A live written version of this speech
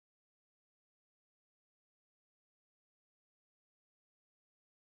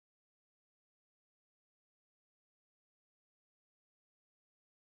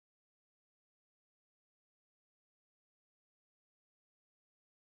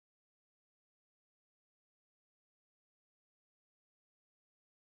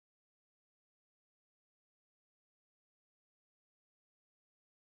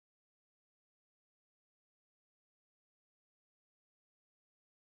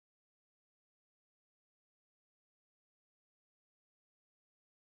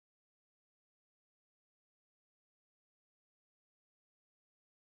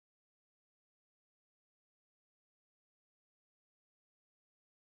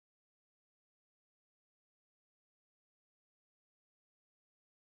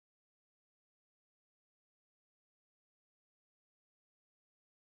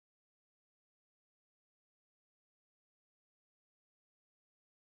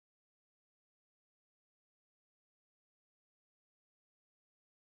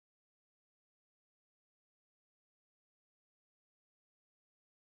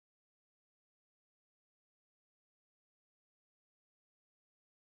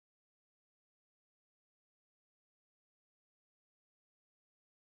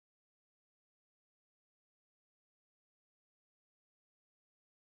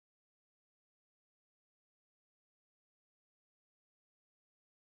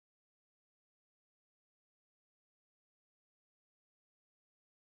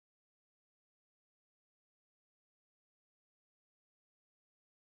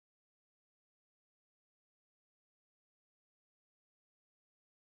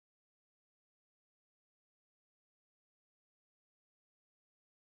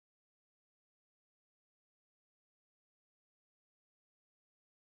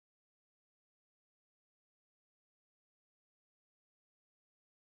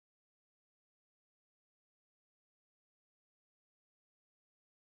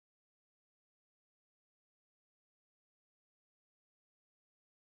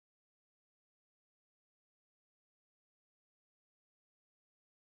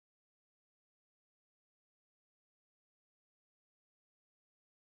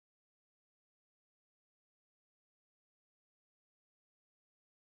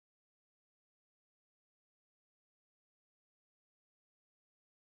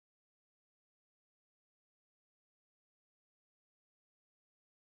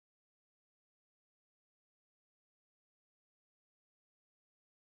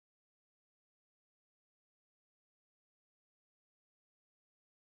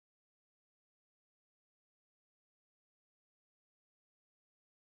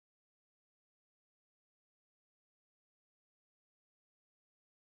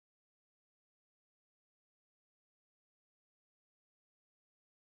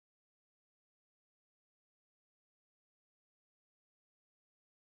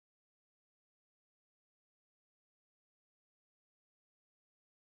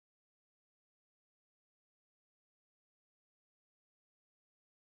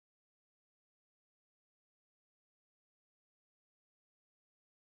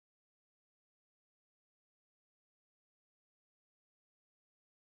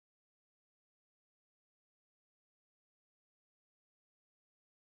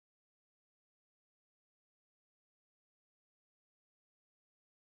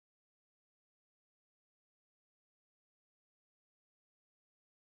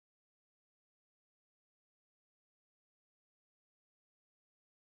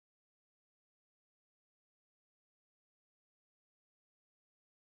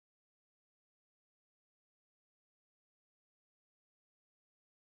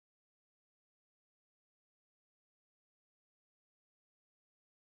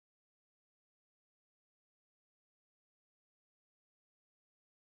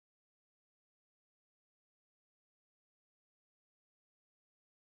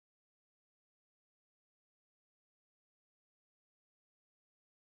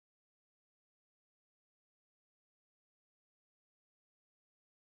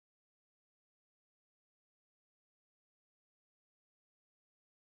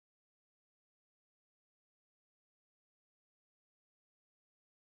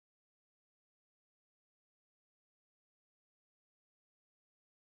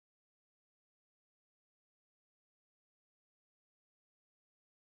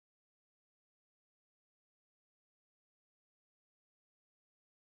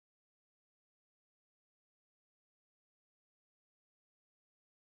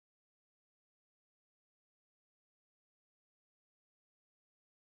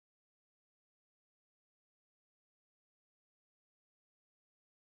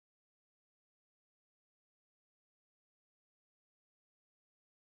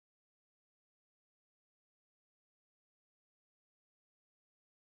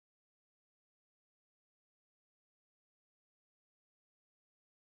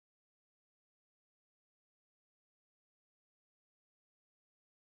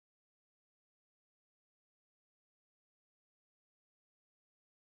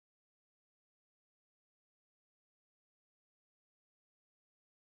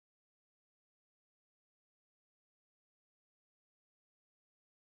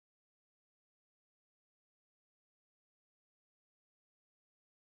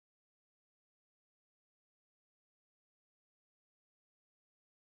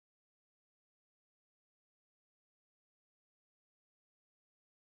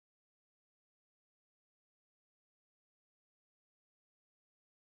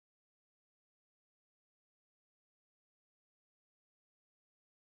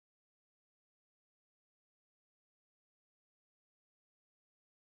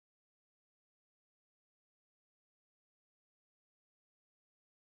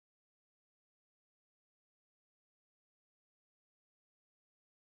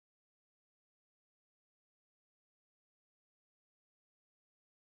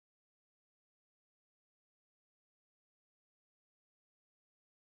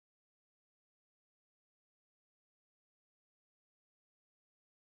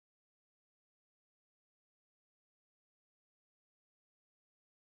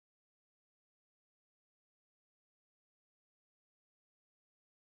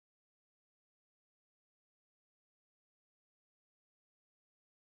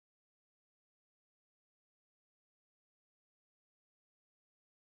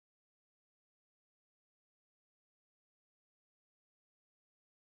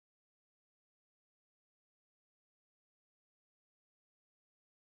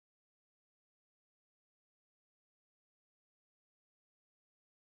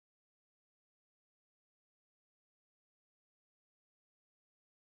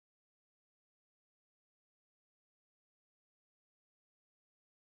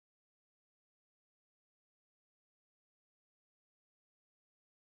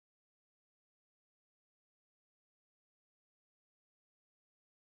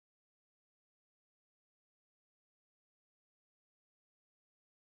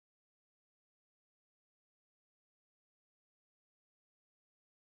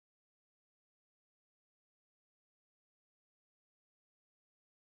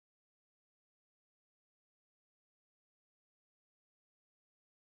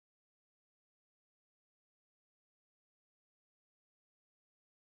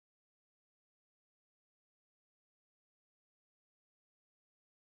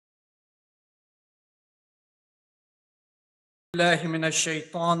الله من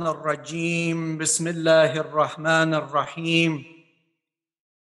الشيطان الرجيم بسم الله الرحمن الرحيم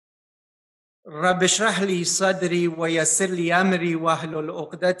رب اشرح لي صدري ويسر لي أمري واحلل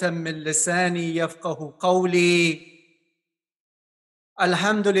عقدة من لساني يفقه قولي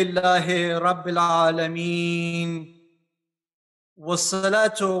الحمد لله رب العالمين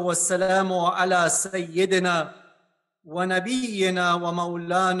والصلاة والسلام على سيدنا ونبينا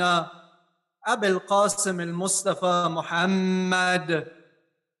ومولانا أبي القاسم المصطفى محمد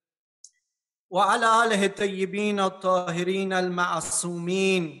وعلى آله الطيبين الطاهرين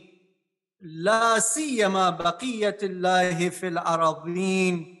المعصومين لا سيما بقية الله في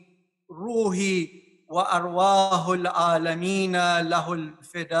الأراضين روحي وأرواح العالمين له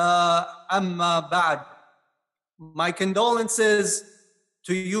الفداء أما بعد. My condolences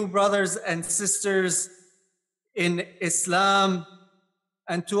to you brothers and sisters in Islam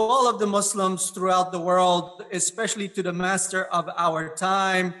and to all of the Muslims throughout the world, especially to the master of our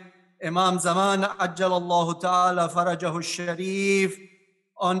time, Imam Zaman Ajjalallahu Ta'ala Farajahu Sharif,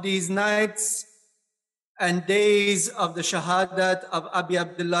 on these nights and days of the Shahadat of Abi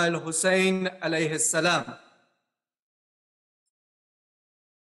Abdullah al-Hussein alayhi salam.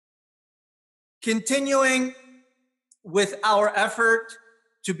 Continuing with our effort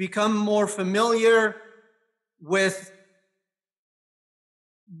to become more familiar with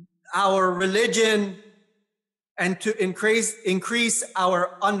our religion and to increase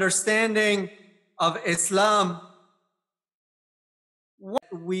our understanding of Islam, what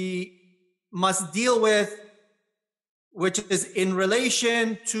we must deal with, which is in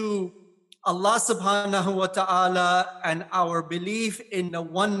relation to Allah subhanahu wa ta'ala and our belief in the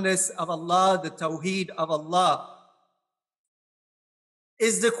oneness of Allah, the Tawheed of Allah,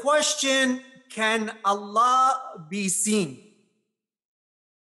 is the question, can Allah be seen?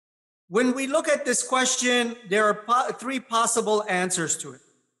 When we look at this question, there are three possible answers to it.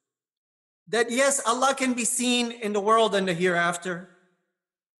 That yes, Allah can be seen in the world and the hereafter.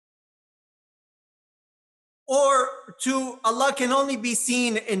 Or two, Allah can only be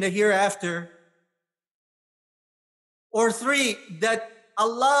seen in the hereafter. Or three, that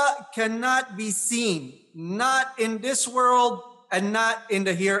Allah cannot be seen, not in this world and not in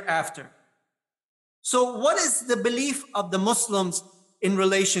the hereafter. So what is the belief of the Muslims in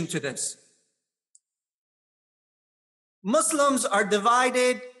relation to this? Muslims are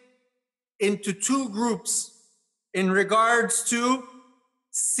divided into two groups in regards to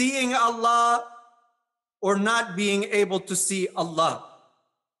seeing Allah or not being able to see Allah.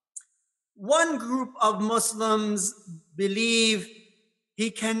 One group of Muslims believe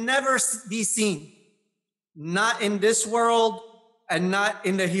He can never be seen, not in this world and not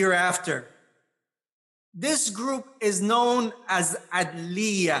in the hereafter. This group is known as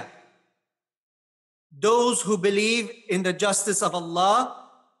Adliya, those who believe in the justice of Allah,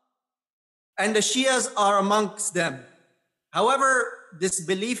 and the Shias are amongst them. However, this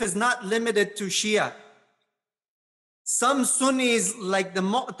belief is not limited to Shia. Some Sunnis, like the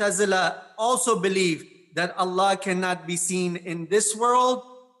Mu'tazila, also believe that Allah cannot be seen in this world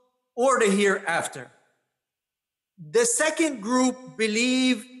or the hereafter. The second group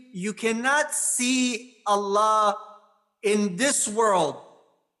believe you cannot see Allah in this world,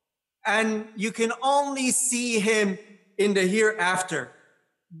 and you can only see Him in the hereafter.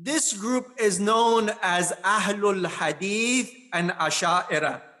 This group is known as Ahlul Hadith and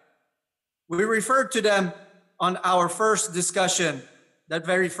Asha'ira. We referred to them on our first discussion, that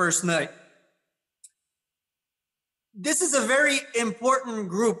very first night. This is a very important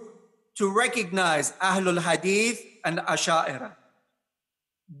group to recognize, Ahlul Hadith and Asha'ira.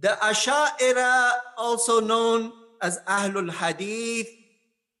 The Asha'ira, also known as Ahlul Hadith,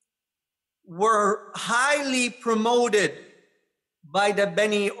 were highly promoted by the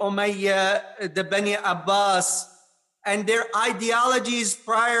Bani Umayyah, the Bani Abbas, and their ideologies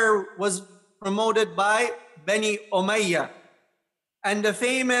prior was promoted by Bani Umayyah. And the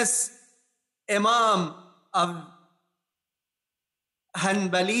famous Imam of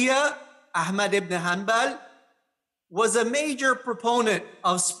Hanbaliya, Ahmad ibn Hanbal, was a major proponent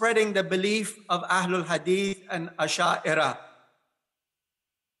of spreading the belief of Ahlul Hadith and Asha'ira.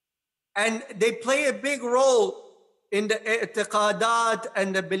 And they play a big role in the i'tiqadat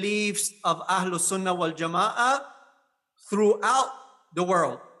and the beliefs of Ahlul Sunnah wal Jama'ah throughout the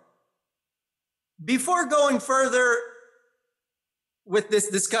world. Before going further with this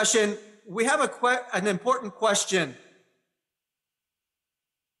discussion, we have an important question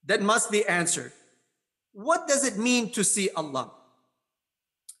that must be answered. What does it mean to see Allah?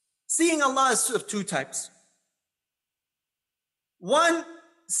 Seeing Allah is of two types. One,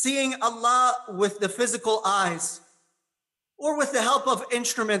 seeing Allah with the physical eyes, or with the help of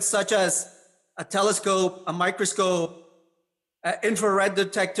instruments such as a telescope, a microscope, an infrared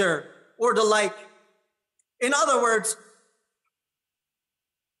detector, or the like. In other words,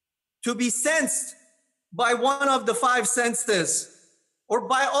 to be sensed by one of the five senses or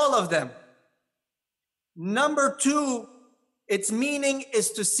by all of them. Number two, its meaning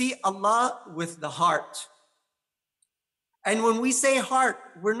is to see Allah with the heart. And when we say heart,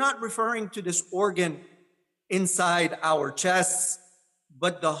 we're not referring to this organ inside our chests,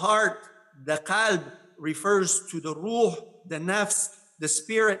 but the heart, the qalb, refers to the ruh, the nafs, the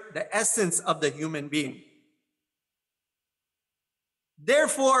spirit, the essence of the human being.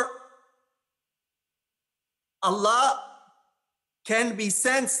 Therefore, Allah can be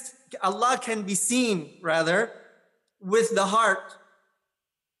sensed, Allah can be seen, rather, with the heart.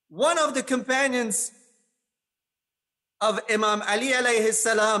 One of the companions of Imam Ali alayhi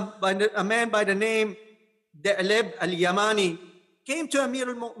salam, a man by the name Da'lib al-Yamani, came to Amir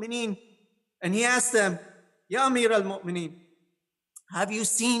al-Mu'mineen and he asked them, Ya Amir al-Mu'mineen, have you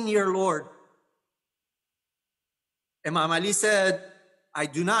seen your Lord? Imam Ali said, I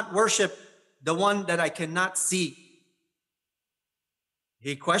do not worship the one that I cannot see.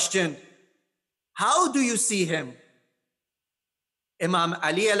 He questioned, how do you see him? Imam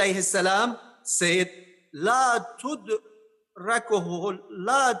Ali alayhi salam said, La tudrakuhu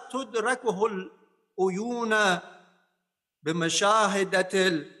al-uyuna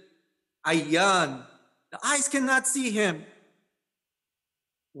bimashahidatil ayyan. The eyes cannot see him.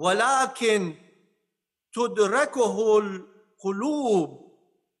 Walakin tudrakuhu al-qulub.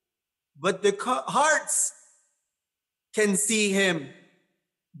 But the hearts can see him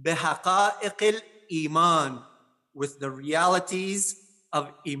bihaqa'iq al-iman, with the realities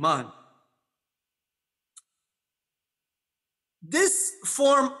of iman. This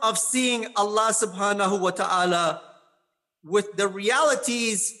form of seeing Allah subhanahu wa ta'ala with the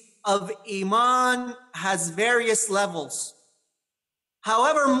realities of iman has various levels.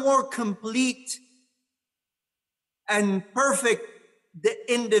 However more complete and perfect the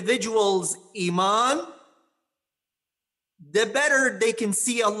individual's iman, the better they can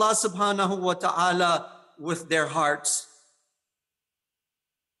see Allah subhanahu wa ta'ala with their hearts.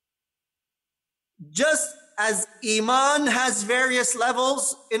 Just as iman has various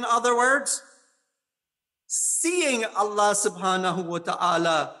levels, in other words, seeing Allah subhanahu wa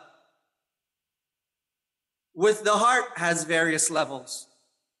ta'ala with the heart has various levels.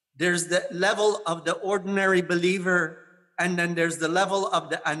 There's the level of the ordinary believer, and then there's the level of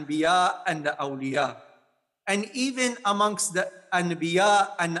the anbiya and the awliya. And even amongst the anbiya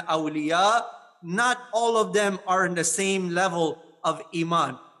and awliya, not all of them are in the same level of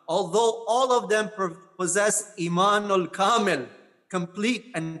iman. Although all of them possess imanul kamil,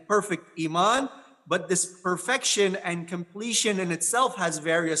 complete and perfect iman, but this perfection and completion in itself has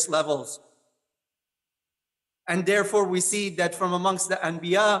various levels. And therefore we see that from amongst the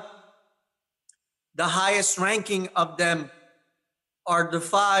anbiya, the highest ranking of them are the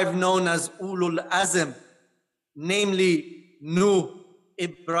five known as ulul azm, namely Nuh,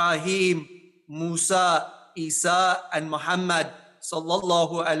 Ibrahim, Musa, Isa, and Muhammad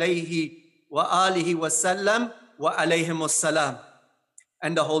sallallahu alayhi wa alihi wasallam wa alayhim wassalam.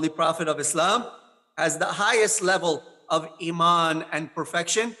 And the Holy Prophet of Islam has the highest level of iman and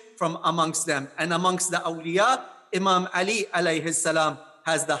perfection from amongst them. And amongst the awliya, Imam Ali alayhi salam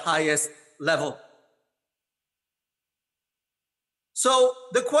has the highest level. So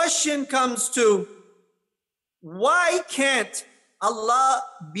the question comes to, why can't Allah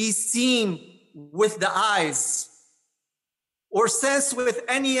be seen with the eyes or sensed with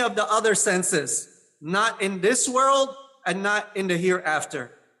any of the other senses, not in this world and not in the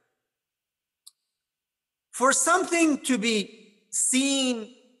hereafter? For something to be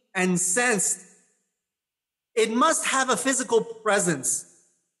seen and sensed, it must have a physical presence.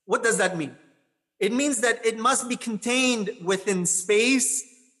 What does that mean? It means that it must be contained within space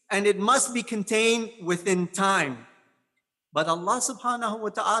and it must be contained within time. But Allah subhanahu wa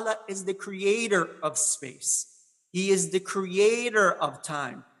ta'ala is the creator of space. He is the creator of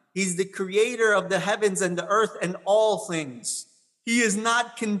time. He's the creator of the heavens and the earth and all things. He is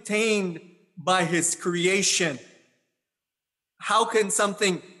not contained by his creation. How can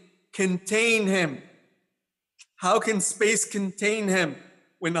something contain him? How can space contain him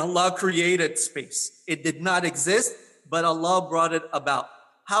when Allah created space? It did not exist, but Allah brought it about.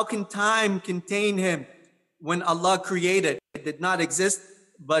 How can time contain him when Allah created? It did not exist,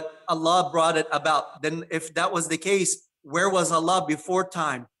 but Allah brought it about. Then if that was the case, where was Allah before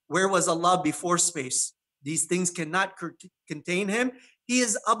time? Where was Allah before space? These things cannot contain him. He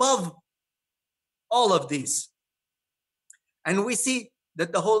is above all of these. And we see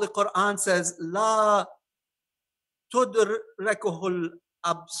that the Holy Quran says, La tudrikuhul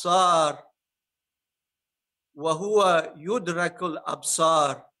absar wa huwa yudrakul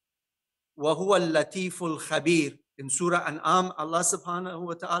absar wa huwa al-latiful khabir. In Surah An'am, Allah subhanahu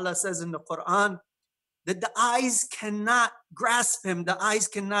wa ta'ala says in the Quran that the eyes cannot grasp him, the eyes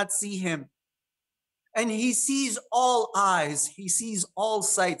cannot see him. And he sees all eyes, he sees all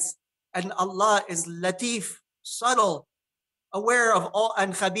sights. And Allah is latif, subtle, aware of all,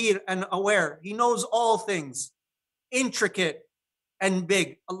 and khabir, and aware. He knows all things, intricate and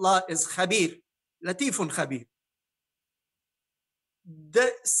big. Allah is khabir, latifun khabir.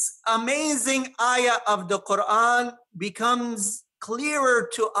 This amazing ayah of the Quran becomes clearer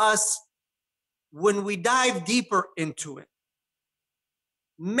to us when we dive deeper into it.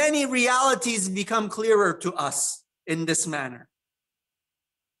 Many realities become clearer to us in this manner.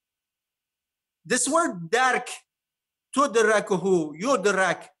 This word dark, tudrakuhu,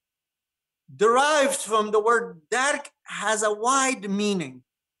 yudrak, derived from the word dark, has a wide meaning.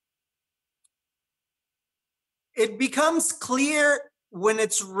 It becomes clear when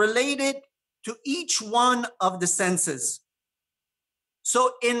it's related to each one of the senses.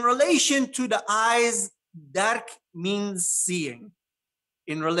 So in relation to the eyes, dark means seeing.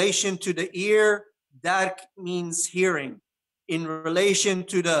 In relation to the ear, dark means hearing. In relation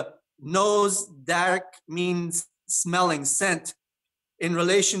to the nose, dark means smelling, scent. In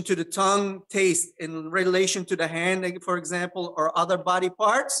relation to the tongue, taste. In relation to the hand, for example, or other body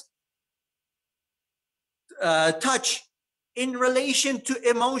parts, touch. In relation to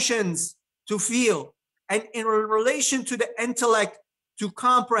emotions, to feel. And in relation to the intellect, to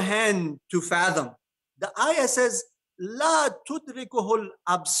comprehend, to fathom. The ayah says, La tudrikuhul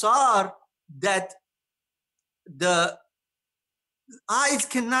absar, that the eyes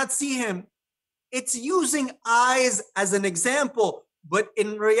cannot see him. It's using eyes as an example, but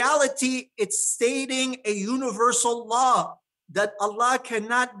in reality, it's stating a universal law that Allah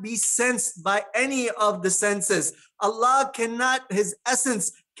cannot be sensed by any of the senses. Allah cannot, his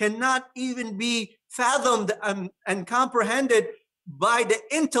essence cannot even be fathomed and comprehended by the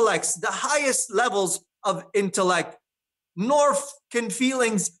intellects, the highest levels of intellect, nor can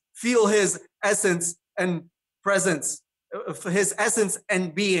feelings feel his essence and presence, his essence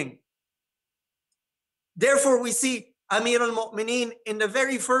and being. Therefore, we see Amir al-Mu'mineen in the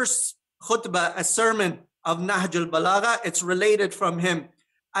very first khutbah, a sermon of Nahj al-Balagha, it's related from him.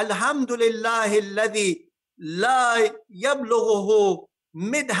 Alhamdulillahi alladhi la yablughuhu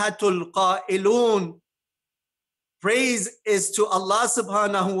midhatul qa'ilun. Praise is to Allah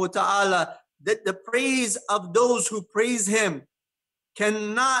subhanahu wa ta'ala, that the praise of those who praise him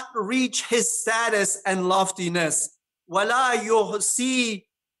cannot reach his status and loftiness. وَلَا يُحْصِي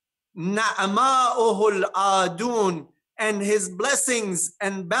نَعْمَاؤُهُ الْعَادُونَ. And his blessings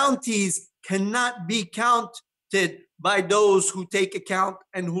and bounties cannot be counted by those who take account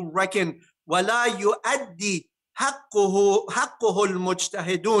and who reckon. وَلَا يُؤَدِّي حَقُّهُ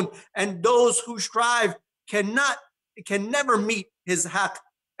الْمُجْتَهِدُونَ. And those who strive can never meet his haqq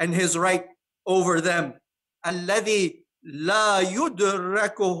and his right over them. الَّذِي لَا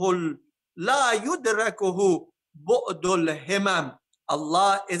يُدْرَكُهُ بُعْدُ الْهِمَمِ.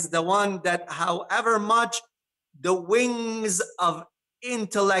 Allah is the one that however much the wings of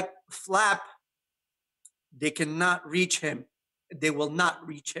intellect flap, they cannot reach him. They will not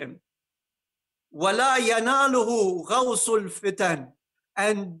reach him. وَلَا يَنَالُهُ غَوْصُ الْفِتَنِ.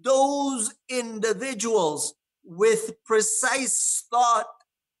 And those individuals with precise thought,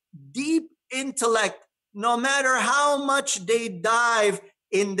 deep intellect, no matter how much they dive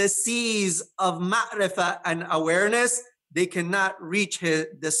in the seas of ma'rifah and awareness, they cannot reach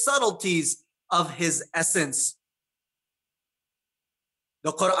the subtleties of his essence.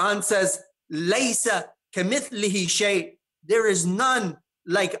 The Quran says, Laysa kamithlihi shay. There is none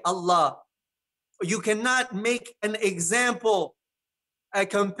like Allah. You cannot make an example, a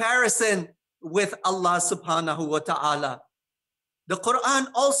comparison with Allah subhanahu wa ta'ala. The Quran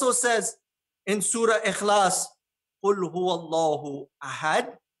also says in Surah Ikhlas, قُلْ هُوَ اللَّهُ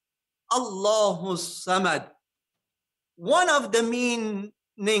أَحَدٌ Allahu Samad. One of the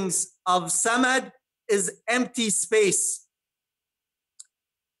meanings of Samad is empty space.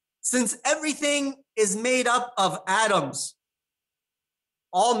 Since everything is made up of atoms,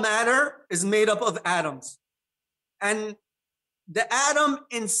 all matter is made up of atoms. And the atom,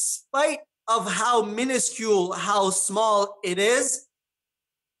 in spite of how minuscule, how small it is,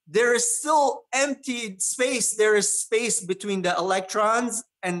 there is still empty space. There is space between the electrons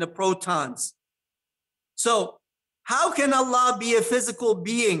and the protons. So how can Allah be a physical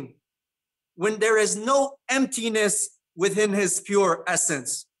being when there is no emptiness within his pure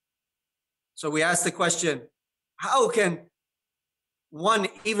essence. So we ask the question, how can one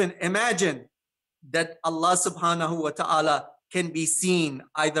even imagine that Allah subhanahu wa ta'ala can be seen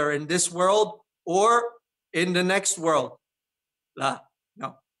either in this world or in the next world? La,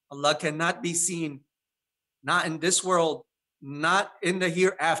 no, Allah cannot be seen, not in this world, not in the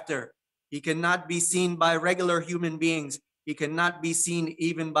hereafter. He cannot be seen by regular human beings. He cannot be seen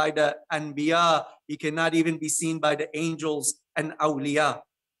even by the anbiya. He cannot even be seen by the angels and awliya.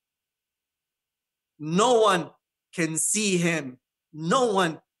 No one can see him. No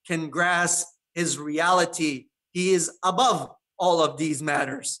one can grasp his reality. He is above all of these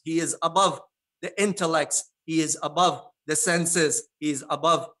matters. He is above the intellects. He is above the senses. He is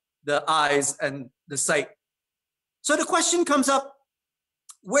above the eyes and the sight. So the question comes up,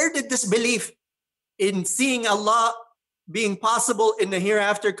 where did this belief in seeing Allah being possible in the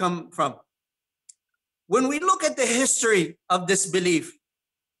hereafter come from? When we look at the history of this belief,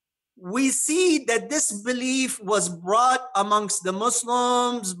 we see that this belief was brought amongst the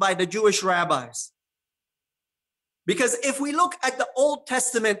Muslims by the Jewish rabbis. Because if we look at the Old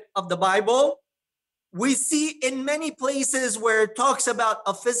Testament of the Bible, we see in many places where it talks about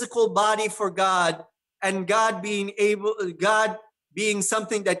a physical body for God and God being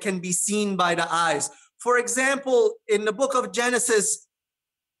something that can be seen by the eyes. For example, in the book of Genesis,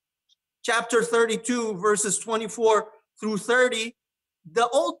 chapter 32, verses 24 through 30, the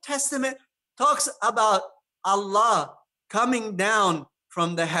Old Testament talks about Allah coming down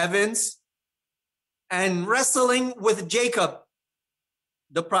from the heavens and wrestling with Jacob,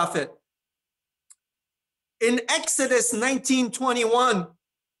 the prophet. In Exodus 19:21,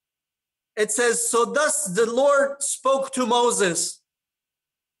 it says, "So thus the Lord spoke to Moses,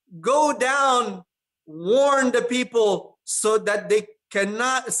 go down, warn the people so that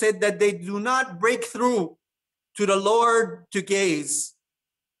they do not break through to the Lord to gaze.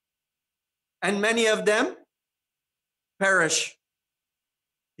 And many of them perish."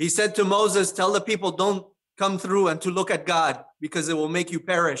 He said to Moses, tell the people, don't come through and to look at God because it will make you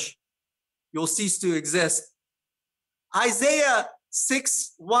perish. You'll cease to exist. Isaiah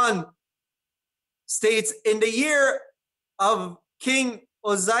 6:1 states, in the year of King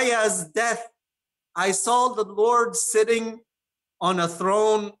Uzziah's death, I saw the Lord sitting on a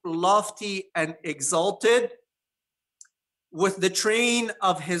throne, lofty and exalted, with the train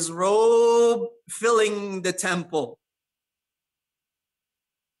of his robe filling the temple.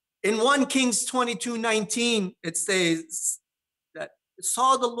 In 1 Kings 22:19, it says that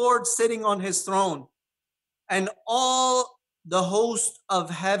saw the Lord sitting on his throne and all the host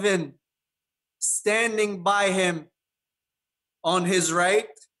of heaven standing by him on his right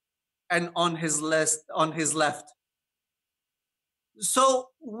and on his left.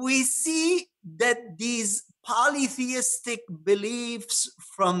 So we see that these polytheistic beliefs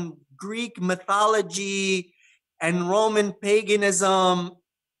from Greek mythology and Roman paganism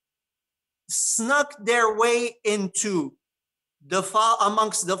snuck their way into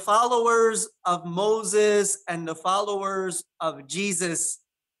amongst the followers of Moses and the followers of Jesus,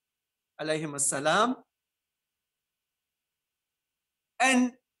 alayhim assalam.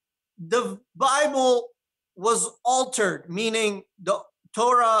 And the Bible was altered, meaning the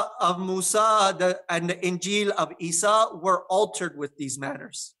Torah of Musa and the Injil of Isa were altered with these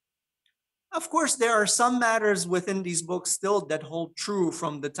matters. Of course, there are some matters within these books still that hold true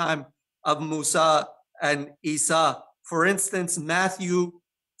from the time of Musa and Isa. For instance, Matthew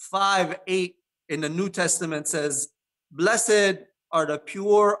 5:8 in the New Testament says, "Blessed are the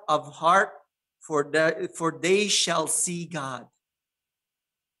pure of heart, for they shall see God."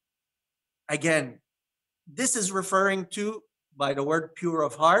 Again, this is referring to, by the word pure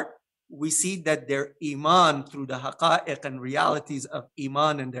of heart, we see that their iman, through the haqa'iq and realities of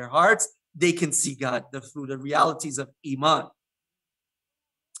iman in their hearts, they can see God through the realities of iman.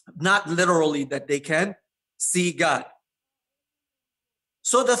 Not literally that they can see God.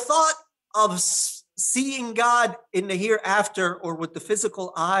 So the thought of seeing God in the hereafter or with the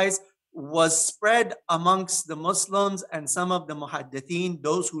physical eyes was spread amongst the Muslims and some of the muhaddithin,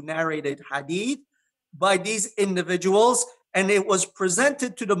 those who narrated hadith, by these individuals, and it was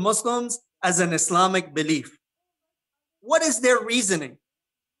presented to the Muslims as an Islamic belief. What is their reasoning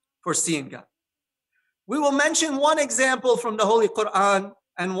for seeing God? We will mention one example from the Holy Quran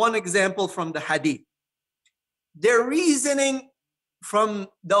and one example from the hadith. Their reasoning from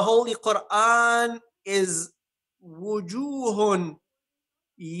the Holy Quran is wujuhun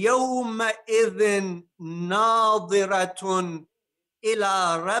yawma idhin nadiratun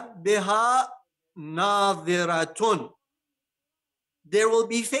ila rabbiha nadiratun. There will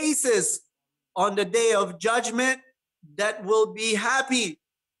be faces on the day of judgment that will be happy.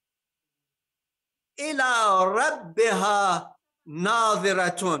 إِلَىٰ رَبِّهَا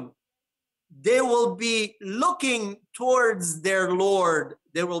نَاظِرَةٌ. They will be looking towards their Lord.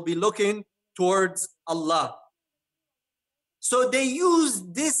 They will be looking towards Allah. So they use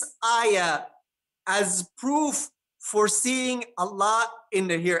this ayah as proof for seeing Allah in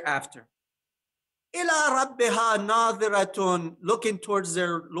the hereafter. إِلَىٰ رَبِّهَا نَاظِرَةٌ, looking towards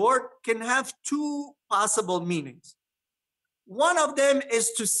their Lord, can have two possible meanings. One of them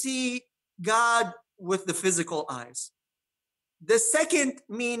is to see God with the physical eyes. The second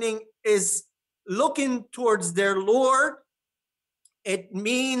meaning is looking towards their Lord. It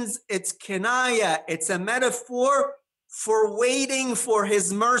means it's kinaya, it's a metaphor for waiting for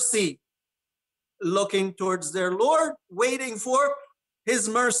His mercy. Looking towards their Lord, waiting for His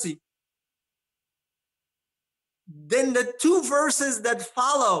mercy. Then the two verses that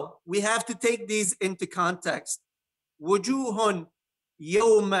follow, we have to take these into context. وُجُوهٌ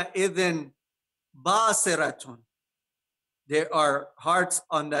يَوْمَئِذٍ بَاسِرَةٌ. There are hearts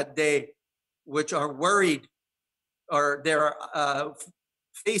on that day which are worried, or there are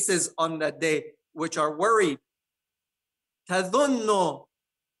faces on that day which are worried. تَظُنُّ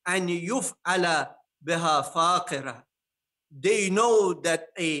أَنْ يُفْعَلَ بِهَا فَاقِرَةٌ. They know that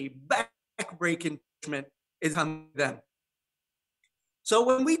a backbreaking punishment is coming to them. So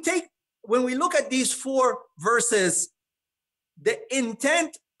when we look at these four verses, the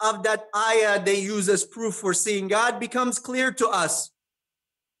intent of that ayah they use as proof for seeing God becomes clear to us.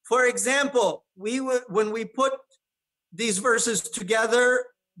 For example, when we put these verses together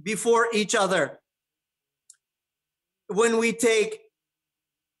before each other, when we take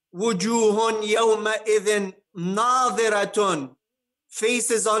وُجُوهٌ يَوْمَئِذٍ نَاظِرَةٌ,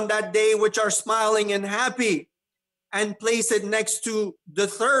 faces on that day which are smiling and happy, and place it next to the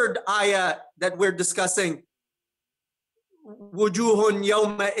third ayah that we're discussing, وُجُوهٌ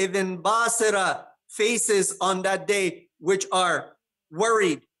يَوْمَئِذٍ بَاسِرَةٌ, faces on that day which are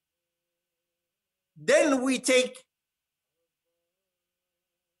worried. Then we take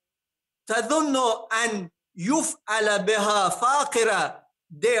تَظُنُّ أَنْ يُفْعَلَ بِهَا فَاقِرَةٌ,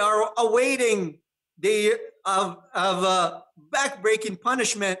 they are awaiting of a backbreaking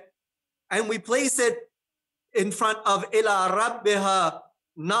punishment, and we place it in front of إِلَىٰ رَبِّهَا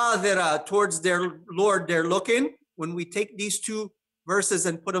نَاظِرَةٌ, towards their Lord they're looking. When we take these two verses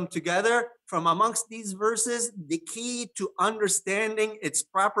and put them together, from amongst these verses, the key to understanding its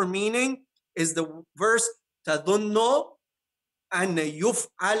proper meaning is the verse تَظُنُّ أَنْ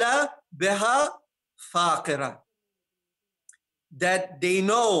يُفْعَلَ بِهَا فَاقِرَةٌ, that they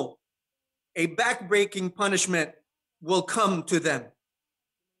know a backbreaking punishment will come to them.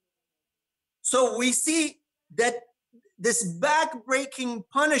 So we see that this backbreaking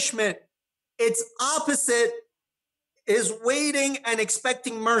punishment, its opposite is waiting and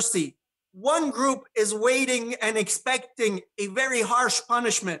expecting mercy. One group is waiting and expecting a very harsh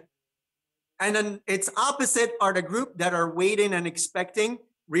punishment. And then its opposite are the group that are waiting and expecting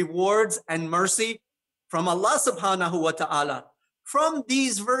rewards and mercy from Allah subhanahu wa ta'ala. From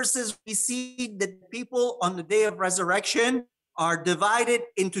these verses, we see that people on the day of resurrection are divided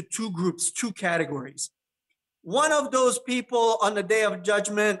into two groups, two categories. One of those people on the day of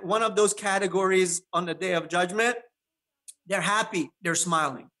judgment, one of those categories on the day of judgment, they're happy, they're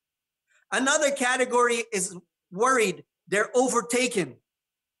smiling. Another category is worried, they're overtaken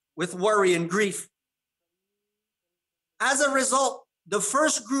with worry and grief. As a result, the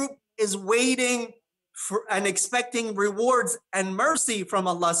first group is waiting for and expecting rewards and mercy from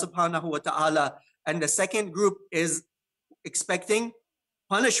Allah subhanahu wa ta'ala. And the second group is expecting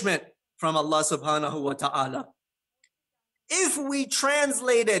punishment from Allah subhanahu wa ta'ala. If we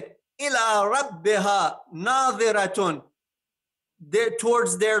translate it, إِلَىٰ رَبِّهَا نَاظِرَةٌ,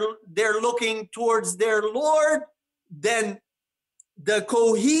 they're looking towards their Lord, then the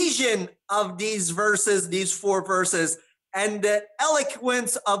cohesion of these verses, these four verses, and the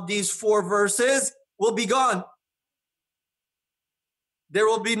eloquence of these four verses will be gone. There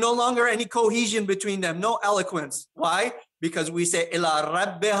will be no longer any cohesion between them, no eloquence. Why? Because we say,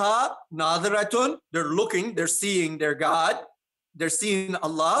 إِلَىٰ رَبِّهَا نَاظِرَةٌ, they're looking, they're seeing their God, they're seeing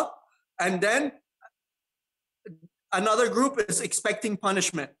Allah, and then another group is expecting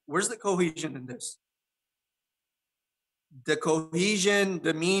punishment. Where's the cohesion in this? The cohesion,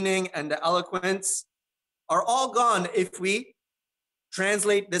 the meaning, and the eloquence are all gone if we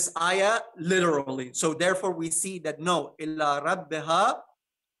translate this ayah literally. So therefore we see that no, إِلَىٰ رَبِّهَا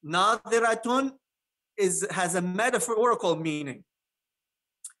نَاظِرَةٌ has a metaphorical meaning.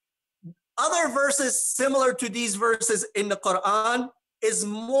 Other verses similar to these verses in the Quran is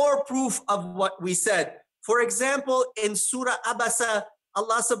more proof of what we said. For example, in Surah Abasa,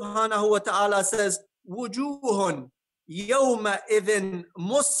 Allah subhanahu wa ta'ala says, وُجُوهٌ يَوْمَئِذٍ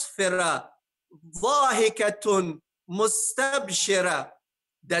مُسْفِرَةٌ ضَاحِكَةٌ مُسْتَبْشِرَةٌ.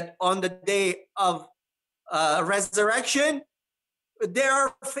 That on the day of resurrection, there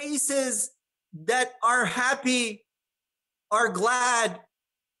are faces that are happy, are glad,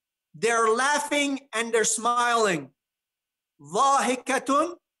 they're laughing and they're smiling.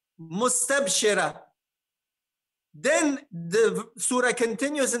 ضَاحِكَةٌ مُسْتَبْشِرَةٌ. Then the surah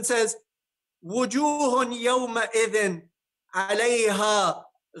continues and says, وُجُوهٌ يَوْمَئِذٍ عَلَيْهَا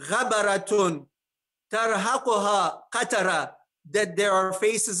غَبَرَةٌ تَرْهَقُهَا قَتَرًا. That there are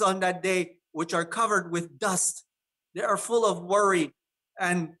faces on that day which are covered with dust. They are full of worry,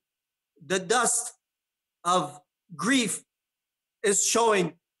 and the dust of grief is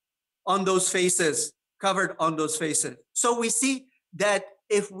showing on those faces, covered on those faces. So we see that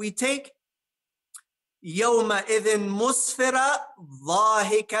if we take يَوْمَئِذٍ مُسْفِرَةٌ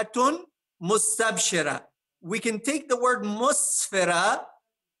ضَاحِكَةٌ مُسْتَبْشِرَةٌ. We can take the word musfira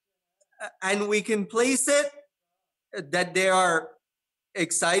and we can place it that they are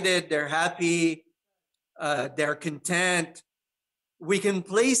excited, they're happy, they're content. We can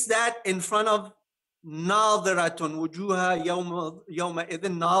place that in front of نَاظِرَةٌ وُجُوهَا يَوْمَئِذٍ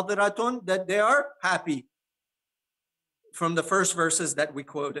نَاظِرَةٌ, that they are happy, from the first verses that we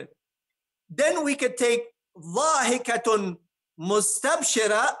quoted. Then we could take ضَاحِكَةٌ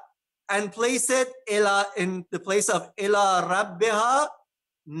مُسْتَبْشِرَةٌ and place it in the place of إِلَى رَبِّهَا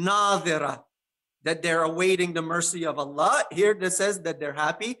نَاظِرَةٌ, that they're awaiting the mercy of Allah. Here it says that they're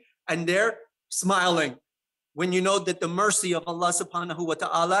happy and they're smiling. When you know that the mercy of Allah subhanahu wa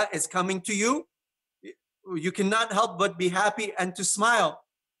ta'ala is coming to you, you cannot help but be happy and to smile.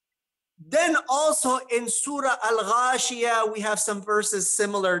 Then also in Surah Al-Ghashiyah, we have some verses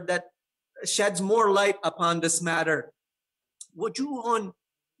similar that sheds more light upon this matter. وَجُوهٌ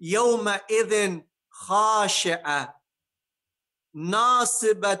يَوْمَئِذٍ خَاشِعَةٌ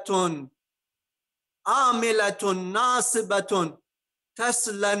نَاصِبَةٌ عَامِلَةٌ نَاصِبَةٌ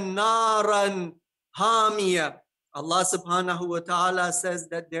تَصْلَى نَارًا حَامِيَةً. Allah subhanahu wa ta'ala says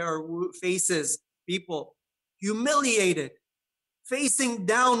that there are faces, people humiliated, facing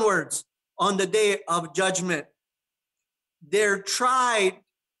downwards on the day of judgment. They're tried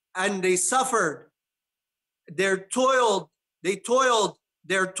and they suffered. They're toiled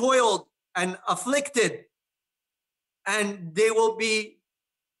and afflicted, and they will be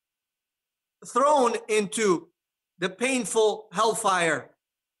thrown into the painful hellfire.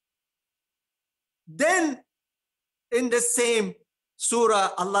 Then in the same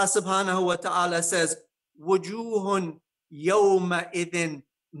surah, Allah subhanahu wa ta'ala says, وُجُوهٌ يَوْمَئِذٍ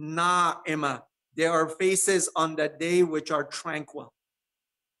نَاعِمَةٌ. There are faces on that day which are tranquil.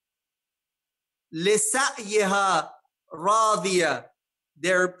 لِسَعْيِهَا رَاضِيَةٌ.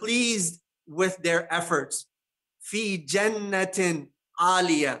 They're pleased with their efforts. فِي جَنَّةٍ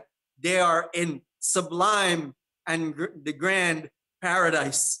عَالِيَةٍ. They are in sublime and the grand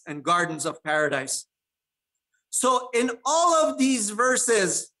paradise and gardens of paradise. So in all of these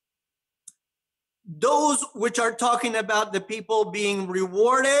verses, those which are talking about the people being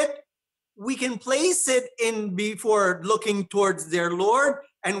rewarded, we can place it in before looking towards their Lord,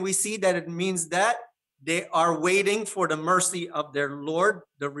 and we see that it means that they are waiting for the mercy of their Lord,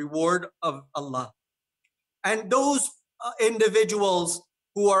 the reward of Allah. And those individuals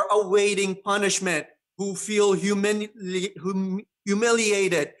who are awaiting punishment, who feel humiliated,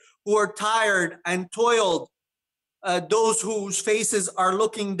 who are tired and toiled, those whose faces are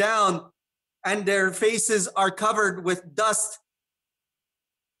looking down and their faces are covered with dust,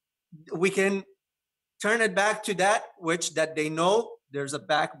 we can turn it back to that which that they know there's a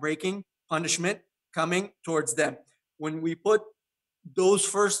back-breaking punishment coming towards them. When we put those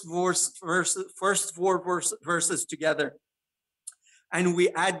first four verses together and we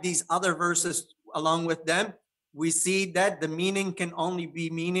add these other verses along with them, we see that the meaning can only be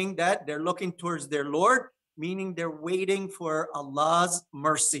meaning that they're looking towards their Lord, meaning they're waiting for Allah's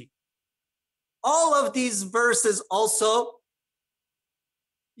mercy. All of these verses also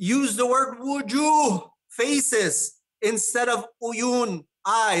use the word wujuh, faces, instead of uyun,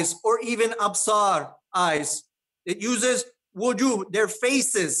 eyes, or even absar, eyes. It uses wujuh, their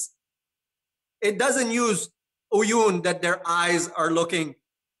faces. It doesn't use uyun, that their eyes are looking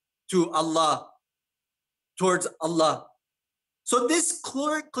to Allah, towards Allah. So this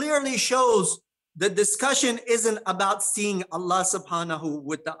clearly shows the discussion isn't about seeing Allah subhanahu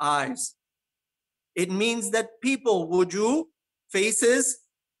with the eyes. It means that people, wujuh, faces,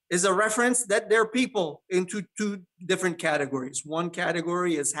 is a reference that they're people into two different categories. One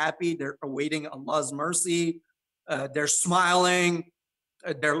category is happy, they're awaiting Allah's mercy, they're smiling,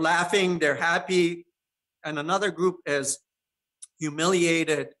 they're laughing, they're happy. And another group is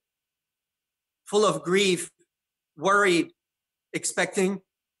humiliated, full of grief, worried, expecting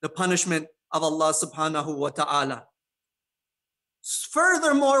the punishment of Allah subhanahu wa ta'ala.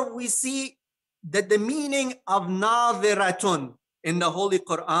 Furthermore, we see that the meaning of nadhiratun in the Holy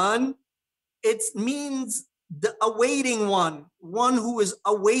Quran, it means the awaiting one who is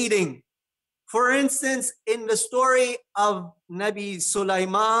awaiting. For instance, in the story of Nabi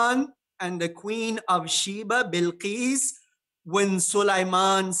Sulaiman and the queen of Sheba, Bilqis, when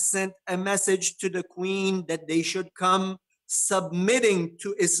Sulaiman sent a message to the queen that they should come submitting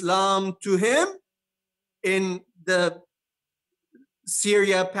to Islam to him in the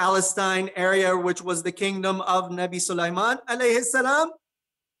Syria, Palestine area, which was the kingdom of Nabi Sulaiman alayhi salam.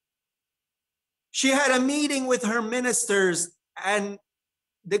 She had a meeting with her ministers, and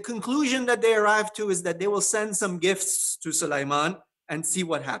the conclusion that they arrived to is that they will send some gifts to Sulaiman and see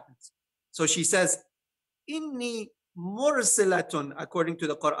what happens. So she says, Inni mursilatun, according to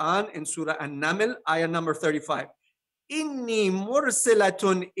the Quran in Surah An-Naml, ayah number 35. Inni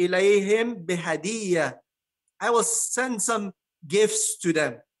mursilatun ilayhim bihadiyya. I will send some gifts to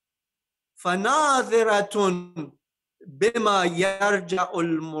them. Fanadhiratun bima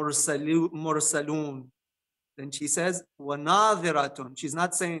yarja'ul mursalun. Then she says, wanadhiratun. She's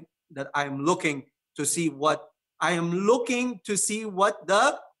not saying that I am looking to see what, I am looking to see what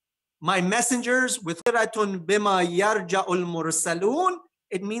my messengers with ratun bima yarja'ul mursalun.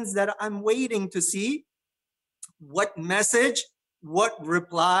 It means that I'm waiting to see what message, what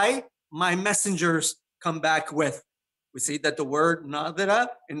reply my messengers come back with. We see that the word nadhira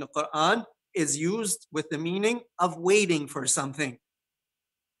in the Quran is used with the meaning of waiting for something.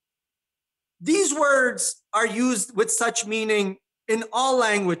 These words are used with such meaning in all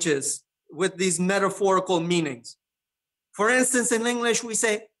languages with these metaphorical meanings. For instance, in English, we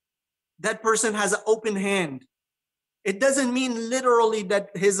say that person has an open hand. It doesn't mean literally that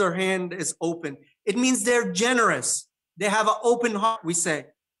his or her hand is open. It means they're generous. They have an open heart, we say.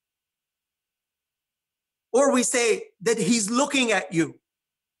 Or we say that he's looking at you.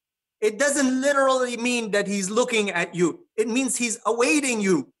 It doesn't literally mean that he's looking at you. It means he's awaiting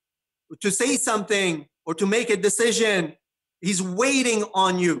you to say something or to make a decision. He's waiting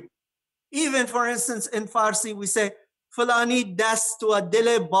on you. Even, for instance, in Farsi, we say, Fulani dast wa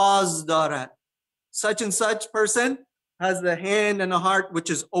dil baz darat. Such and such person has the hand and a heart which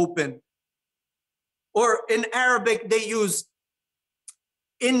is open. Or in Arabic, they use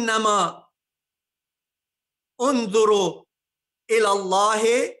innama unduru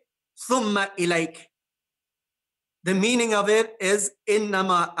ilallahi thumma ilayk. The meaning of it is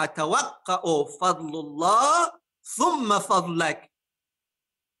innama atawaqqa'u fadlullah thumma fadlak.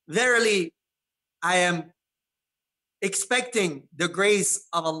 Verily, I am expecting the grace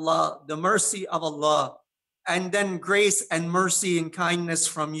of Allah, the mercy of Allah, and then grace and mercy and kindness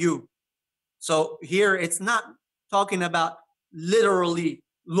from you. So here it's not talking about literally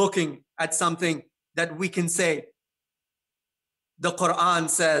looking at something that we can say. The Quran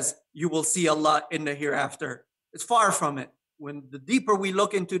says you will see Allah in the hereafter. It's far from it. When the deeper we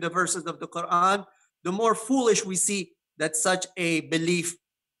look into the verses of the Quran, the more foolish we see that such a belief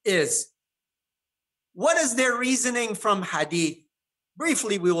is. What is their reasoning from hadith?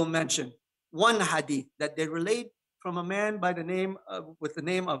 Briefly, we will mention one hadith that they relate from a man by the name of, with the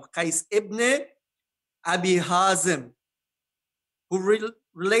name of Qais ibn Abi Hazim, who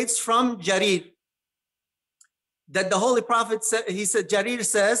relates from Jarir, that the Holy Prophet said, he said, Jarir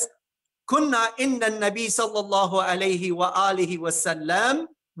says, Kunna inna nabi sallallahu alayhi wa alihi wa sallam.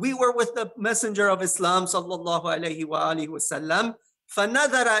 We were with the Messenger of Islam sallallahu alayhi wa alihi wa sallam.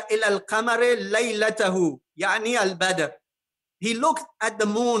 فَنَذَرَ إِلَى الْقَمَرِ لَيْلَتَهُ يعني الْبَدْرِ. He looked at the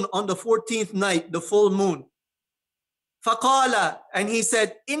moon on the 14th night, the full moon. فَقَالَ, and he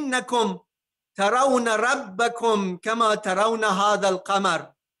said, إِنَّكُمْ تَرَوْنَ رَبَّكُمْ كَمَا تَرَوْنَ هَذَا الْقَمَرِ.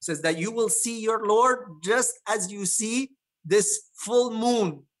 He says that you will see your Lord just as you see this full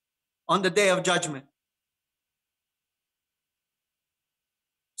moon on the day of judgment.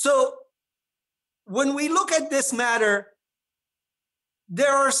 So when we look at this matter,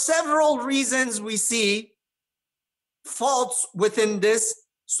 there are several reasons we see faults within this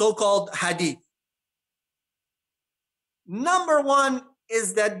so-called hadith. Number one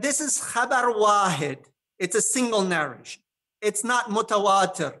is that this is khabar wahid. It's a single narration. It's not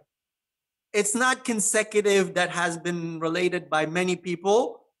mutawatir. It's not consecutive that has been related by many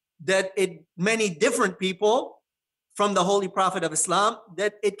people, many different people from the Holy Prophet of Islam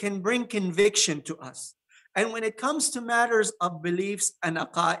that it can bring conviction to us. And when it comes to matters of beliefs and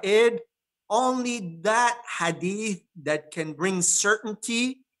aqaid, only that hadith that can bring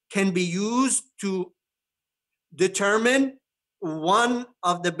certainty can be used to determine one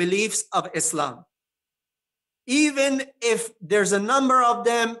of the beliefs of Islam. Even if there's a number of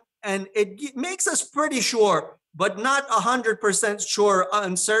them and it makes us pretty sure, but not 100% sure,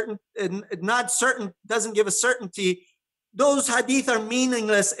 uncertain, not certain, doesn't give us certainty, those hadith are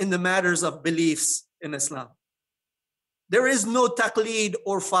meaningless in the matters of beliefs in Islam. There is no taqleed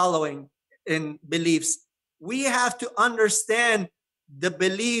or following in beliefs. We have to understand the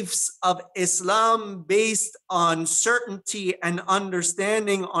beliefs of Islam based on certainty and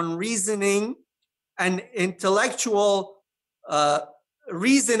understanding, on reasoning and intellectual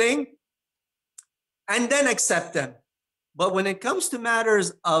reasoning, and then accept them. But when it comes to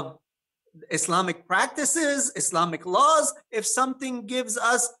matters of Islamic practices, Islamic laws, if something gives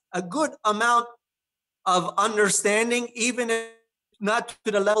us a good amount of understanding, even if not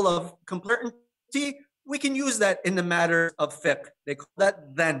to the level of complexity, we can use that in the matter of fiqh. They call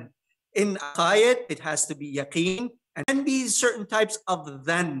that then. In aqaid, it has to be yaqeen, and can be certain types of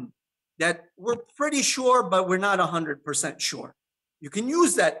then that we're pretty sure, but we're not 100% sure. You can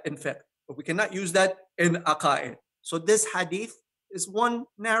use that in fiqh, but we cannot use that in aqaid. So this hadith is one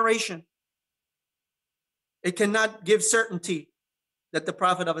narration. It cannot give certainty that the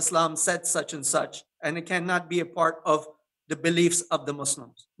Prophet of Islam said such and such, and it cannot be a part of the beliefs of the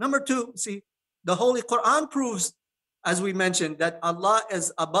Muslims. Number two, see, the Holy Quran proves, as we mentioned, that Allah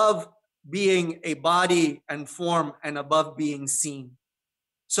is above being a body and form and above being seen.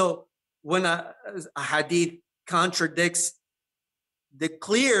 So when a hadith contradicts the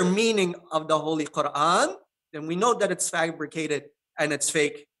clear meaning of the Holy Quran, then we know that it's fabricated and it's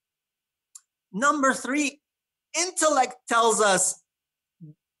fake. Number three, intellect tells us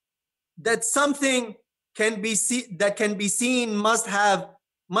that something can be seen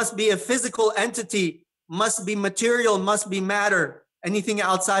must be a physical entity, must be material, must be matter. Anything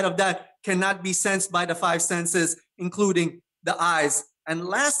outside of that cannot be sensed by the five senses, including the eyes. And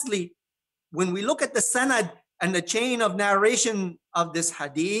lastly, when we look at the sanad and the chain of narration of this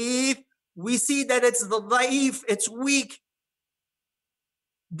hadith, we see that it's the da'if, it's weak.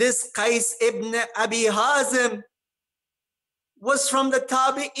 This Qais ibn Abi Hazim was from the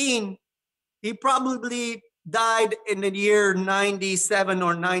Tabi'een. He probably died in the year 97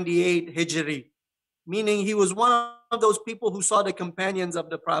 or 98 Hijri, meaning he was one of those people who saw the companions of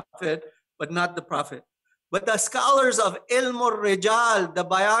the Prophet, but not the Prophet. But the scholars of Ilmul Rijal, the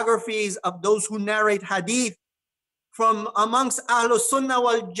biographies of those who narrate hadith from amongst Ahlul Sunnah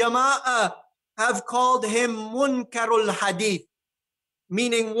wal Jama'ah, have called him Munkarul Hadith,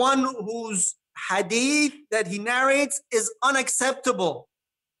 meaning one whose hadith that he narrates is unacceptable.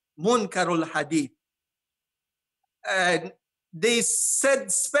 Munkarul Hadith. And they said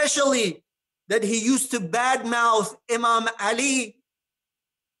especially that he used to badmouth Imam Ali.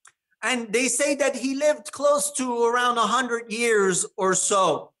 And they say that he lived close to around 100 years or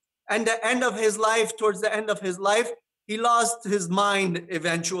so. And the end of his life, towards the end of his life, he lost his mind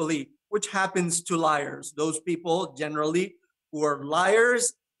eventually, which happens to liars. Those people generally who are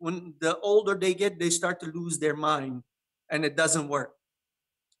liars, when the older they get, they start to lose their mind and it doesn't work.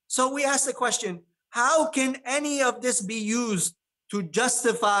 So we ask the question, how can any of this be used to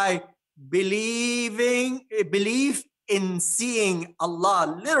justify belief in seeing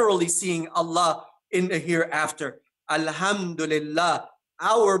Allah, literally seeing Allah in the hereafter? Alhamdulillah,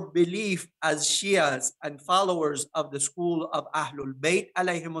 our belief as Shias and followers of the school of Ahlul Bayt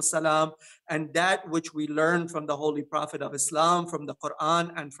alayhimus salam, and that which we learn from the Holy Prophet of Islam, from the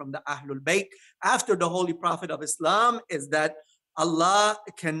Quran and from the Ahlul Bayt after the Holy Prophet of Islam, is that Allah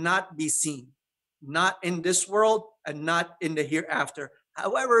cannot be seen, not in this world and not in the hereafter.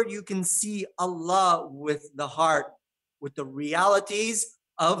 However, you can see Allah with the heart, with the realities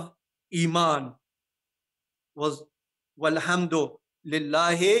of Iman. Walhamdu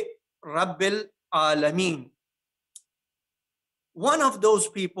lillahi rabbil alameen. One of those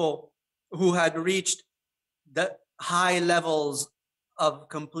people who had reached the high levels of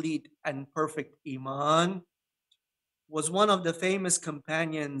complete and perfect Iman was one of the famous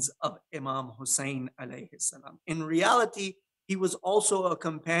companions of Imam Hussein alayhi salam. In reality, he was also a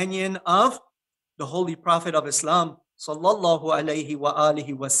companion of the Holy Prophet of Islam, sallallahu alayhi wa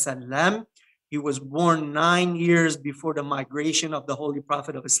alihi wasallam. He was born 9 years before the migration of the Holy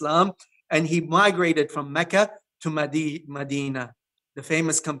Prophet of Islam, and he migrated from Mecca to Medina. The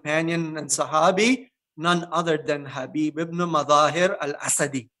famous companion and Sahabi, none other than Habib ibn Madahir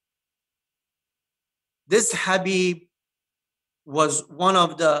al-Asadi. This Habib was one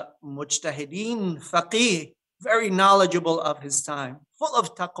of the mujtahideen, faqih, very knowledgeable of his time, full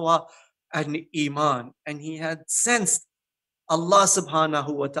of taqwa and iman. And he had sensed Allah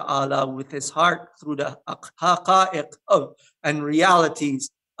subhanahu wa ta'ala with his heart through the haqa'iq of and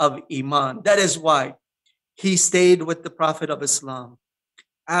realities of iman. That is why he stayed with the Prophet of Islam,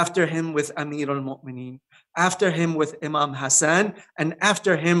 after him with Amir al-Mu'mineen, after him with Imam Hassan, and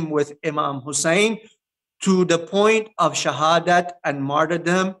after him with Imam Hussein, to the point of shahadat and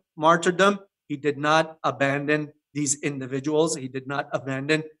martyrdom. He did not abandon these individuals. He did not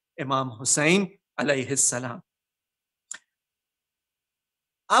abandon Imam Hussein alayhi salam.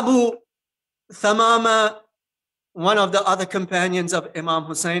 Abu Thamama, one of the other companions of Imam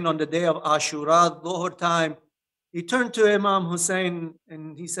Hussein, on the day of Ashura, Dhuhr time, he turned to Imam Hussein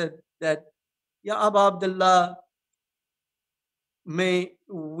and he said that, Ya Abu Abdullah, may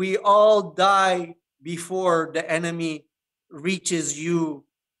we all die before the enemy reaches you.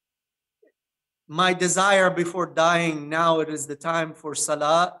 My desire before dying, now it is the time for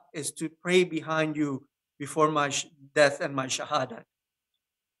salah, is to pray behind you before my death and my shahadat.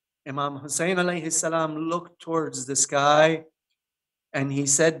 Imam Hussein alayhi salam looked towards the sky and he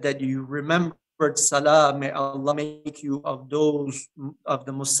said that you remembered salah. May Allah make you of those of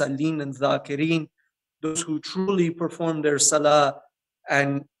the musallin and dhakirin, those who truly perform their salah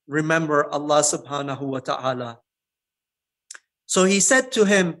and remember Allah subhanahu wa ta'ala. So he said to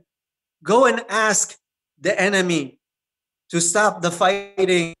him, go and ask the enemy to stop the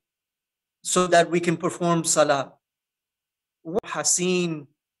fighting so that we can perform salah. Haseen,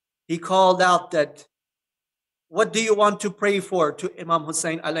 he called out that, what do you want to pray for? To Imam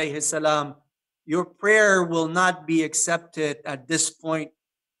Hussein alayhi salam, your prayer will not be accepted at this point,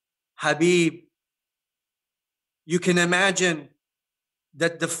 Habib. You can imagine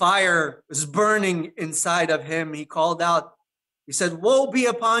that the fire is burning inside of him. He called out, he said, woe be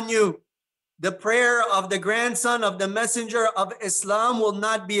upon you. The prayer of the grandson of the messenger of Islam will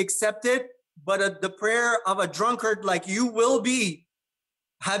not be accepted, but the prayer of a drunkard like you will be.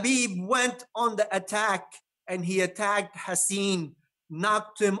 Habib went on the attack and he attacked Haseen,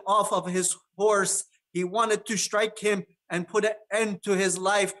 knocked him off of his horse. He wanted to strike him and put an end to his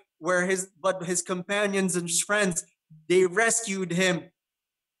life, but his companions and his friends, they rescued him.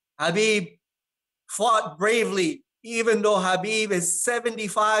 Habib fought bravely, even though Habib is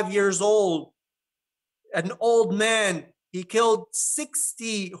 75 years old, an old man. He killed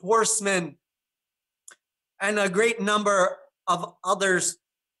 60 horsemen and a great number of others,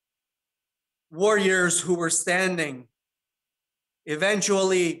 warriors who were standing.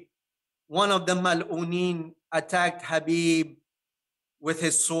 Eventually, one of the Mal'unin attacked Habib with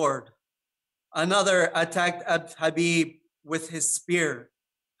his sword. Another attacked Habib with his spear.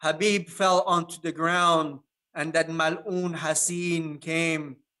 Habib fell onto the ground, and that Mal'un Haseen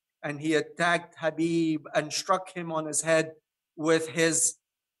came and he attacked Habib and struck him on his head with his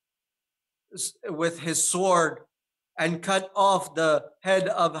sword and cut off the head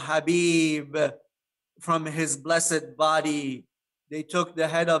of Habib from his blessed body. They took the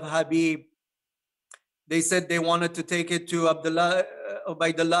head of Habib. They said they wanted to take it to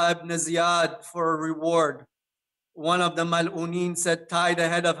Ubaidullah ibn Ziyad for a reward. One of the Mal'unin said, tie the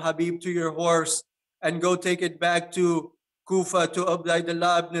head of Habib to your horse and go take it back to Kufa, to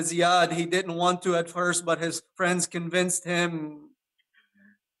Ubaidullah ibn Ziyad. He didn't want to at first, but his friends convinced him.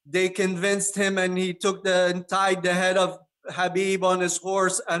 They convinced him and he tied the head of Habib on his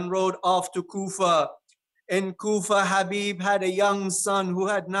horse and rode off to Kufa. In Kufa, Habib had a young son who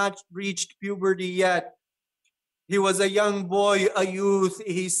had not reached puberty yet. He was a young boy, a youth.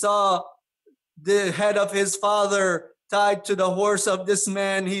 He saw the head of his father tied to the horse of this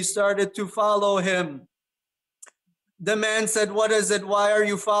man. He started to follow him. The man said, what is it? Why are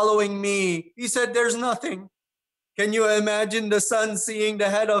you following me? He said, there's nothing. Can you imagine the son seeing the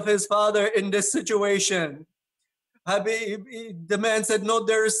head of his father in this situation? The man said, no,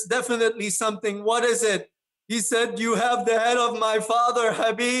 there's definitely something. What is it? He said, you have the head of my father,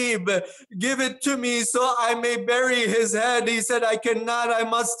 Habib. Give it to me so I may bury his head. He said, I cannot. I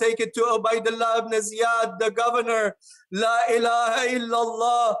must take it to Ubaidullah ibn Ziyad, the governor. La ilaha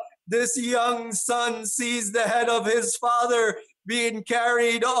illallah. This young son sees the head of his father being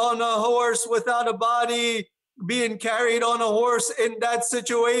carried on a horse without a body. being carried on a horse in that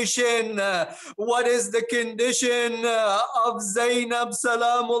situation. What is the condition of Zainab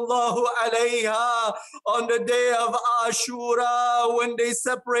salamullahu alayha on the day of Ashura when they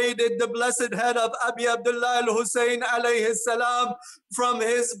separated the blessed head of Abi Abdullah al-Hussein alayhi salam from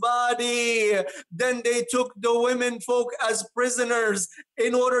his body? Then they took the women folk as prisoners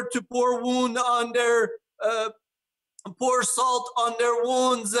in order to pour wound on their pour salt on their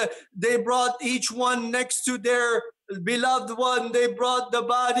wounds. They brought each one next to their beloved one. They brought the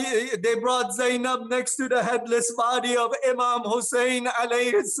body, they brought Zainab next to the headless body of Imam Hussein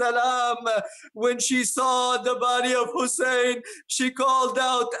alayhi salam. When she saw the body of Hussein, she called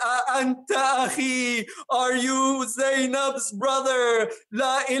out, Anta akhi, are you Zainab's brother?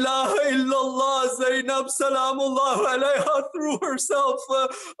 La ilaha illallah. Zainab salamullah alayha threw herself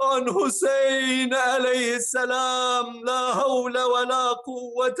on Hussein alayhi salam. La hawla wa la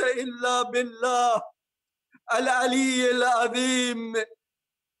quwwata illa billah al-ali al-azim.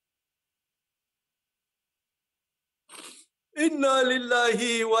 Inna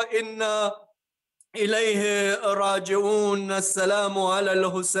lillahi wa inna ilayhi raji'un. Assalamu ala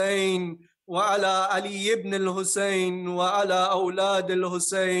al-Hussein وعلى علي بن الحسين وعلى أولاد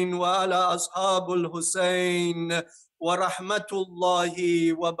الحسين وعلى أصحاب الحسين ورحمة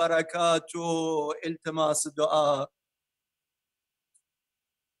الله وبركاته. التماس دعاء.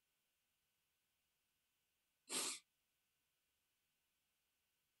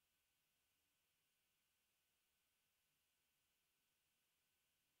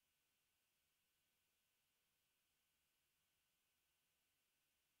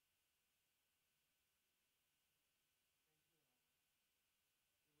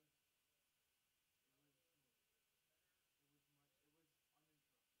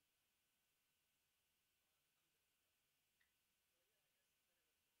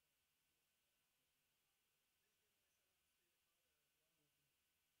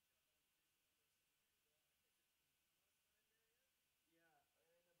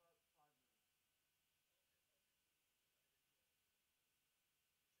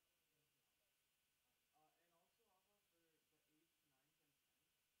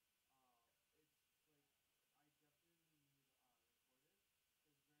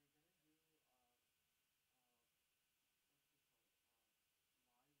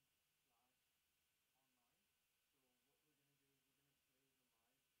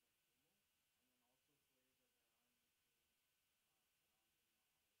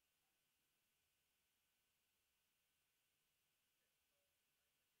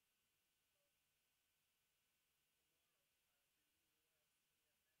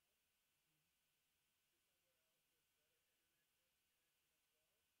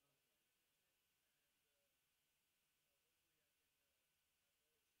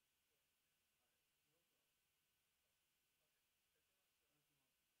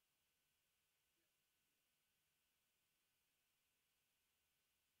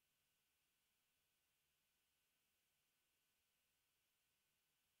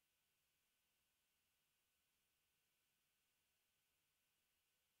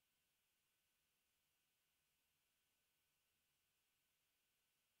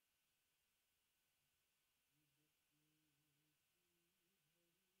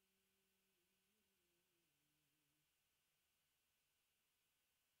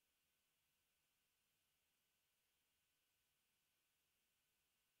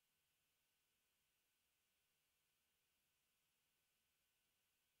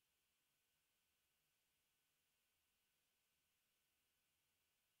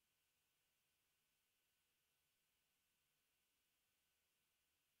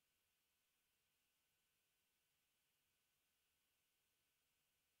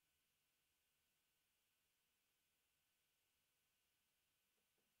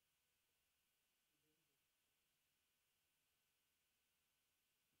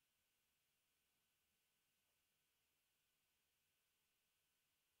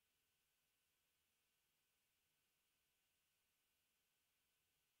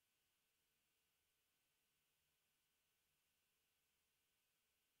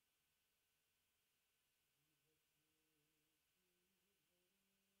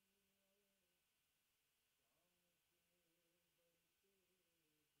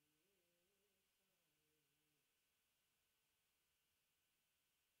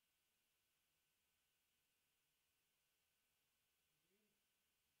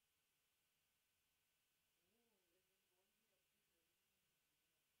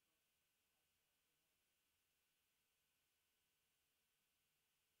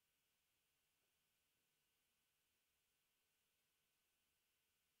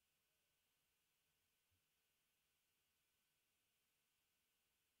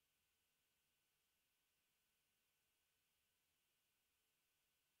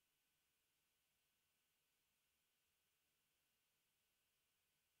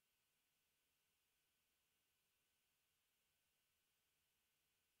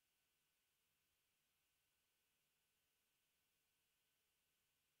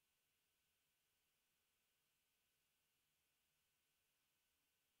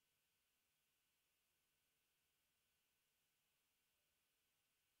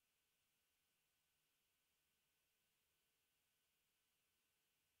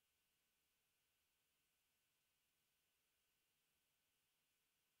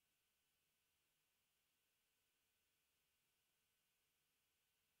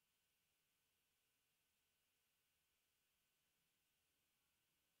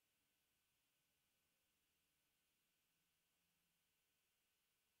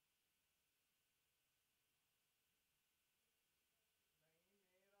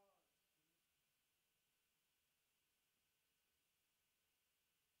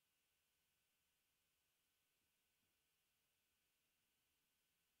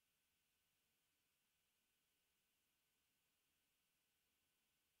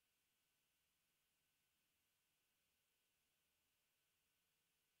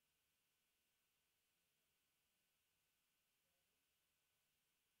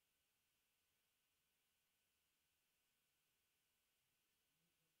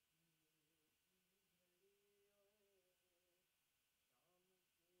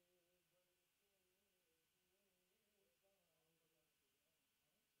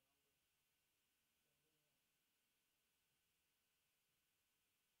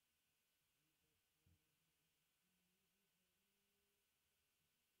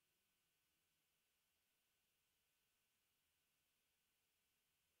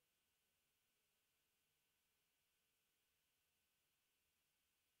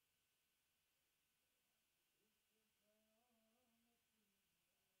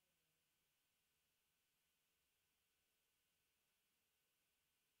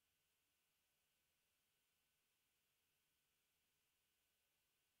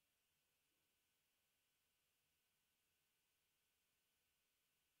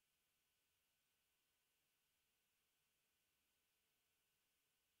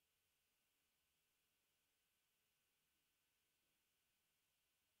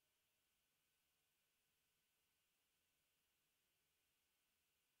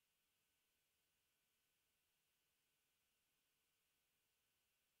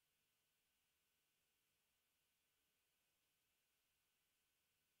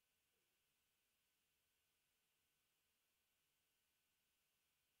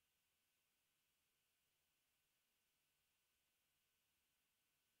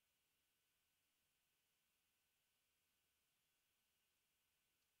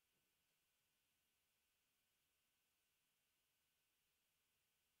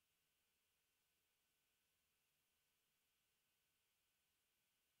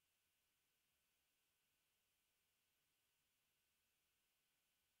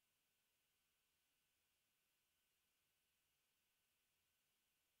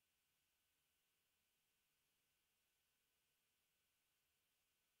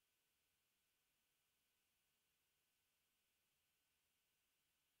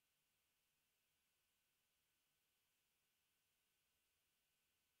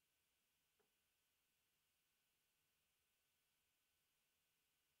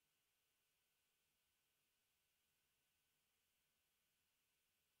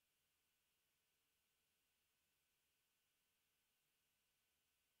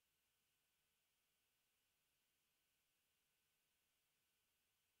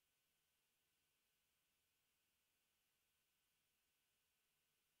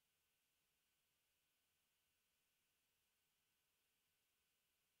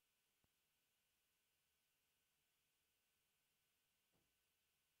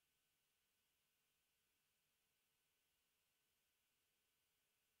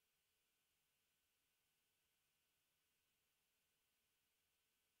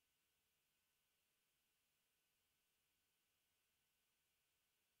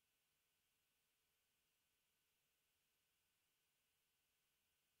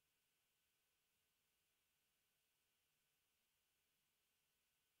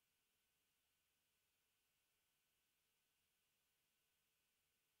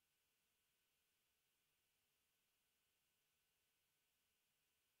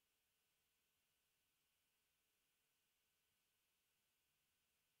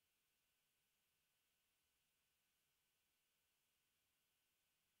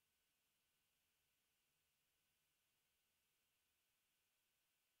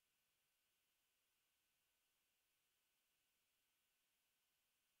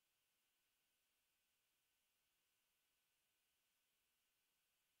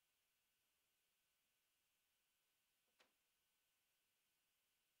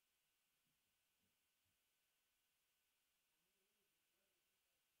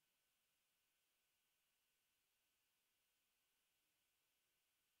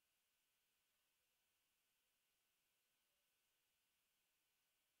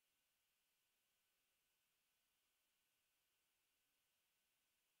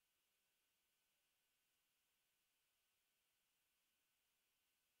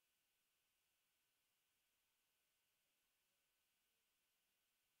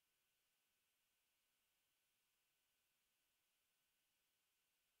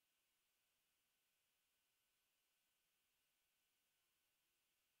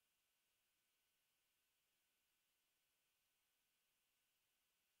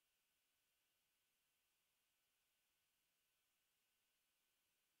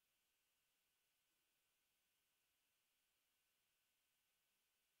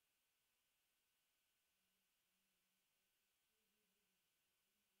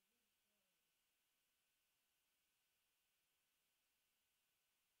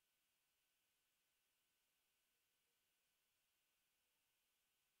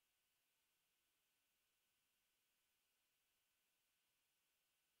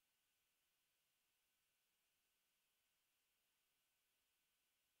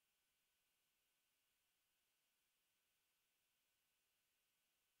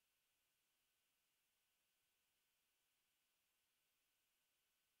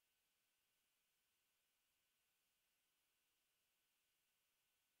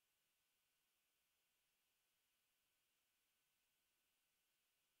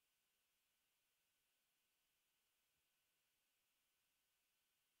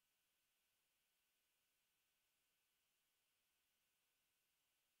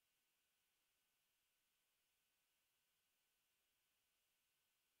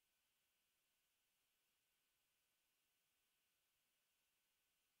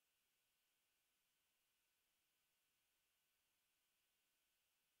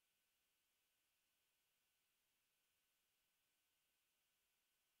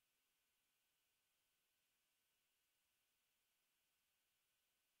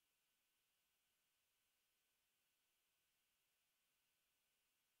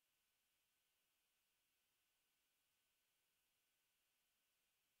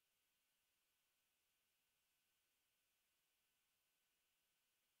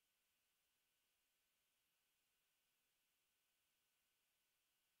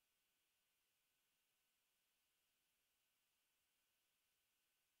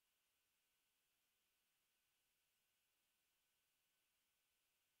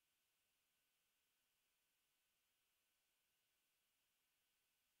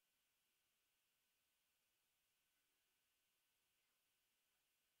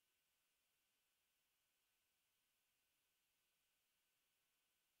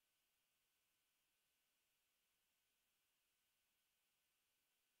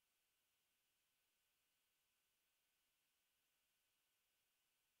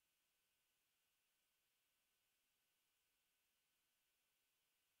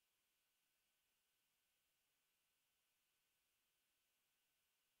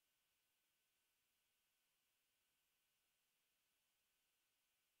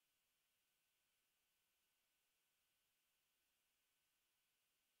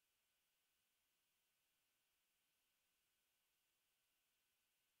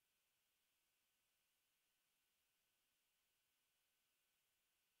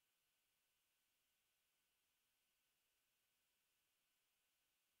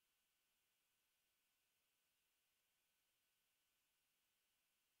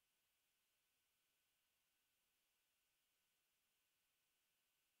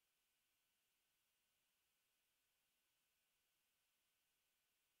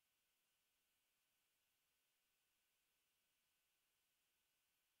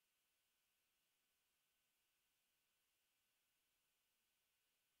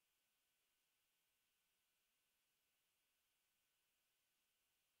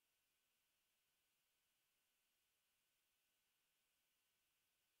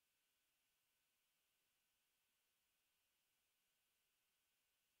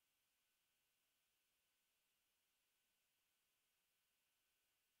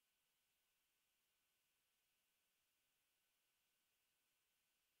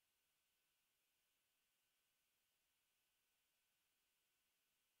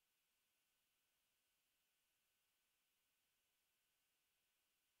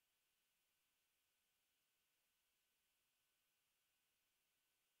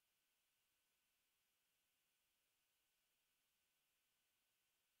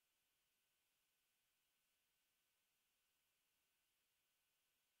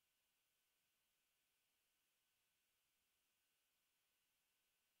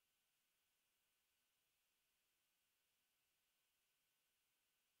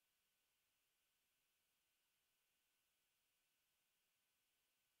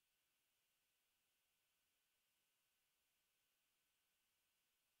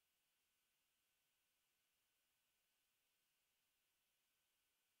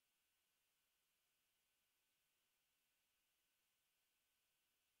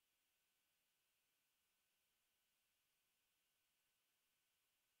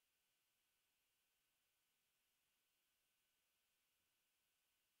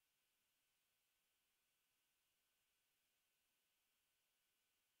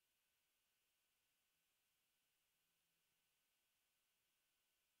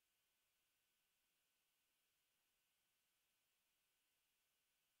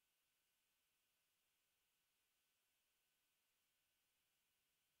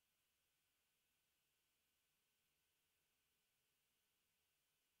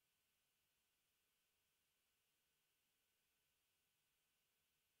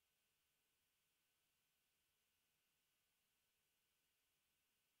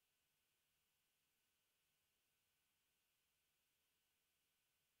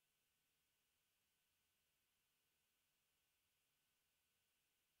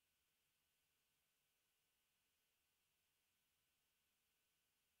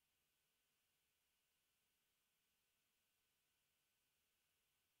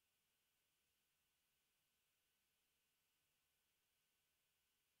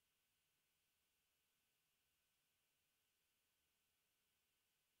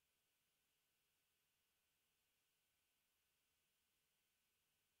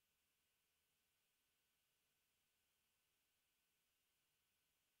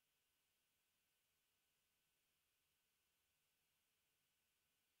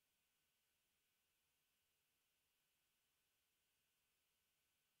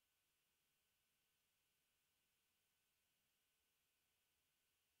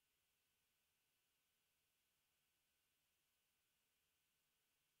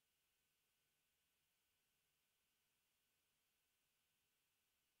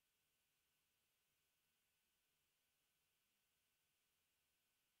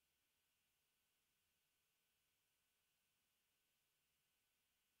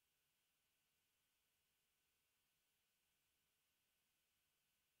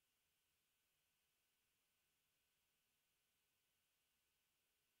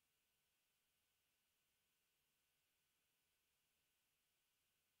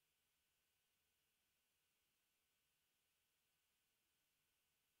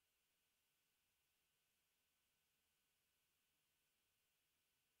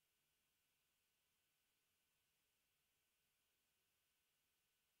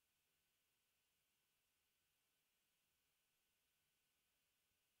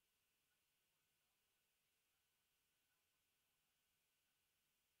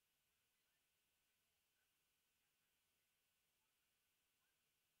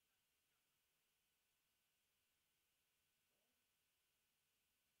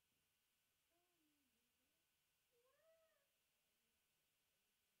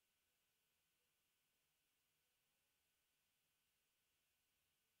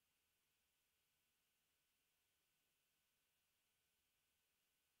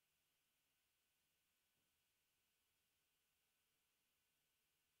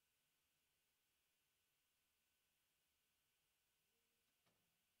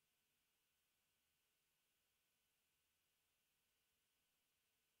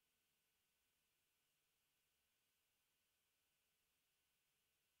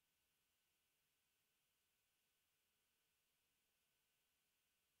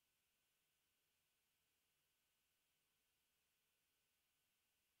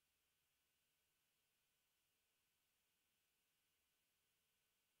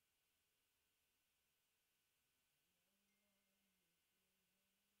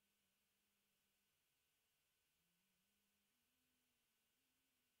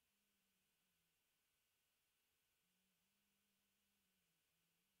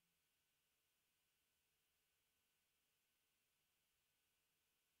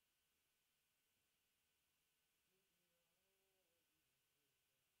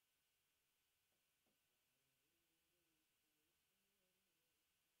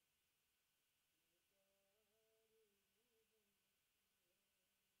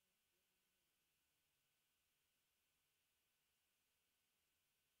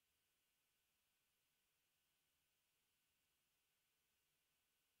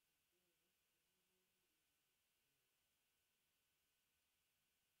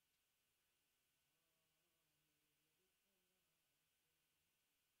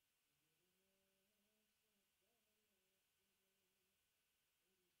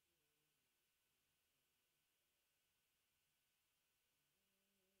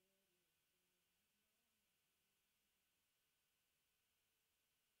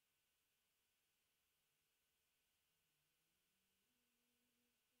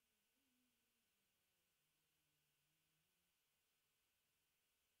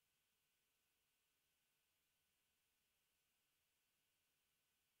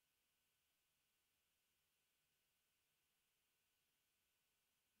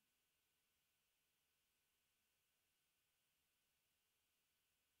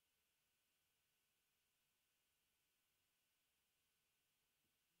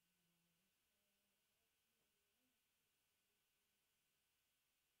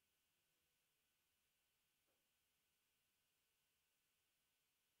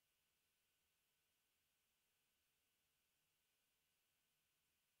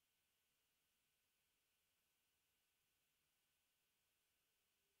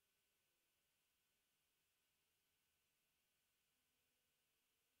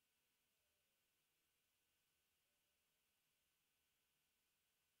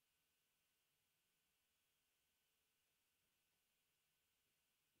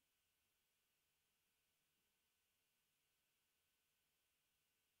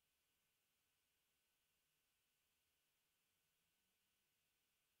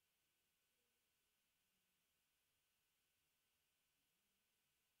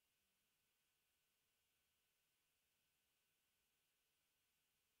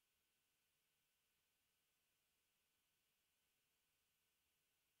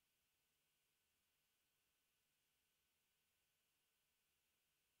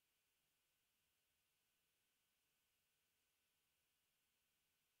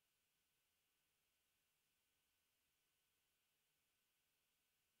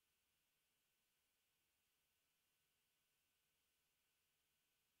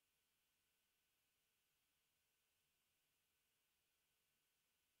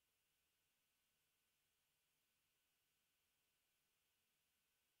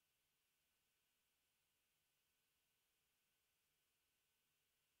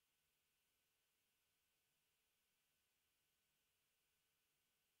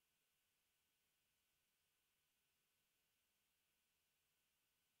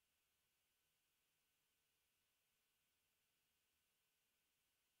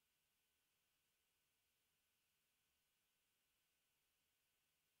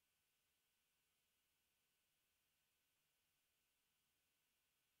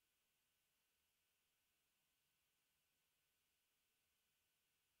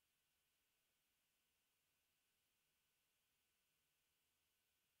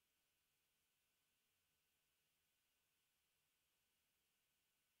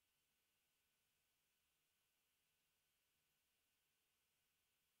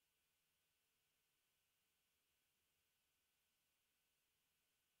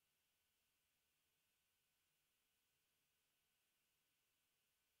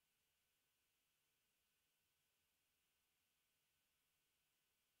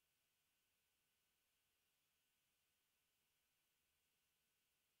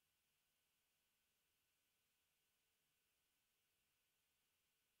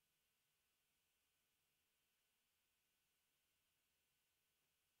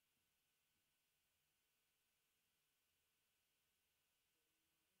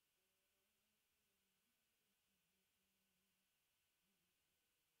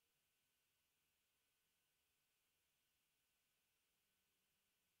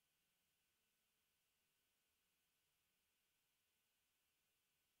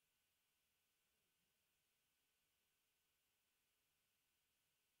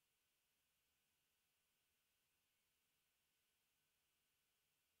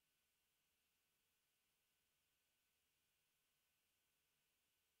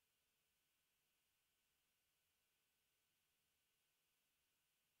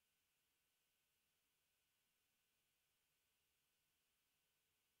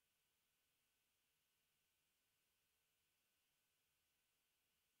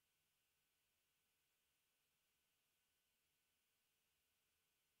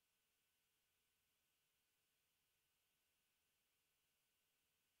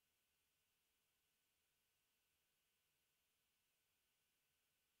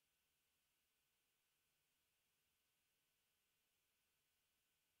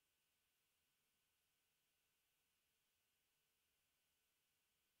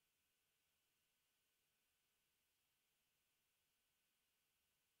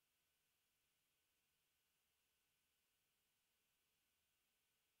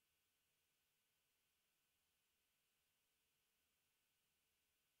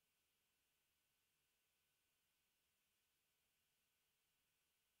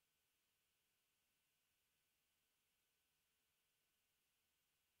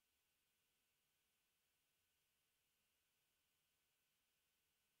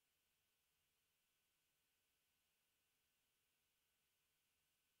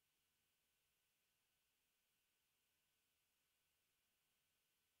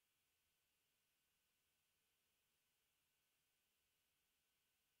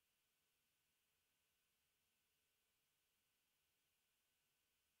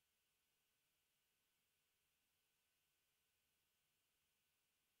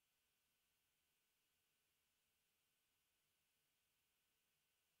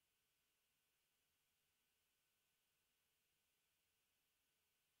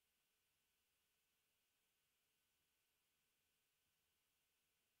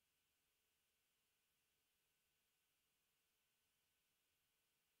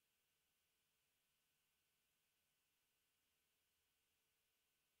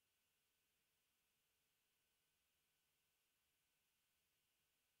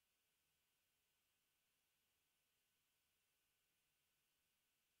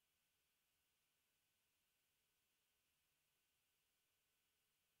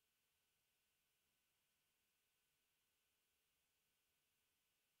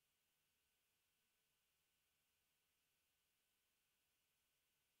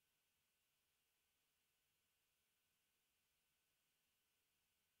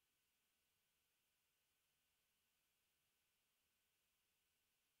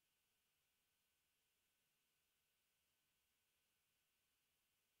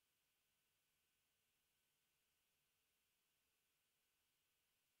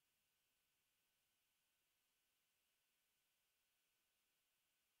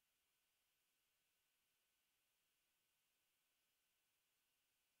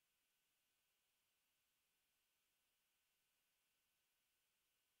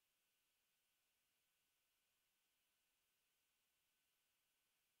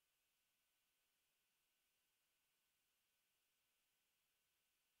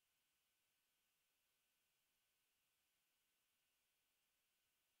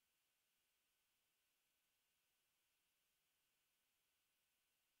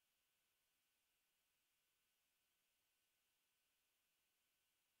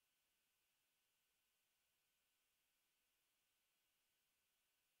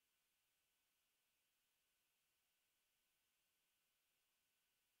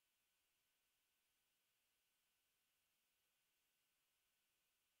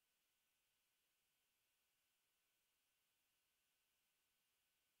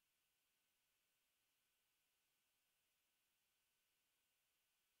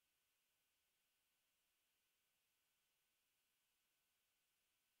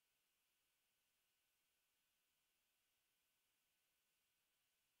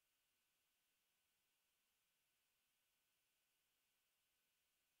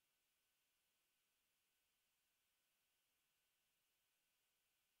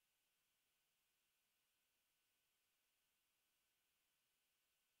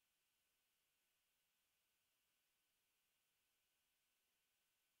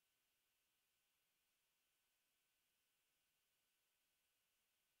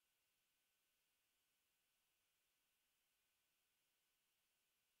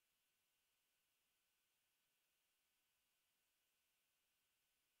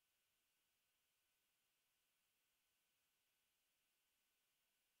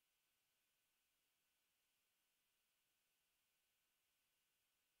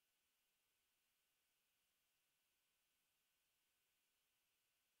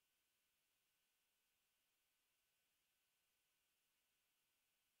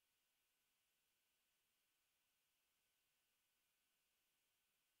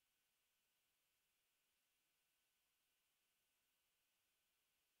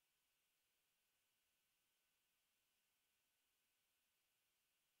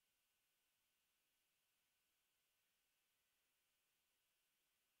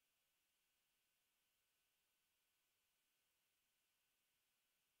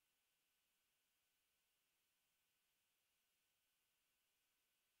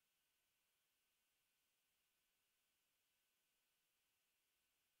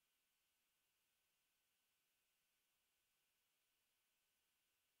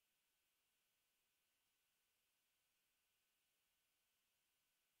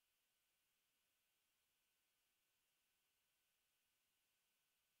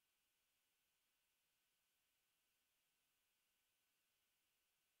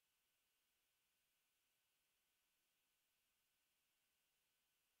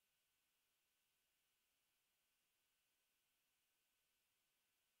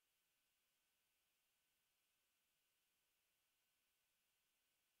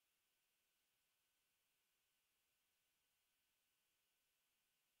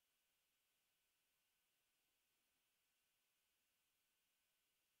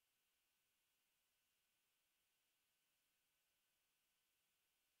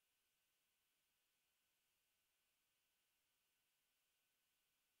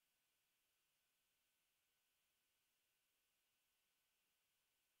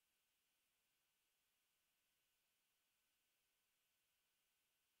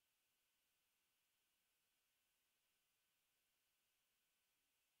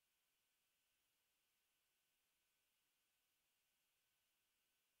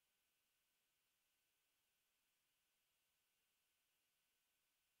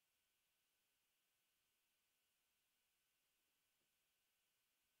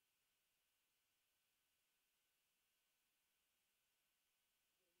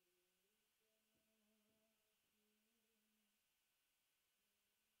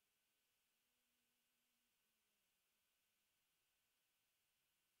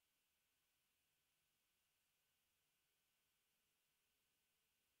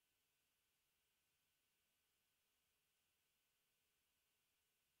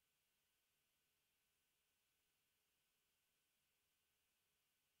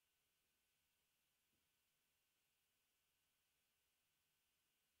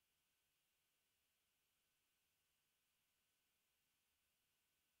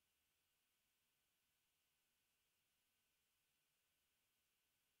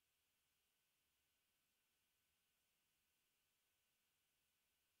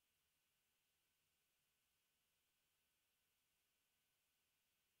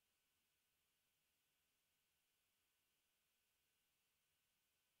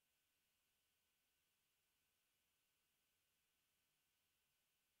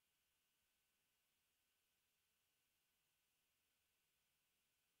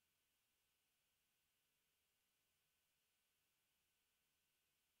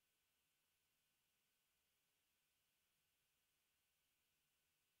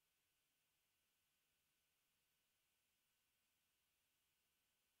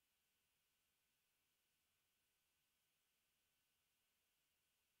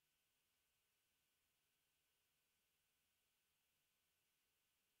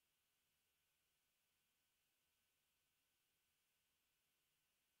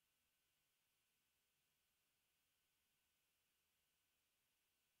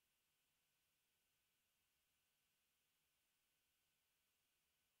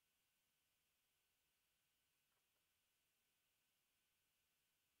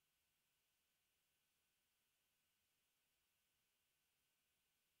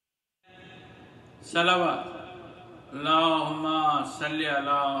 صلوات اللہم صلی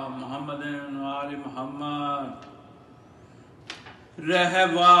علی محمد و آل محمد.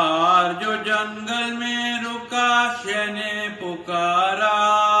 رہوار جو جنگل میں رکا شہ نے پکارا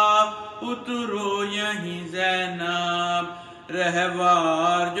اترو یہیں زینب.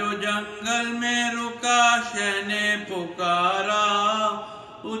 رہوار جو جنگل میں رکا شہ نے پکارا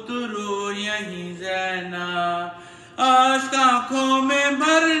اترو یہیں زینب. عاشق آنکھوں میں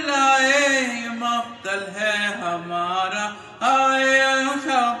بھر لائے یہ مقتل ہے ہمارا. آئے عاشق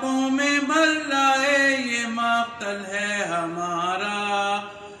آنکھوں میں بھر لائے یہ مقتل ہے ہمارا.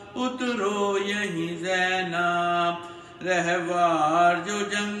 اترو یہیں زینب. رہوار جو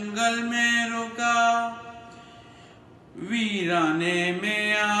جنگل میں رکا ویرانے میں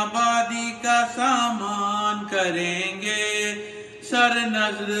آبادی کا سامان کریں گے سر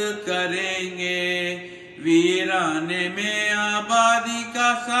نظر کریں گے. ویرانے میں آبادی کا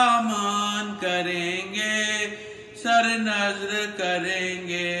سامان کریں گے سر نظر کریں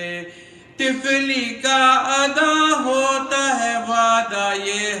گے. طفلی کا ادا ہوتا ہے وعدہ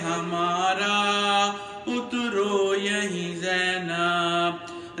یہ ہمارا. اترو یہیں زینب.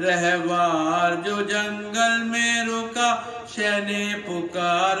 رہوار جو جنگل میں رکا شہ نے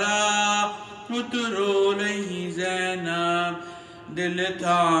پکارا اترو یہیں زینب. دل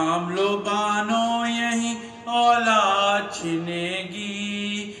تھام لو بانو یہیں اولاد چھنے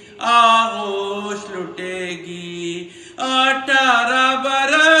گی آغوش لٹے گی. 18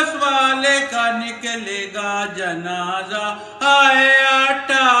 برس والے کا نکلے گا جنازہ. آئے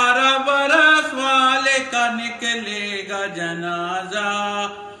 18 برس والے کا نکلے گا جنازہ.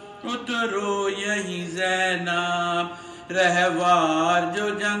 اترو یہیں زینب. رہوار جو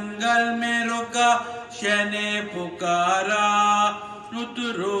جنگل میں رکا شہ نے پکارا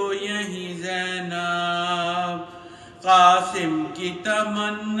اترو یہیں زینب. قاسم کی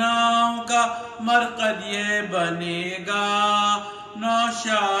تمناؤں کا مرقد یہ بنے گا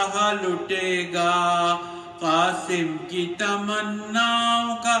نوشاہ لٹے گا. قاسم کی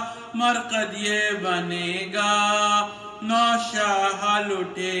تمناؤں کا مرقد یہ بنے گا نوشاہ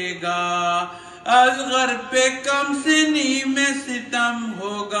لٹے گا. اصغر پہ کم سنی میں ستم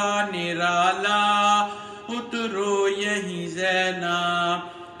ہوگا نرالا. اترو یہیں زینب.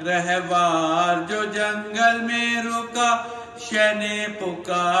 رہوار جو جنگل میں رکا شہ نے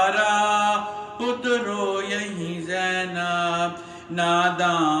پکارا اترو یہیں زینب.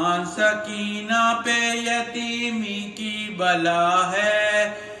 نادان سکینہ پہ یتیمی کی بلا ہے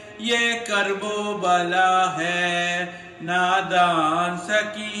یہ کرب و بلا ہے. نادان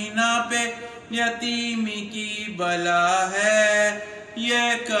سکینہ پہ یتیمی کی بلا ہے یہ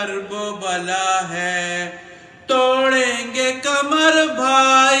کرب و بلا ہے. توڑیں گے کمر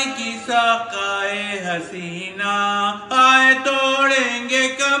بھائی کی ساقائے حسینہ. آئے توڑیں گے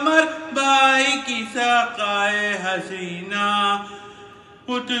کمر بھائی کی ساقائے حسینہ.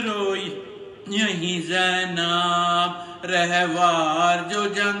 اترو یہیں زینب. رہوار جو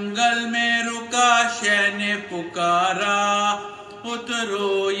جنگل میں رکا شہ نے پکارا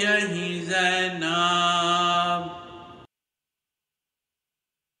اترو یہیں زینب.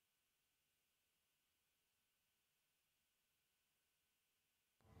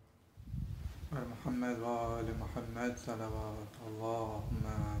 محمد وآل محمد صلوات اللہم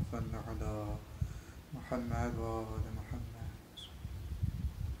صل علی محمد وآل محمد.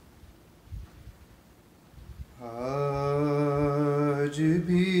 آج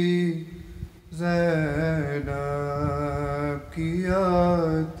بھی زینب کی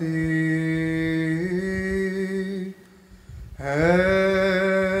آتی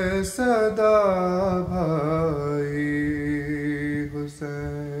ہے صدا بھائی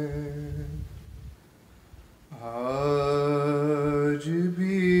حسین. آج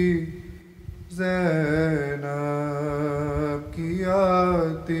بھی زینب کی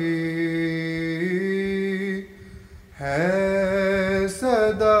آتی ہے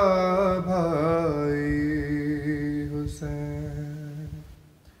صدا بھائی حسین.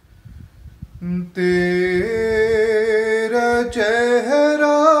 تیرا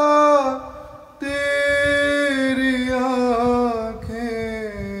چہرہ تیری آنکھیں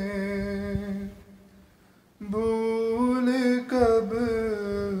بھول کب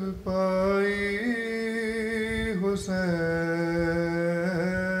پائی حسین.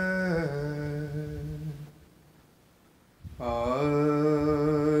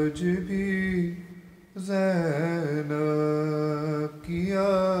 آج بھی زینب کی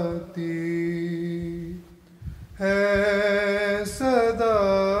آتی ہے صدا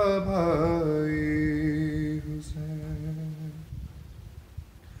بھائی حسین.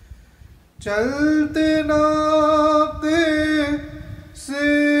 چلتے ناقے سے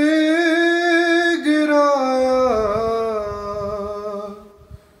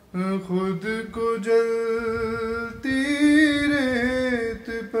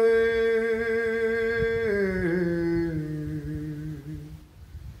پہ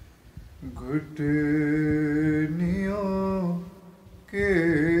گھٹنیوں کے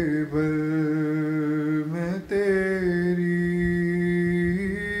بل میں تیری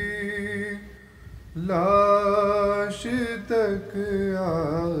لاش تک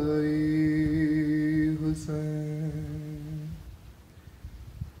آئی حسین،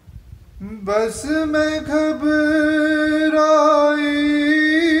 بس میں گھبرائی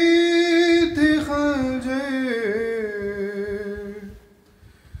تھی خنجر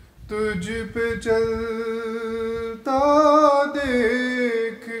تجھ پہ چلتا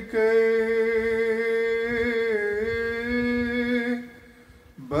دیکھ کے،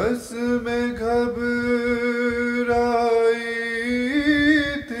 بس میں گھبرائی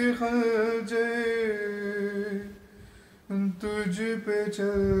تھی خنجر تجھ پہ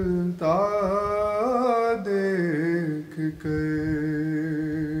چلتا دیکھ کے،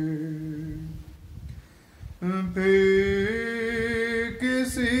 پھر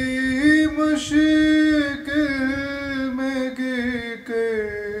کسی مشکل میں گر کے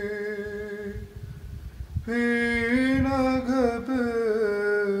پھر نہ گھبرائی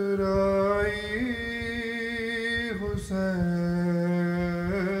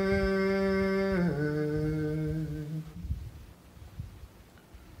حسین،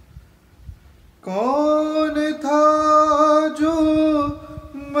 کون تھا جو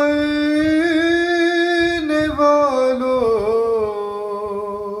مرنے والوں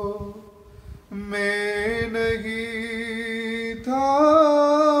میں نہیں تھا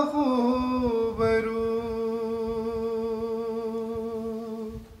خوبرو،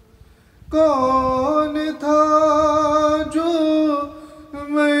 کون تھا جو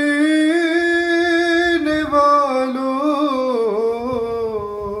مرنے والوں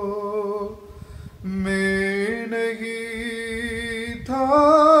میں نہیں تھا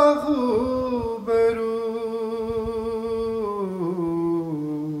خوبرو،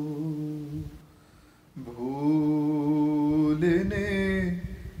 بھولنے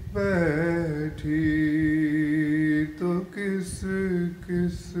بیٹھی تو کس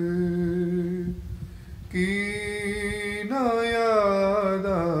کس کی نہ یاد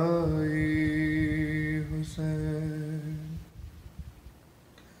آئی حسین،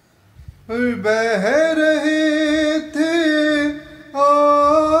 بہہ رہے تھے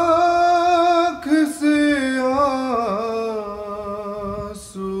آنکھ سے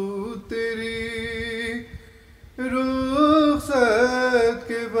آنسو تیری رخصت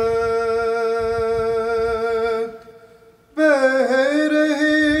کے وقت، بہہ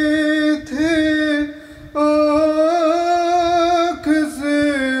رہے تھے آنکھ سے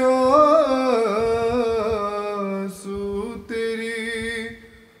آنسو تیری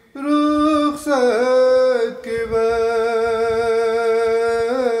رخصت کے وقت،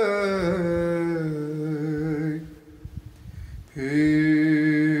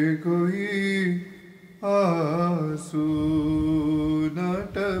 پھر کوئی آنسو نہ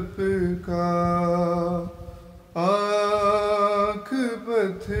ٹپکا، آنکھ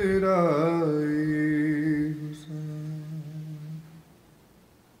پتھرائی حسین،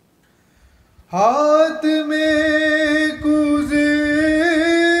 ہاتھ میں کوزے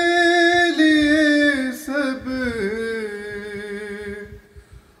لیے سب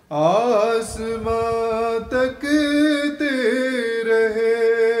آسماں تکتے رہے،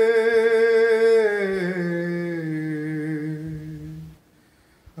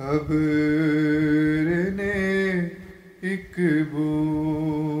 ابر نے ایک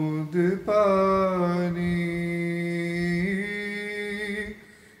بوند پانی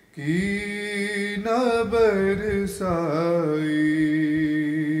کی نہ برسائی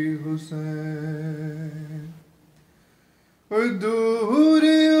حسین، اور دور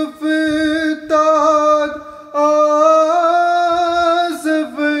افتاد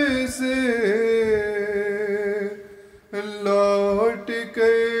آصف سے لوٹ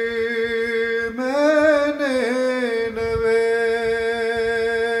کے میں نے نوید،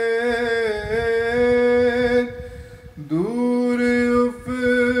 دور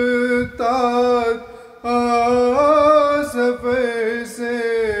افتاد آصف سے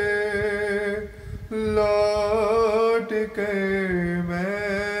لوٹ کے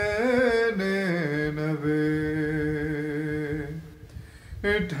میں نے نوید،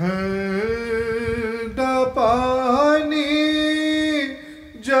 ٹھنڈا پانی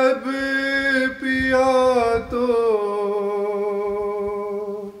جب پیا تو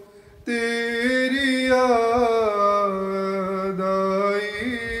تیری یاد آئی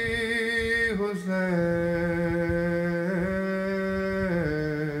حسین،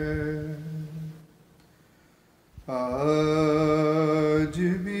 آج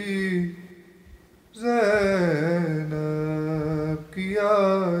بھی زینب کی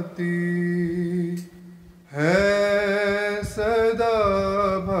آتی ہے صدا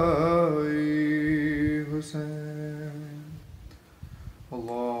بھائی حسین.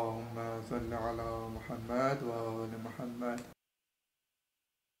 اللہم صل علی محمد و آل محمد.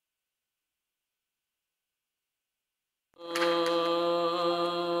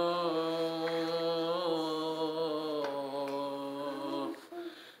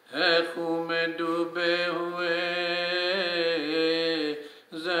 ہے خون میں ڈوبے ہوئے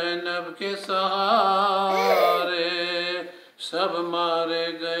زینب کے سہارے سب مارے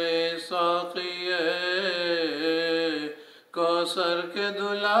گئے ساقیے کوثر کے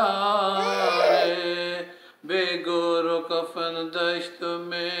دلارے بے گور و کفن دشت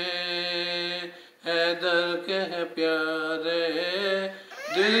میں حیدر کے ہے پیارے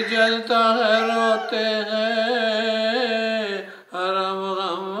دل جلتا ہے روتے ہیں حرم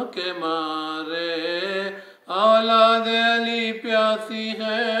غم کے مارے اولاد علی پیاسی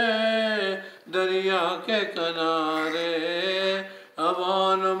ہے دریا کے کنارے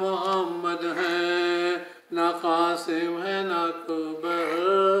ابان محمد ہے نہ قاسم ہے نہ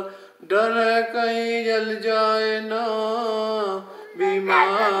کبر ڈر ہے کہیں جل جائے نا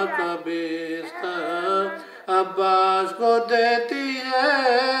بیمار کا بستر عباس کو دیتی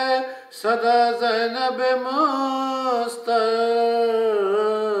ہے صدا زینب مستر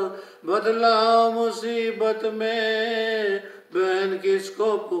بدلا مصیبت میں بہن کس کو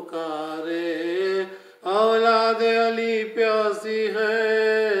پکارے اولاد علی پیاسی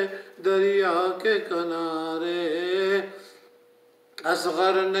ہے دریا کے کنارے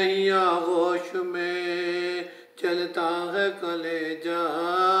اصغر نہیں آغوش میں چلتا ہے کلیجہ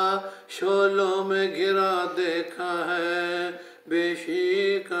شولوں میں گرا دیکھا ہے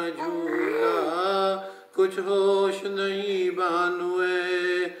بیشی کا جھولا کچھ ہوش نہیں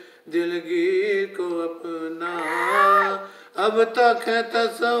بانوے دلگیر کو اپنا اب تک ہے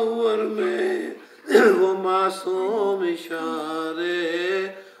تصور میں وہ معصوم اشارے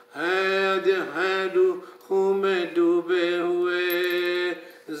ہیں خون میں ڈوبے ہوئے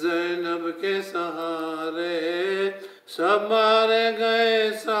زینب کے سہارے سب مارے گئے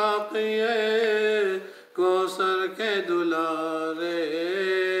ساقیے کوثر کے دلارے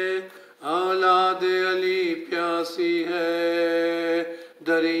اولاد علی پیاسی ہے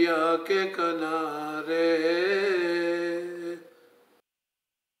دریا کے کنارے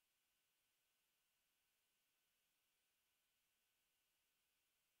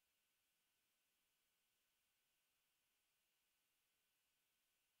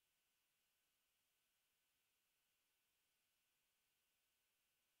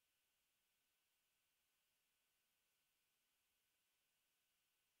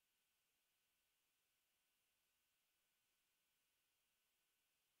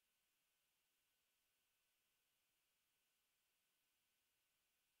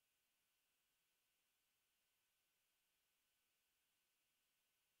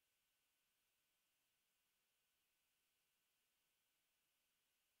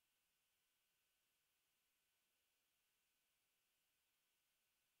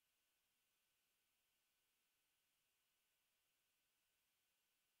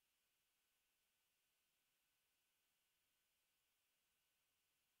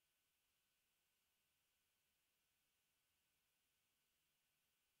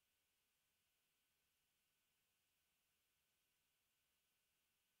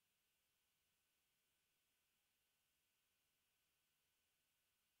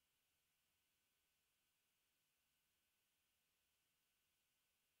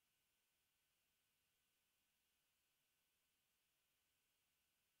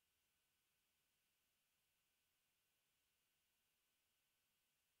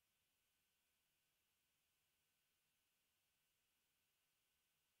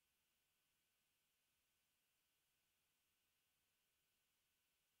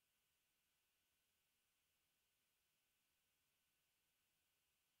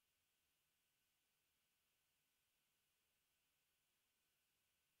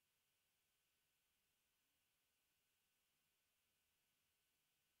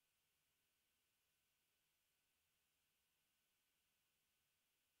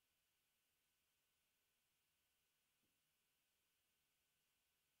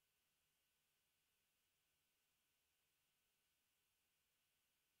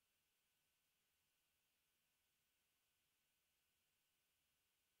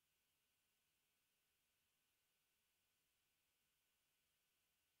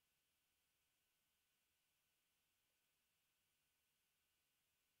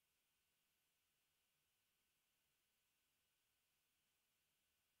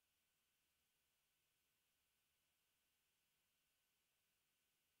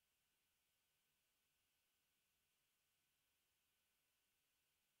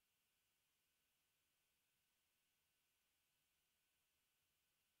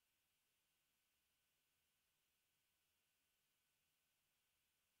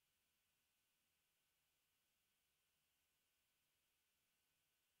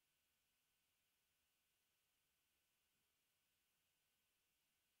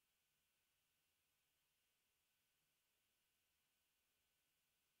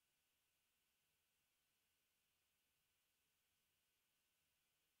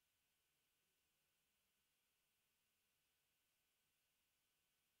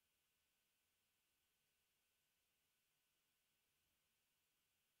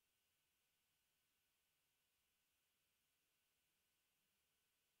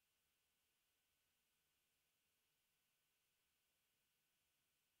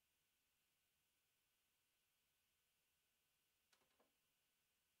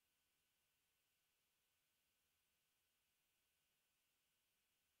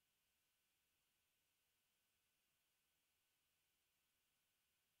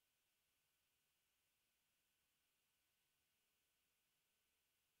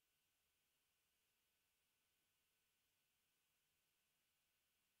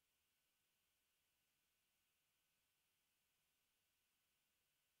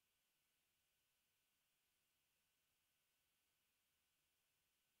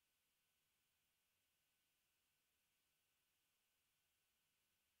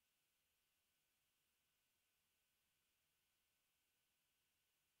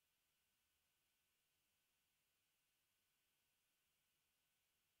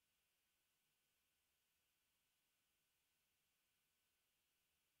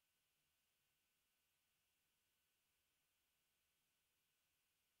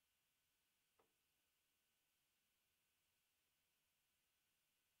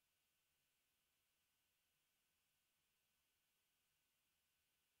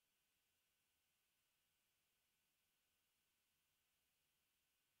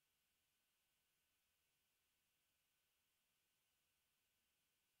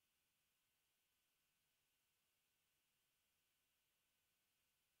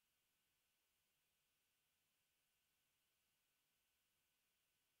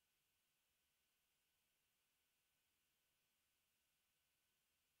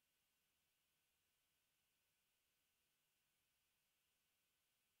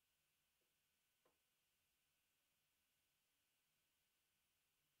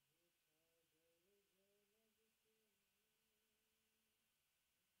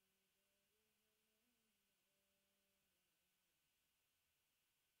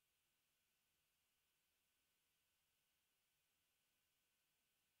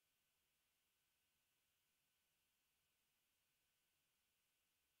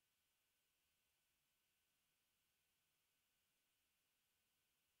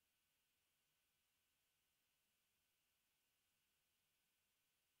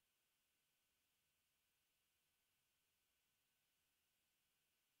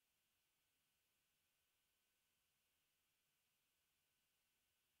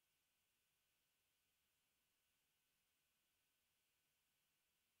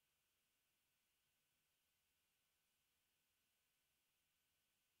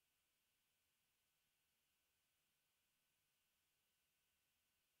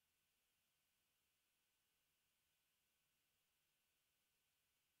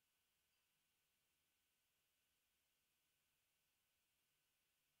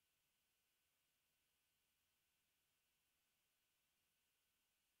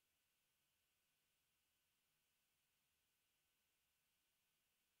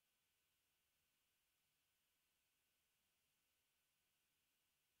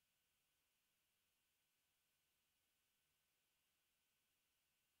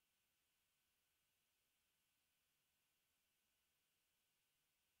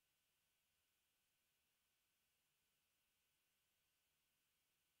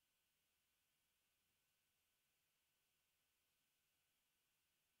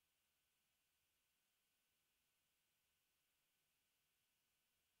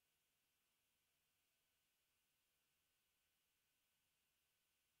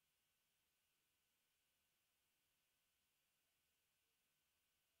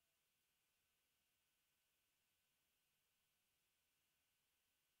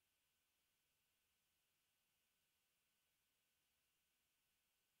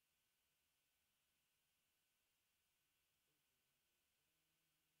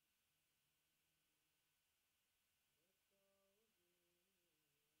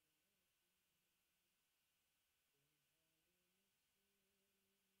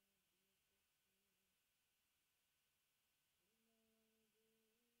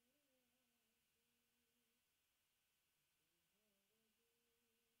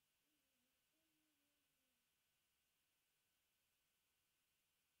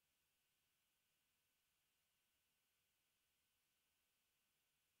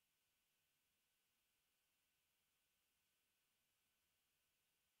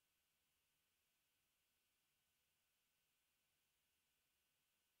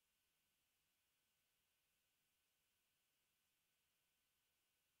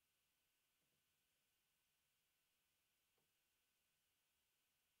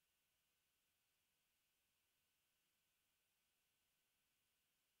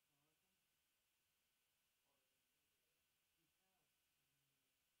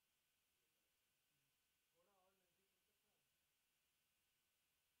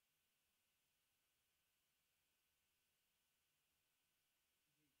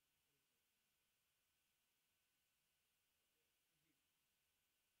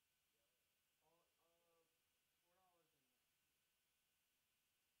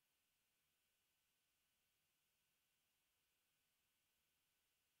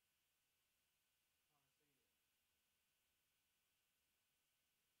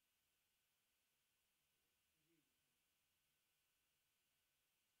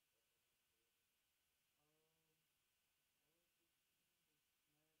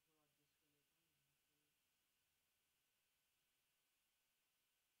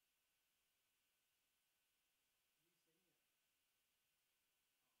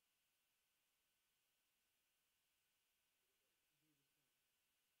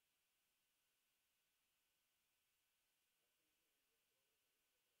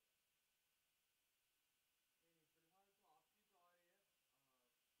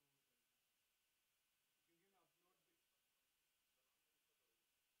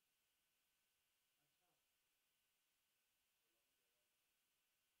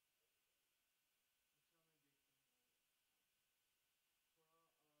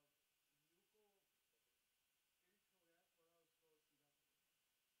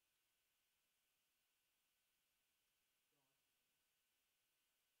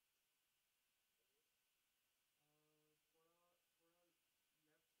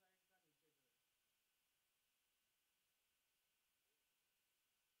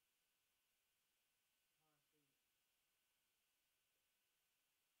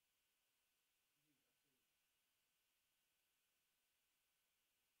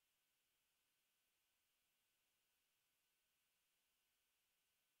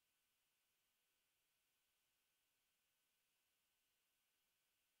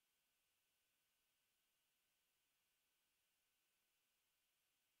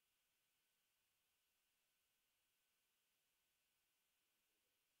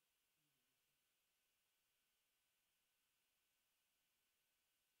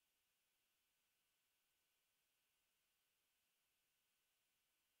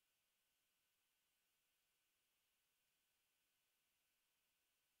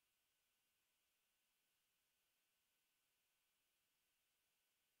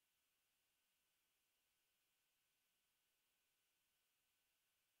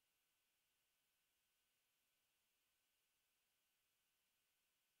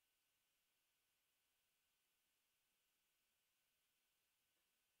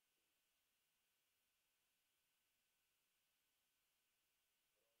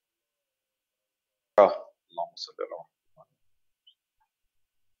اللهم صل علی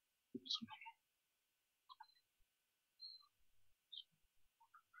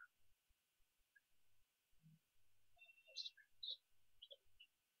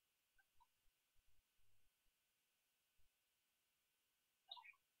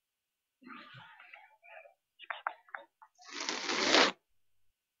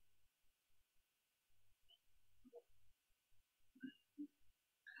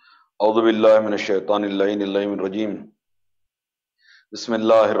اعوذ باللہ من الشیطان اللعین اللعین الرجیم بسم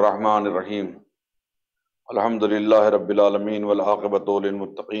اللہ الرحمن الرحیم الحمد للہ رب العالمین والعاقبۃ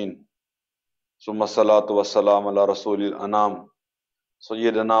للمتقین ثم الصلاۃ والسلام علی رسول الانام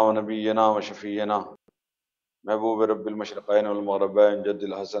سیدنا و نبینا و شفیعنا محبوب رب المشرقین والمغربین جد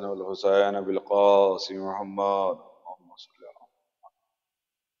الحسن والحسین بالقاسم محمد اللہم صلی علی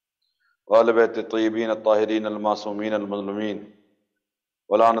وآل بیت الطیبین الطاہرین المعصومین المظلومین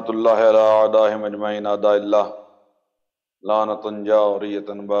ولعنۃ اللہ علی اعدائہم اجمعین اعداء اللہ لعنۃ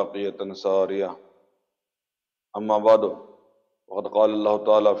جاریۃ باقیۃ ساریہ اما بعد وقد قال اللہ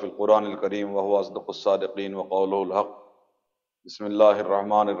تعالی فی القرآن الکریم وهو اصدق الصادقین وقولہ الحق بسم اللہ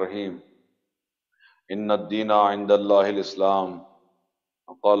الرحمن الرحیم ان الدین عند اللہ الاسلام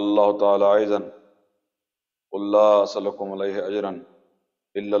قال اللہ تعالی ایضا قل لا اسألکم علیہ اجرا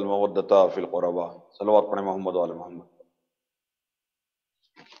الا المودۃ فی القربى صلوات پڑھیں محمد وعلی محمد۔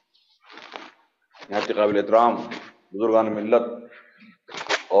 نہایت قابل احترام بزرگان ملت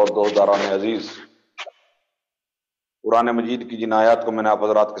اور دوستداران عزیز، قرآن مجید کی جن آیات کو میں نے آپ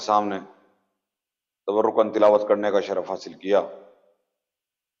حضرات کے سامنے تبرکاً تلاوت کرنے کا شرف حاصل کیا،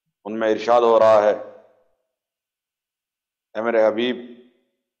 ان میں ارشاد ہو رہا ہے، اے میرے حبیب،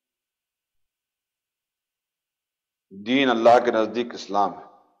 دین اللہ کے نزدیک اسلام ہے،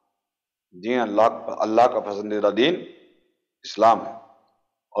 دین اللہ کا پسندیدہ دین اسلام ہے۔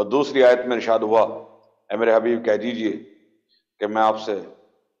 اور دوسری آیت میں ارشاد ہوا، اے میرے حبیب کہہ دیجئے کہ میں آپ سے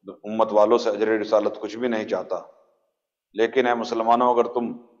امت والوں سے اجر رسالت کچھ بھی نہیں چاہتا، لیکن اے مسلمانوں، اگر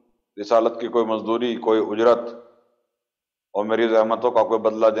تم رسالت کی کوئی مزدوری، کوئی اجرت اور میری زحمتوں کا کوئی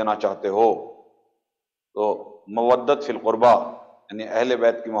بدلہ دینا چاہتے ہو تو مودت فی القربہ، یعنی اہل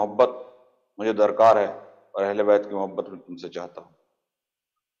بیت کی محبت مجھے درکار ہے اور اہل بیت کی محبت میں تم سے چاہتا ہوں۔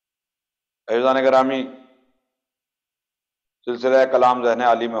 عزیزان گرامی، سلسلہ کلام ذہن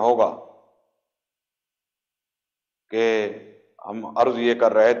عالی میں ہوگا کہ ہم عرض یہ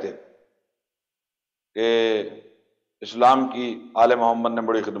کر رہے تھے کہ اسلام کی آل محمد نے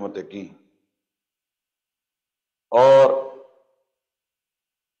بڑی خدمتیں کی، اور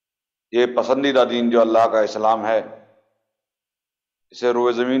یہ پسندیدہ دین جو اللہ کا اسلام ہے، اسے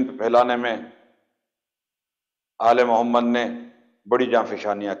روئے زمین پہ پھیلانے میں آل محمد نے بڑی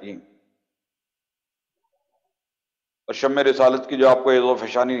جانفشانیاں کی، اور شمع رسالت کی جو آپ کو یہ ذو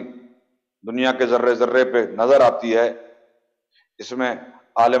فشانی دنیا کے ذرے ذرے پہ نظر آتی ہے، اس میں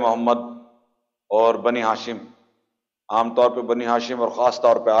آل محمد اور بنی ہاشم، عام طور پہ بنی ہاشم اور خاص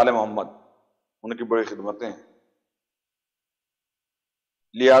طور پہ آل محمد، ان کی بڑی خدمتیں ہیں۔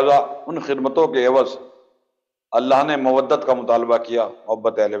 لہذا ان خدمتوں کے عوض اللہ نے مودت کا مطالبہ کیا،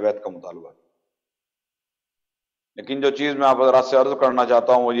 محبت اہل بیت کا مطالبہ کیا۔ لیکن جو چیز میں آپ حضرات سے عرض کرنا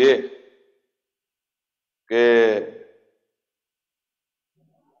چاہتا ہوں وہ یہ کہ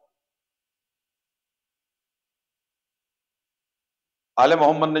آل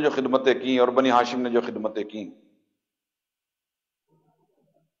محمد نے جو خدمتیں کی اور بنی ہاشم نے جو خدمتیں کی،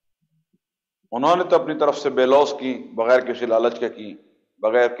 انہوں نے تو اپنی طرف سے بے لوث کی، بغیر کسی لالچ کے کی،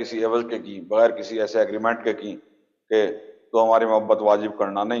 بغیر کسی عوض کے کی، بغیر کسی ایسے ایگریمنٹ کے کی کہ تو ہماری محبت واجب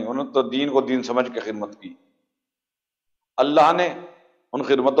کرنا، نہیں، انہوں نے تو دین کو دین سمجھ کے خدمت کی۔ اللہ نے ان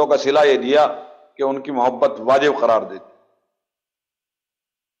خدمتوں کا صلہ یہ دیا کہ ان کی محبت واجب قرار دیتی۔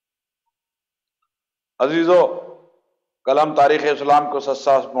 عزیزو، کل ہم تاریخ اسلام کے اس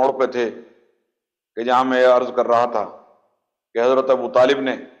حساس موڑ پہ تھے کہ جہاں میں یہ عرض کر رہا تھا کہ حضرت ابو طالب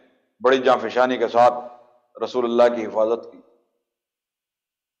نے بڑی جانفشانی کے ساتھ رسول اللہ کی حفاظت کی،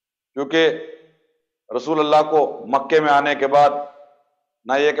 کیونکہ رسول اللہ کو مکے میں آنے کے بعد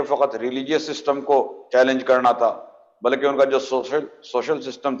نہ یہ کہ فقط ریلیجیس سسٹم کو چیلنج کرنا تھا، بلکہ ان کا جو سوشل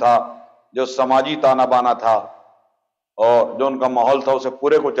سسٹم تھا، جو سماجی تانا بانا تھا اور جو ان کا ماحول تھا، اسے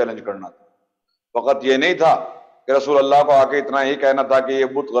پورے کو چیلنج کرنا تھا۔ فقط یہ نہیں تھا کہ رسول اللہ کو آ کے اتنا ہی کہنا تھا کہ یہ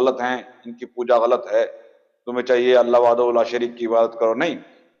بت غلط ہیں، ان کی پوجا غلط ہے، تمہیں چاہیے اللہ وحدہ لا شریک کی عبادت کرو، نہیں،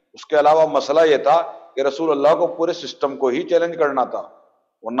 اس کے علاوہ مسئلہ یہ تھا کہ رسول اللہ کو پورے سسٹم کو ہی چیلنج کرنا تھا۔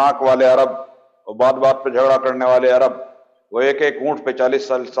 وہ ناک والے عرب، وہ بات بات پہ جھگڑا کرنے والے عرب، وہ ایک ایک اونٹ پہ 40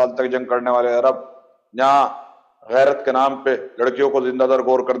 سال تک جنگ کرنے والے عرب، جہاں غیرت کے نام پہ لڑکیوں کو زندہ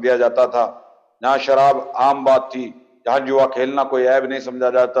درگور کر دیا جاتا تھا، جہاں شراب عام بات تھی، جہاں جوا کھیلنا کوئی عیب نہیں سمجھا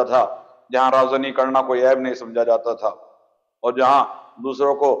جاتا تھا، جہاں رازنی کرنا کوئی عیب نہیں سمجھا جاتا تھا، اور جہاں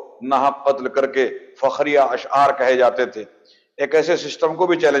دوسروں کو ناحق قتل کر کے فخریہ اشعار کہے جاتے تھے، ایک ایسے سسٹم کو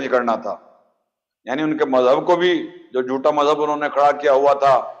بھی چیلنج کرنا تھا. یعنی ان کے مذہب کو بھی، جو جھوٹا مذہب انہوں نے کھڑا کیا ہوا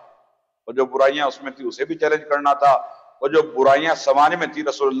تھا اور جو برائیاں اس میں تھی اسے بھی چیلنج کرنا تھا، اور جو برائیاں سماج میں تھی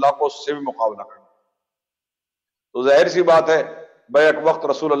رسول اللہ کو اس سے بھی مقابلہ کرنا. تو ظاہر سی بات ہے بیک وقت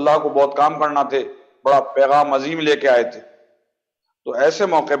رسول اللہ کو بہت کام کرنا تھے، بڑا پیغام عظیم لے کے آئے تھے. تو ایسے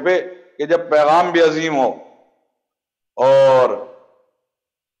موقع پہ کہ جب پیغام بھی عظیم ہو اور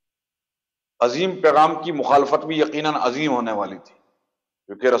عظیم پیغام کی مخالفت بھی یقیناً عظیم ہونے والی تھی،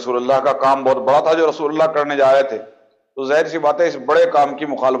 کیونکہ رسول اللہ کا کام بہت بڑا تھا جو رسول اللہ کرنے جا رہے تھے، تو ظاہر سی بات ہے اس بڑے کام کی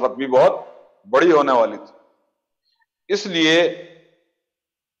مخالفت بھی بہت بڑی ہونے والی تھی. اس لیے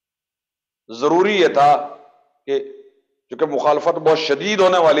ضروری یہ تھا کہ چونکہ مخالفت بہت شدید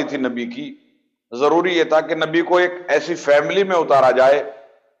ہونے والی تھی نبی کی، ضروری یہ تھا کہ نبی کو ایک ایسی فیملی میں اتارا جائے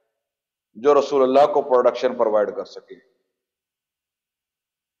جو رسول اللہ کو پروڈکشن پرووائڈ کر سکے.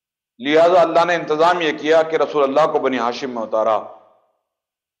 لہذا اللہ نے انتظام یہ کیا کہ رسول اللہ کو بنی ہاشم میں اتارا.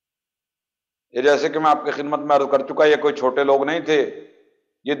 یہ جیسے کہ میں آپ کی خدمت میں عرض کر چکا، یہ کوئی چھوٹے لوگ نہیں تھے،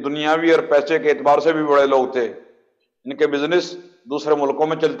 یہ دنیاوی اور پیسے کے اعتبار سے بھی بڑے لوگ تھے. ان کے بزنس دوسرے ملکوں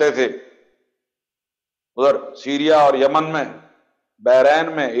میں چلتے تھے، ادھر سیریا اور یمن میں،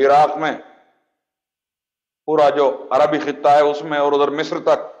 بحرین میں، عراق میں، پورا جو عربی خطہ ہے اس میں، اور ادھر مصر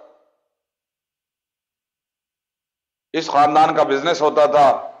تک اس خاندان کا بزنس ہوتا تھا،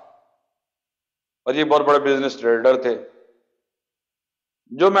 اور یہ بہت بڑے بزنس ٹریڈر تھے.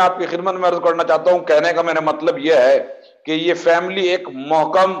 جو میں آپ کی خدمت میں عرض کرنا چاہتا ہوں، کہنے کا میرا مطلب یہ ہے کہ یہ فیملی ایک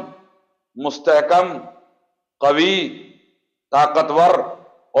محکم، مستحکم، قوی، طاقتور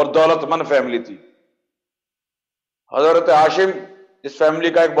اور دولت مند فیملی تھی. حضرت ہاشم اس فیملی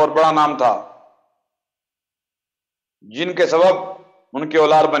کا ایک بہت بڑا نام تھا، جن کے سبب ان کی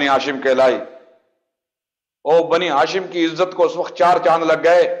اولاد بنی ہاشم کہلائی. اور بنی ہاشم کی عزت کو اس وقت 4 چاند لگ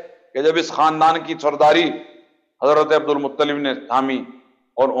گئے کہ جب اس خاندان کی سرداری حضرت عبد المطلب نے تھامی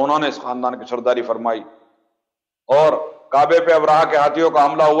اور انہوں نے اس خاندان کی سرداری فرمائی، اور کعبے پہ ابراہ کے ہاتھیوں کا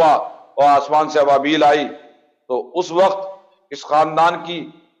حملہ ہوا اور آسمان سے ابابیل آئی، تو اس وقت اس خاندان کی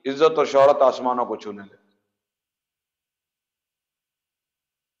عزت اور شہرت آسمانوں کو چھونے لگی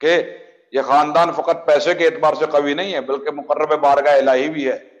کہ یہ خاندان فقط پیسے کے اعتبار سے قوی نہیں ہے، بلکہ مقرب بارگاہ الہی بھی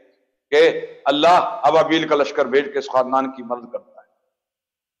ہے کہ اللہ ابابیل کا لشکر بھیج کے اس خاندان کی مدد کرتا ہے.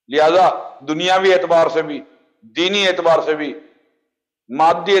 لہذا دنیاوی اعتبار سے بھی، دینی اعتبار سے بھی،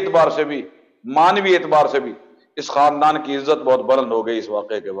 مادی اعتبار سے بھی، مانوی اعتبار سے بھی اس خاندان کی عزت بہت بلند ہو گئی اس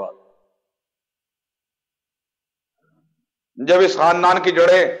واقعے کے بعد. جب اس خاندان کی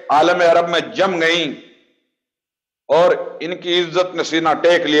جڑیں عالم عرب میں جم گئیں اور ان کی عزت نے سینہ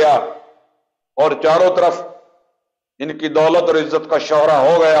ٹیک لیا اور چاروں طرف ان کی دولت اور عزت کا شہرہ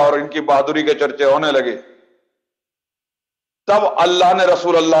ہو گیا اور ان کی بہادری کے چرچے ہونے لگے، تب اللہ نے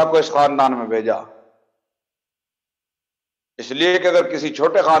رسول اللہ کو اس خاندان میں بھیجا. اس لیے کہ اگر کسی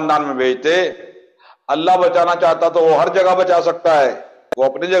چھوٹے خاندان میں بھیجتے، اللہ بچانا چاہتا تو وہ ہر جگہ بچا سکتا ہے، وہ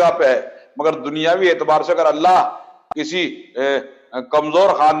اپنی جگہ پہ ہے، مگر دنیاوی اعتبار سے اگر اللہ کسی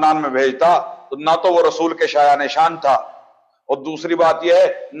کمزور خاندان میں بھیجتا تو نہ تو وہ رسول کے شایع نشان تھا، اور دوسری بات یہ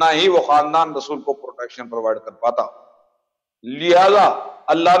ہے نہ ہی وہ خاندان رسول کو پروٹیکشن پرووائڈ کر پاتا. لہذا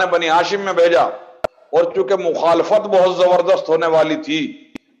اللہ نے بنی ہاشم میں بھیجا، اور چونکہ مخالفت بہت زبردست ہونے والی تھی،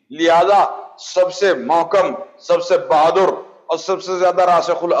 لہذا سب سے محکم، سب سے بہادر اور سب سے زیادہ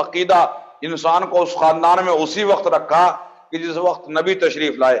راسخ العقیدہ انسان کو اس خاندان میں اسی وقت رکھا کہ جس وقت نبی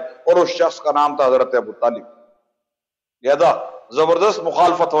تشریف لائے، اور اس شخص کا نام تھا حضرت ابو طالب. لہذا زبردست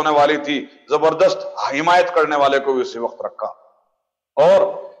مخالفت ہونے والی تھی، زبردست حمایت کرنے والے کو بھی اسی وقت رکھا. اور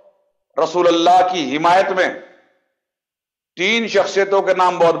رسول اللہ کی حمایت میں 3 شخصیتوں کے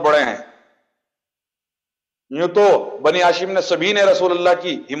نام بہت بڑے ہیں. یوں تو بنی ہاشم نے سبھی نے رسول اللہ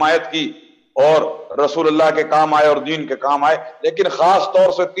کی حمایت کی اور رسول اللہ کے کام آئے اور دین کے کام آئے، لیکن خاص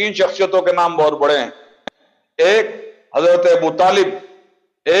طور سے 3 شخصیتوں کے نام بہت بڑے ہیں. ایک حضرت ابو طالب،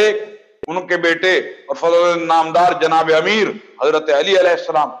 ایک ان کے بیٹے اور فضل نامدار جناب امیر حضرت علی علیہ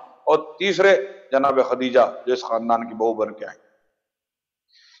السلام، اور تیسرے جناب خدیجہ جو اس خاندان کی بہو بن کے آئے.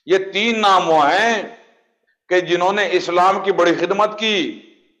 یہ 3 نام وہ ہیں کہ جنہوں نے اسلام کی بڑی خدمت کی.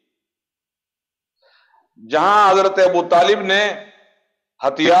 جہاں حضرت ابو طالب نے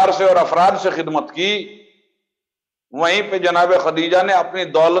ہتھیار سے اور افراد سے خدمت کی، وہیں پہ جناب خدیجہ نے اپنی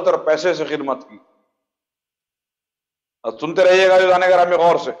دولت اور پیسے سے خدمت کی. اور سنتے رہیے گا جانے گرامی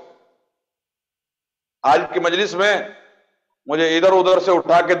غور سے. آج کی مجلس میں مجھے ادھر ادھر سے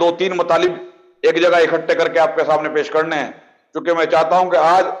اٹھا کے 2-3 مطالب ایک جگہ اکٹھے کر کے آپ کے سامنے پیش کرنے ہیں، کیونکہ میں چاہتا ہوں کہ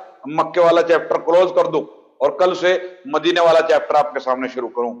آج مکے والا چیپٹر کلوز کر دوں اور کل سے مدینے والا چیپٹر آپ کے سامنے شروع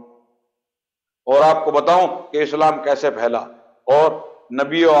کروں. اور آپ کو بتاؤں کہ اسلام کیسے پھیلا اور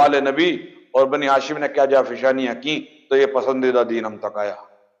نبی و آل نبی اور بنی ہاشم نے کیا جافشانیاں کی تو یہ پسندیدہ دین ہم تک آیا۔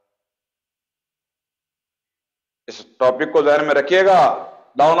 اس ٹاپک کو ذہن میں رکھیے گا،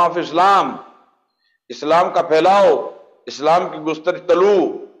 ڈاؤن آف اسلام، اسلام کا پھیلاؤ، اسلام کی گسترش طلوع،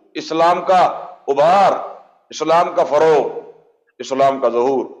 اسلام کا ابھار، اسلام کا فروغ، اسلام کا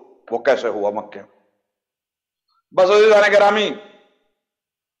ظہور، وہ کیسے ہوا مکے میں۔ بس عزیزان گرامی،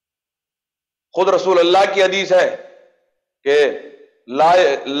 خود رسول اللہ کی حدیث ہے کہ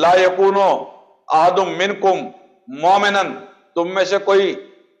لا یکون احد منکم مومنا، تم میں سے کوئی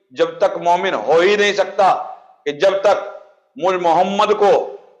جب تک مومن ہو ہی نہیں سکتا کہ جب تک مجھ محمد کو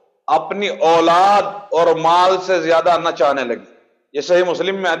اپنی اولاد اور مال سے زیادہ نہ چاہنے لگی۔ یہ صحیح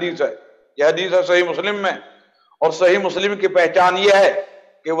مسلم میں حدیث ہے، یہ حدیث ہے صحیح مسلم میں، اور صحیح مسلم کی پہچان یہ ہے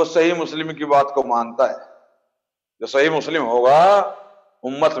کہ وہ صحیح مسلم کی بات کو مانتا ہے۔ جو صحیح مسلم ہوگا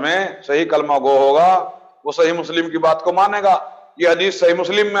امت میں، صحیح کلمہ گو ہوگا، وہ صحیح مسلم کی بات کو مانے گا۔ یہ حدیث صحیح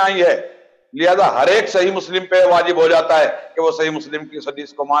مسلم میں آئی ہے، لہذا ہر ایک صحیح مسلم پہ واجب ہو جاتا ہے کہ وہ صحیح مسلم کی اس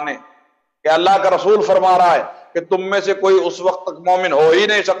حدیث کو مانے کہ اللہ کا رسول فرما رہا ہے کہ تم میں سے کوئی اس وقت تک مومن ہو ہی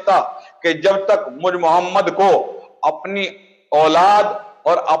نہیں سکتا کہ جب تک مجھ محمد کو اپنی اولاد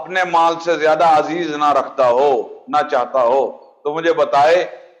اور اپنے مال سے زیادہ عزیز نہ رکھتا ہو، نہ چاہتا ہو۔ تو مجھے بتائے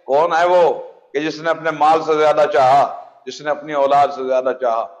کون ہے وہ کہ جس نے اپنے مال سے زیادہ چاہا، جس نے اپنی اولاد سے زیادہ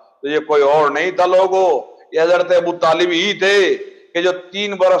چاہا؟ تو یہ کوئی اور نہیں تھا لوگوں، یہ حضرت ابو طالب ہی تھے کہ جو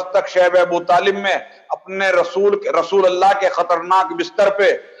 3 برس تک شیب ابو طالب میں اپنے رسول اللہ کے خطرناک بستر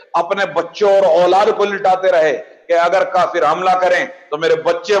پہ اپنے بچوں اور اولاد کو لٹاتے رہے کہ اگر کافر حملہ کریں تو میرے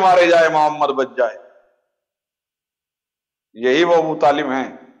بچے مارے جائے، محمد بچ جائے۔ یہی وہ ابو طالب ہیں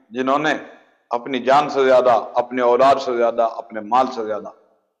جنہوں نے اپنی جان سے زیادہ، اپنے اولاد سے زیادہ، اپنے مال سے زیادہ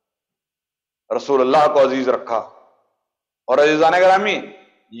رسول اللہ کو عزیز رکھا۔ اور عزیزان گرامی،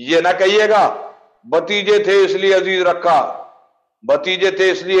 یہ نہ کہیے گا بھتیجے تھے اس لیے عزیز رکھا، بھتیجے تھے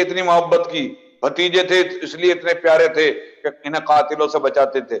اس لیے اتنی محبت کی، بھتیجے تھے اس لیے اتنے پیارے تھے کہ انہیں قاتلوں سے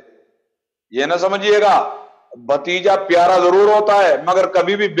بچاتے تھے۔ یہ نہ سمجھیے گا، بھتیجا پیارا ضرور ہوتا ہے مگر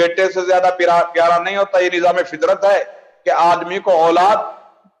کبھی بھی بیٹے سے زیادہ پیارا نہیں ہوتا۔ یہ نظام فطرت ہے کہ آدمی کو اولاد،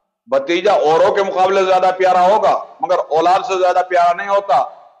 بھتیجا اوروں کے مقابلے زیادہ پیارا ہوگا مگر اولاد سے زیادہ پیارا نہیں ہوتا۔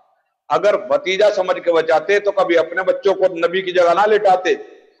 اگر بھتیجا سمجھ کے بچاتے تو کبھی اپنے بچوں کو نبی کی جگہ نہ لٹاتے۔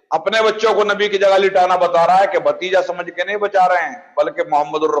 اپنے بچوں کو نبی کی جگہ لٹانا بتا رہا ہے کہ بھتیجا سمجھ کے نہیں بچا رہے ہیں بلکہ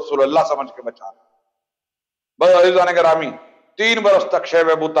محمد الرسول اللہ سمجھ کے بچا رہے ہیں۔ بس عزیزان گرامی، 3 برس تک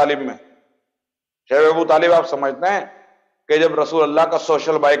شیب ابو طالب میں، شیب ابو طالب آپ سمجھتے ہیں کہ جب رسول اللہ کا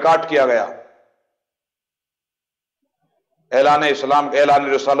سوشل بائیکاٹ کیا گیا اعلان اسلام، اعلان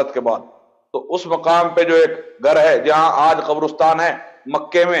رسالت کے بعد، تو اس مقام پہ جو ایک گھر ہے جہاں آج قبرستان ہے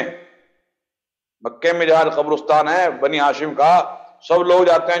مکے میں جہاں قبرستان ہے بنی ہاشم کا، سب لوگ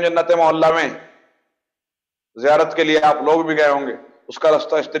جاتے ہیں جنت محلہ میں زیارت کے لیے، آپ لوگ بھی گئے ہوں گے۔ اس کا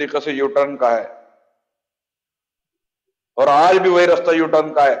رستہ اس طریقے سے یو ٹرن کا ہے، اور آج بھی وہی رستہ یو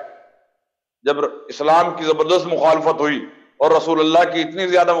ٹرن کا ہے۔ جب اسلام کی زبردست مخالفت ہوئی اور رسول اللہ کی اتنی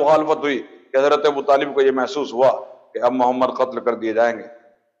زیادہ مخالفت ہوئی کہ حضرت ابو طالب کو یہ محسوس ہوا کہ اب محمد قتل کر دیے جائیں گے،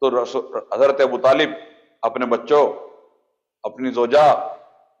 تو حضرت ابو طالب اپنے بچوں، اپنی زوجہ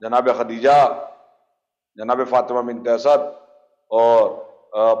جناب خدیجہ، جناب فاطمہ بنت اسد اور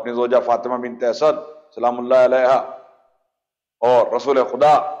اپنی زوجہ فاطمہ بنت اسد سلام اللہ علیہا اور رسول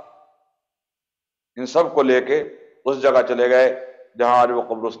خدا، ان سب کو لے کے اس جگہ چلے گئے جہاں آج وہ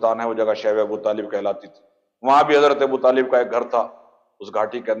قبرستان ہے، وہ جگہ شیب ابو طالب کہلاتی تھی۔ وہاں بھی حضرت ابو طالب کا ایک گھر تھا، اس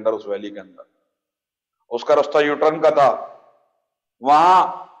گھاٹی کے اندر، اس ویلی کے اندر، اس کا رستہ یو ٹرن کا تھا۔ وہاں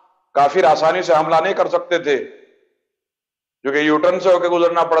کافر آسانی سے حملہ نہیں کر سکتے تھے کیونکہ یو ٹرن سے ہو کے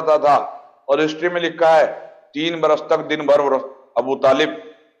گزرنا پڑتا تھا، اور ہسٹری میں لکھا ہے 3 برس تک دن بھر ابو طالب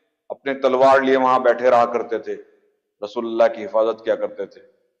اپنے تلوار لیے وہاں بیٹھے رہا کرتے تھے، رسول اللہ کی حفاظت کیا کرتے تھے۔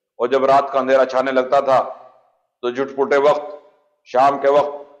 اور جب رات کا اندھیرا چھانے لگتا تھا تو جھٹ پٹے وقت، شام کے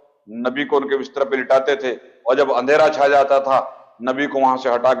وقت نبی کو ان کے بستر پہ لٹاتے تھے، اور جب اندھیرا چھا جاتا تھا نبی کو وہاں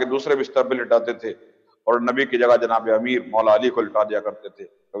سے ہٹا کے دوسرے بستر پہ لٹاتے تھے، اور نبی کی جگہ جناب امیر مولا علی کو لٹا دیا کرتے تھے،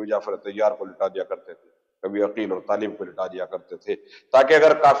 کبھی جعفر طیار کو لٹا دیا کرتے تھے، کبھی عقیل اور طالب کو لٹا دیا کرتے تھے، تاکہ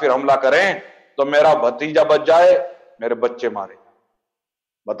اگر کافر حملہ کریں تو میرا بھتیجا بچ جائے، میرے بچے مارے۔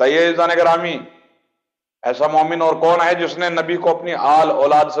 بتائیے عزیزان گرامی، ایسا مومن اور کون ہے جس نے نبی کو اپنی آل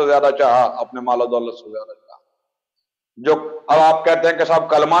اولاد سے زیادہ چاہا، اپنے مال و دولت سے زیادہ چاہا؟ جو اب آپ کہتے ہیں کہ صاحب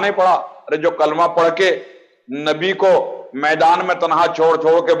کلمہ نہیں پڑھا، ارے جو کلمہ پڑھ کے نبی کو میدان میں تنہا چھوڑ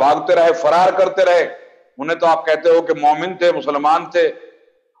چھوڑ کے بھاگتے رہے، فرار کرتے رہے، انہیں تو آپ کہتے ہو کہ مومن تھے، مسلمان تھے۔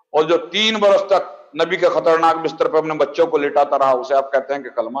 اور جو 3 برس تک نبی کے خطرناک بستر پہ اپنے بچوں کو لٹاتا رہا، اسے آپ کہتے ہیں کہ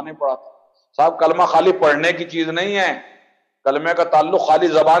کلمہ نہیں پڑھا تھا۔ صاحب کلمہ خالی پڑھنے کی چیز نہیں ہے، کلمے کا تعلق خالی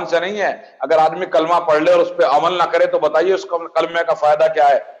زبان سے نہیں ہے. اگر آدمی کلمہ پڑھ لے اور اس پہ عمل نہ کرے تو بتائیے اس کلمے کا فائدہ کیا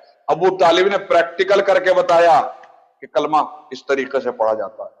ہے؟ ابو طالب نے پریکٹیکل کر کے بتایا کہ کلمہ اس طریقے سے پڑھا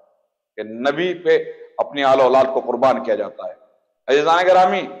جاتا ہے کہ نبی پہ اپنی آل اولاد کو قربان کیا جاتا ہے. عزیزان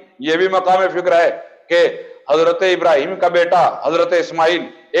گرامی، یہ بھی مقام فکر ہے کہ حضرت ابراہیم کا بیٹا حضرت اسماعیل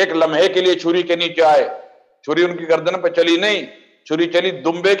ایک لمحے کے لیے چھری کے نیچے آئے. چھری ان کی گردن پہ چلی نہیں، چھری چلی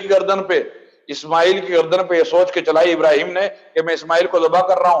دمبے کی گردن پہ. اسماعیل کی گردن پہ یہ سوچ کے چلائی ابراہیم نے کہ میں اسماعیل کو ذبح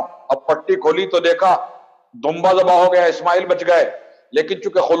کر رہا ہوں. اب پٹی کھولی تو دیکھا دمبا ذبح ہو گیا، اسماعیل بچ گئے. لیکن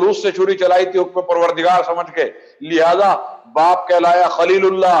چونکہ خلوص سے چھری چلائی تھی حکم پروردگار سمجھ کے، لہذا باپ کہلایا خلیل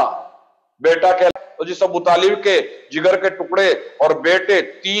اللہ، بیٹا کہلایا. تو جس ابو طالب کے جگر کے ٹکڑے اور بیٹے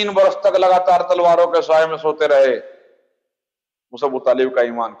 3 برس تک لگاتار تلواروں کے سائے میں سوتے رہے، اس ابو طالب کا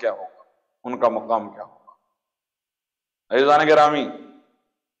ایمان کیا ہوگا، ان کا مقام کیا ہوگا؟ عزیزان گرامی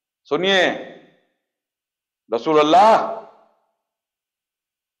سنیے، رسول اللہ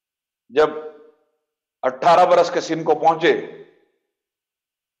جب 18 برس کے سن کو پہنچے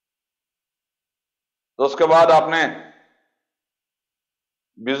تو اس کے بعد آپ نے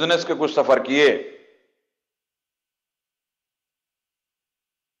بزنس کے کچھ سفر کیے،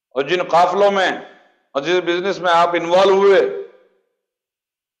 اور جن قافلوں میں اور جس بزنس میں آپ انوالو ہوئے،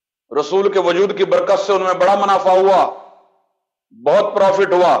 رسول کے وجود کی برکت سے ان میں بڑا منافع ہوا، بہت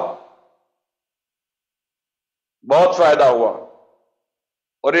پروفٹ ہوا، بہت فائدہ ہوا،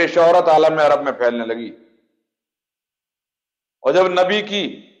 اور یہ شہرت عالم عرب میں پھیلنے لگی. اور جب نبی کی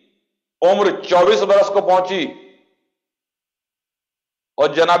عمر 24 برس کو پہنچی اور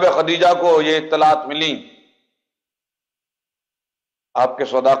جناب خدیجہ کو یہ اطلاعات ملی، آپ کے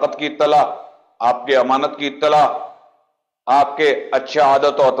صداقت کی اطلاع، آپ کے امانت کی اطلاع، آپ کے اچھے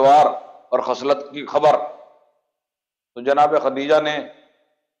عادت و اطوار اور خصلت کی خبر، تو جناب خدیجہ نے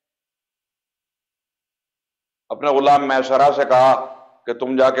اپنے غلام میسرہ سے کہا کہ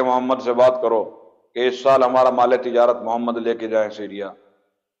تم جا کے محمد سے بات کرو کہ اس سال ہمارا مال تجارت محمد لے کے جائیں سیریا.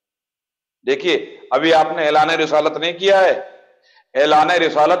 دیکھیے ابھی آپ نے اعلان رسالت نہیں کیا ہے، اعلان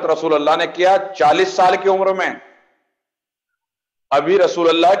رسالت رسول اللہ نے کیا 40 سال کی عمر میں. ابھی رسول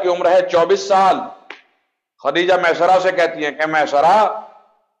اللہ کی عمر ہے 24 سال. خدیجہ میسرہ سے کہتی ہیں کہ میسرہ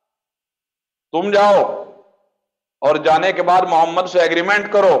تم جاؤ اور جانے کے بعد محمد سے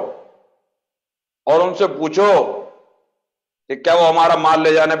ایگریمنٹ کرو اور ان سے پوچھو کہ کیا وہ ہمارا مال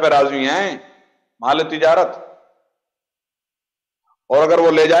لے جانے پہ راضی ہیں، مال تجارت. اور اگر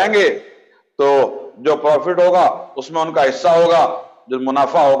وہ لے جائیں گے تو جو پروفٹ ہوگا اس میں ان کا حصہ ہوگا، جو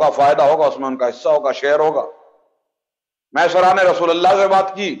منافع ہوگا، فائدہ ہوگا، اس میں ان کا حصہ ہوگا، شیئر ہوگا. میسرہ نے رسول اللہ سے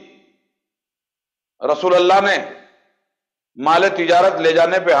بات کی، رسول اللہ نے مال تجارت لے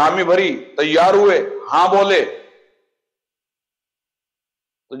جانے پہ حامی بھری، تیار ہوئے، ہاں بولے.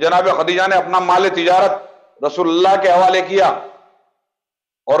 تو جناب خدیجہ نے اپنا مال تجارت رسول اللہ کے حوالے کیا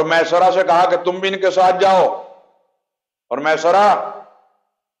اور میسرہ سے کہا کہ تم بھی ان کے ساتھ جاؤ. اور میسرہ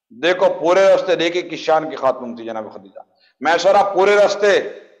دیکھو پورے راستے، دیکھیں کس شان کی خاتون تھی جناب خدیجہ. میسرہ پورے راستے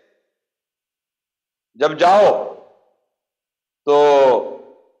جب جاؤ تو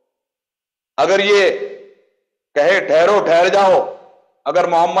اگر یہ کہے ٹھہرو ٹھہر جاؤ، اگر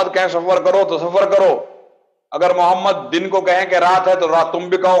محمد کہیں سفر کرو تو سفر کرو، اگر محمد دن کو کہیں کہ رات ہے تو رات تم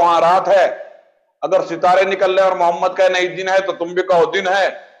بھی کہو ہاں رات ہے، اگر ستارے نکل رہے اور محمد کہے نہیں دن ہے تو تم بھی کہو دن ہے.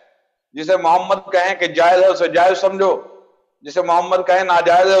 جسے محمد کہیں کہ جائز ہے اسے جائز سمجھو، جسے محمد کہیں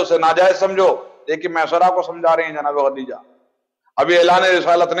ناجائز ہے اسے ناجائز سمجھو. لیکن میسرہ کو سمجھا رہی ہیں جناب خدیجہ. ابھی اعلان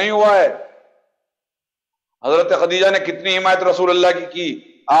رسالت نہیں ہوا ہے. حضرت خدیجہ نے کتنی حمایت رسول اللہ کی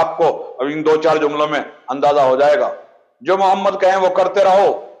آپ کو اب ان 2-4 جملوں میں اندازہ ہو جائے گا. جو محمد کہیں وہ کرتے رہو،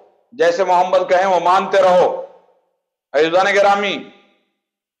 جیسے محمد کہیں وہ مانتے رہو. عزیزان گرامی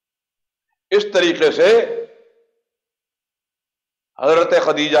اس طریقے سے حضرت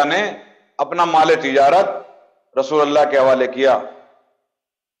خدیجہ نے اپنا مال تجارت رسول اللہ کے حوالے کیا.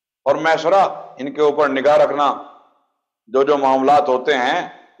 اور میسرہ ان کے اوپر نگاہ رکھنا، جو معاملات ہوتے ہیں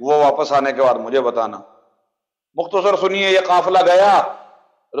وہ واپس آنے کے بعد مجھے بتانا. مختصر سنیے، یہ قافلہ گیا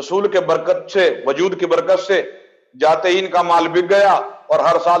رسول کے برکت سے، وجود کی برکت سے جاتے ہی ان کا مال بک گیا اور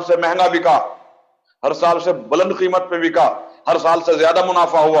ہر سال سے مہنگا بکا، ہر سال سے بلند قیمت پہ بکا، ہر سال سے زیادہ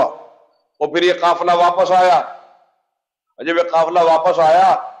منافع ہوا. اور پھر یہ قافلہ واپس آیا. جب یہ قافلہ واپس آیا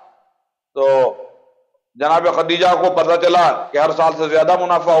تو جناب خدیجہ کو پتہ چلا کہ ہر سال سے زیادہ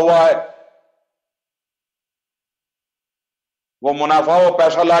منافع ہوا ہے. وہ منافع وہ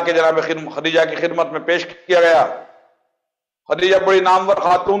پیسہ لا کے جناب خدیجہ کی خدمت میں پیش کیا گیا. خدیجہ بڑی نامور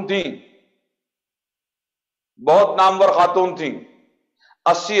خاتون تھیں، بہت نامور خاتون تھیں.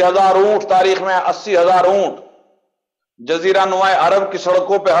 80,000 اونٹ، تاریخ میں 80,000 اونٹ جزیرہ نما عرب کی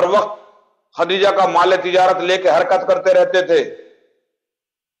سڑکوں پہ ہر وقت خدیجہ کا مال تجارت لے کے حرکت کرتے رہتے تھے.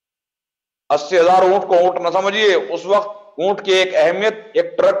 80,000 اونٹ کو اونٹ نہ سمجھیے، اس وقت اونٹ کی ایک اہمیت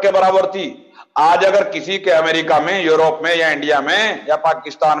ایک ٹرک کے برابر تھی. آج اگر کسی کے امریکہ میں، یورپ میں یا انڈیا میں یا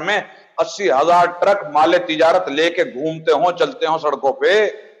پاکستان میں 80,000 ٹرک مال تجارت لے کے گھومتے ہوں، چلتے ہوں سڑکوں پہ،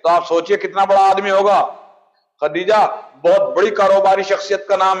 تو آپ سوچئے کتنا بڑا آدمی ہوگا. خدیجہ بہت بڑی کاروباری شخصیت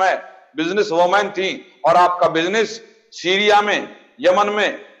کا نام ہے، بزنس وومن تھی. اور آپ کا بزنس سیریا میں، یمن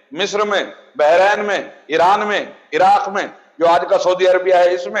میں، مصر میں، بحرین میں، ایران میں، عراق میں، جو آج کا سعودی عربیہ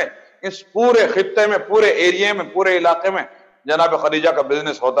ہے، اس پورے خطے میں، پورے ایریے میں، پورے علاقے میں جناب خدیجہ کا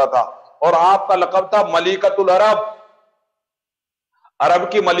بزنس ہوتا تھا. اور آپ کا لقب تھا ملکۃ العرب،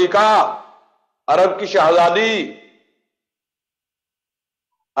 عرب کی ملکہ، عرب کی شہزادی،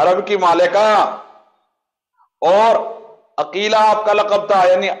 عرب کی مالکہ. اور عقیلہ آپ کا لقب تھا،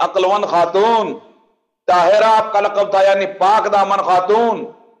 یعنی عقلمند خاتون. طاہرہ آپ کا لقب تھا، یعنی پاک دامن خاتون.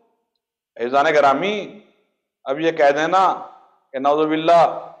 عزیزان گرامی، اب یہ کہہ دینا کہ نعوذ باللہ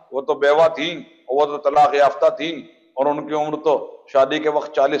وہ تو بیوہ تھیں، وہ تو طلاق یافتہ تھیں، اور ان کی عمر تو شادی کے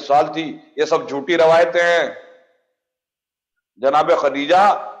وقت 40 سال تھی، یہ سب جھوٹی روایتیں ہیں. جناب خدیجہ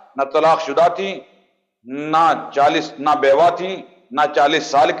نہ طلاق شدہ تھیں، نہ بیوہ تھیں، نہ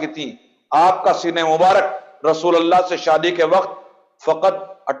 40 سال کی تھیں. آپ کا سینہ مبارک رسول اللہ سے شادی کے وقت فقط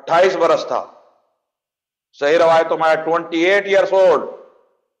 28 برس تھا. صحیح روایتوں میں 28 ایئرس اولڈ،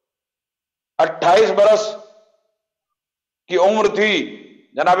 28 برس کی عمر تھی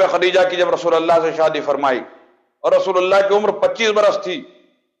جناب خدیجہ کی جب رسول اللہ سے شادی فرمائی. اور رسول اللہ کی عمر 25 برس تھی.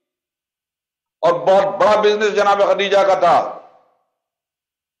 اور بہت بڑا بزنس جناب خدیجہ کا تھا.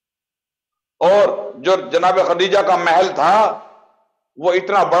 اور جو جناب خدیجہ کا محل تھا وہ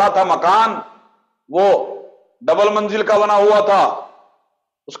اتنا بڑا تھا، مکان وہ ڈبل منزل کا بنا ہوا تھا.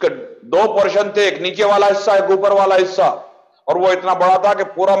 اس کے 2 پورشن تھے، ایک نیچے والا حصہ، ایک اوپر والا حصہ. اور وہ اتنا بڑا تھا کہ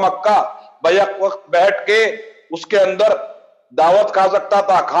پورا مکہ بیک وقت بیٹھ کے اس کے اندر دعوت کھا سکتا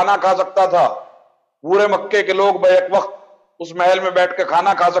تھا، کھانا کھا سکتا تھا. پورے مکے کے لوگ بیک وقت اس محل میں بیٹھ کے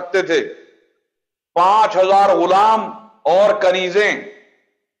کھانا کھا سکتے تھے. 5,000 غلام اور کنیزیں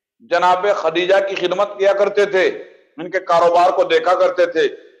جناب خدیجہ کی خدمت کیا کرتے تھے، ان کے کاروبار کو دیکھا کرتے تھے،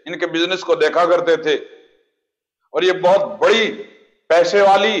 ان کے بزنس کو دیکھا کرتے تھے. اور یہ بہت بڑی پیسے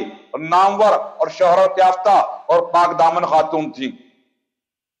والی اور نامور اور شہرت یافتہ اور پاک دامن خاتون تھی.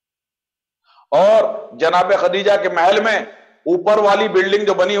 اور جناب خدیجہ کے محل میں اوپر والی بلڈنگ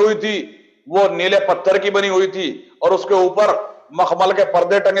جو بنی ہوئی تھی وہ نیلے پتھر کی بنی ہوئی تھی، اور اس کے اوپر مخمل کے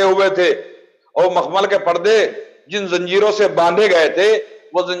پردے ٹنگے ہوئے تھے. اور مخمل کے پردے جن زنجیروں سے باندھے گئے تھے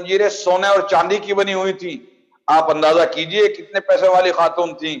وہ زنجیریں سونے اور چاندی کی بنی ہوئی تھی. آپ اندازہ کیجئے کتنے پیسے والی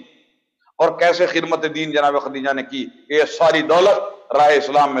خاتون تھیں اور کیسے خدمت دین جناب خدیجہ نے کی کہ یہ ساری دولت راہ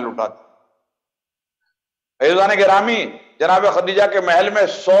اسلام میں لٹا دی. عزیزان گرامی، جناب خدیجہ کے محل میں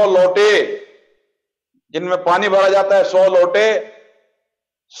 100 لوٹے جن میں پانی بھرا جاتا ہے، 100 لوٹے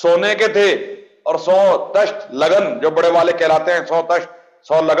سونے کے تھے، اور 100 تشت لگن جو بڑے والے کہلاتے ہیں، 100 تشت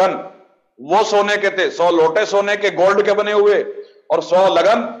 100 لگن وہ سونے کے تھے. 100 لوٹے سونے کے گولڈ کے بنے ہوئے، اور 100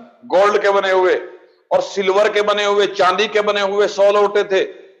 لگن گولڈ کے بنے ہوئے، اور سلور کے بنے ہوئے، چاندی کے بنے ہوئے 100 لوٹے تھے.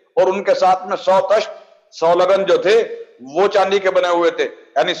 اور ان کے ساتھ میں 100 تشت 100 لگن جو تھے وہ چاندی کے بنے ہوئے تھے.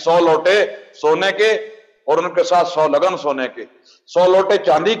 یعنی 100 لوٹے سونے کے اور ان کے ساتھ 100 لگن سونے کے، 100 لوٹے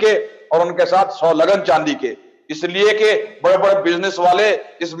چاندی کے اور ان کے ساتھ 100 لگن چاندی کے. اس لیے کہ بڑے بڑے بزنس والے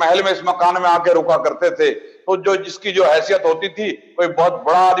اس محل میں، اس مکان میں آ کے رکا کرتے تھے. تو جس کی جو حیثیت ہوتی تھی، کوئی بہت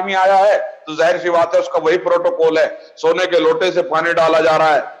بڑا آدمی آیا ہے تو ظاہر سی بات ہے اس کا وہی پروٹوکول ہے. سونے کے لوٹے سے پانی ڈالا جا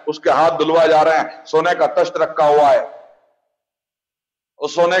رہا ہے، اس کے ہاتھ دھلوائے جا رہے ہیں، سونے کا تشت رکھا ہوا ہے،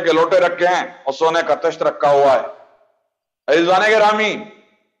 اس سونے کے لوٹے رکھے ہیں اور سونے کا تشت رکھا ہوا ہے. عزیزان گرامی،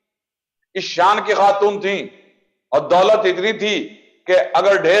 اس شان کی خاتون تھیں اور دولت اتنی تھی کہ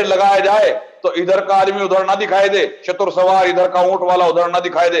اگر ڈھیر لگایا جائے تو ادھر کا آدمی ادھر نہ دکھائی دے، شتر سوار ادھر کا اونٹ والا ادھر نہ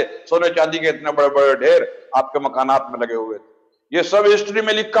دکھائی دے. سونے چاندی کے اتنے بڑے بڑے ڈھیر آپ کے مکانات میں لگے ہوئے تھے. یہ سب ہسٹری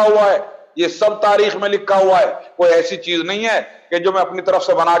میں لکھا ہوا ہے، یہ سب تاریخ میں لکھا ہوا ہے. کوئی ایسی چیز نہیں ہے کہ جو میں اپنی طرف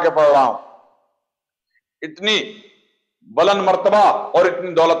سے بنا کے پڑھ رہا ہوں. اتنی بلند مرتبہ اور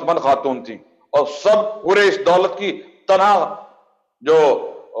اتنی دولت مند خاتون تھی، اور سب پورے اس دولت کی تنہا جو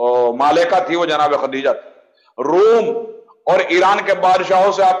مالکہ تھی وہ جناب خدیجہ تھی. روم اور ایران کے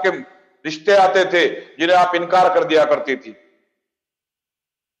بادشاہوں سے آپ کے رشتے آتے تھے جنہیں آپ انکار کر دیا کرتی تھی،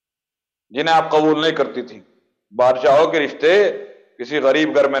 جنہیں آپ قبول نہیں کرتی تھی. بادشاہوں کے رشتے کسی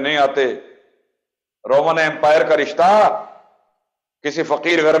غریب گھر میں نہیں آتے. رومن امپائر کا رشتہ کسی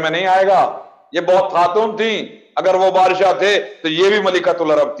فقیر گھر میں نہیں آئے گا. یہ بہت خاتون تھیں. اگر وہ بادشاہ تھے تو یہ بھی ملکۃ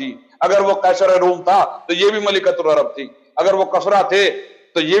العرب تھی، اگر وہ قیصر روم تھا تو یہ بھی ملکۃ العرب تھی، اگر وہ کسریٰ تھے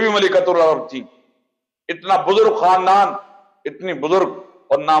تو یہ بھی ملکۃ العرب تھی. اتنا بزرگ خاندان، اتنی بزرگ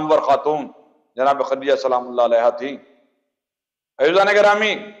اور نامور خاتون جناب خدیجہ سلام اللہ علیہا تھیں. عزیزان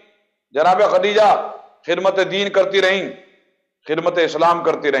گرامی، جناب خدیجہ خدمت دین کرتی رہیں، خدمت اسلام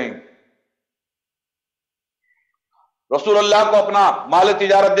کرتی رہیں. رسول اللہ کو اپنا مال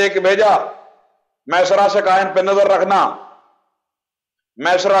تجارت دے کے بھیجا. میسرہ سے کہا ان پہ نظر رکھنا.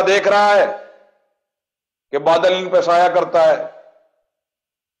 میسرہ دیکھ رہا ہے کہ بادل ان پہ سایہ کرتا ہے.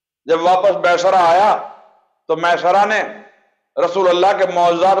 جب واپس میسرہ آیا تو میسرہ نے رسول اللہ کے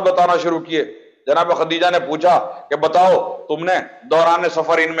معجزات بتانا شروع کیے. جناب خدیجہ نے پوچھا کہ بتاؤ تم نے دوران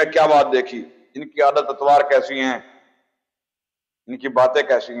سفر ان میں کیا بات دیکھی، ان کی عادت اتوار کیسی ہیں، ان کی باتیں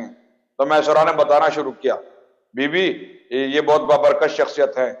کیسی ہیں. تو میسرہ نے بتانا شروع کیا. بی بی یہ بہت بابرکت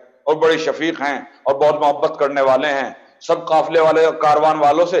شخصیت ہیں اور بڑی شفیق ہیں اور بہت محبت کرنے والے ہیں. سب قافلے والے کاروان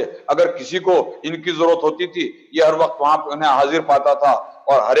والوں سے اگر کسی کو ان کی ضرورت ہوتی تھی یہ ہر وقت وہاں انہیں حاضر پاتا تھا،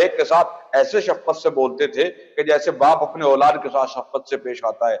 اور ہر ایک کے ساتھ ایسے شفقت سے بولتے تھے کہ جیسے باپ اپنے اولاد کے ساتھ شفقت سے پیش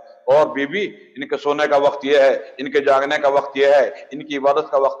آتا ہے. اور بی بی ان کے سونے کا وقت یہ ہے، ان کے جاگنے کا وقت یہ ہے، ان کی عبادت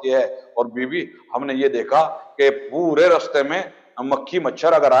کا وقت یہ ہے. اور بی بی ہم نے یہ دیکھا کہ پورے رستے میں مکھی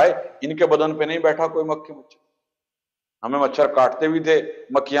مچھر اگر آئے ان کے بدن پہ نہیں بیٹھا کوئی مکھی مچھر. ہمیں مچھر کاٹتے بھی تھے،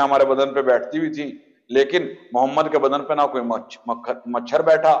 مکھیاں ہمارے بدن پہ بیٹھتی بھی تھیں، لیکن محمد کے بدن پہ نہ کوئی مچھر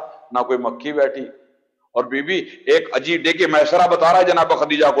بیٹھا نہ کوئی مکھی بیٹھی. اور بی بی ایک عجیب، دیکھیے میسرہ بتا رہا ہے جناب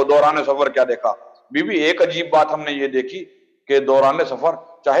خدیجہ کو دوران سفر کیا دیکھا. بی بی ایک عجیب بات ہم نے یہ دیکھی کہ دوران سفر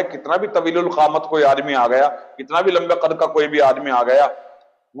چاہے کتنا بھی طویل القامت کوئی آدمی آ گیا، کتنا بھی لمبے قد کا کوئی بھی آدمی آ گیا،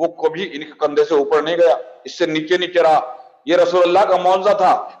 وہ کبھی ان کے کندھے سے اوپر نہیں گیا، اس سے نیچے نیچے رہا. یہ رسول اللہ کا معجزہ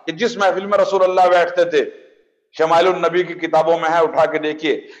تھا کہ جس محفل میں رسول اللہ بیٹھتے تھے، شمائل النبی کی کتابوں میں ہے، اٹھا کے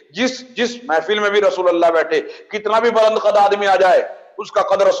دیکھیے، جس محفل میں بھی رسول اللہ بیٹھے، کتنا بھی بلند قد آدمی آ جائے اس کا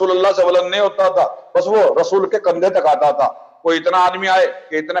قد رسول اللہ سے بلند نہیں ہوتا تھا، بس وہ رسول کے کندھے تک آتا تھا. کوئی اتنا آدمی آئے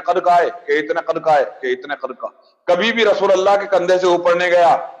کہ اتنے قد کا آئے، کہ اتنے قد کا آئے، کہ اتنے قد کا، کبھی بھی رسول اللہ کے کندھے سے اوپر نہیں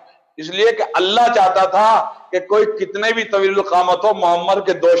گیا. اس لیے کہ اللہ چاہتا تھا کہ کوئی کتنے بھی طویل القامت ہو محمد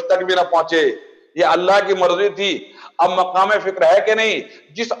کے دوش تک بھی نہ پہنچے. یہ اللہ کی مرضی تھی. اب مقام فکر ہے کہ نہیں،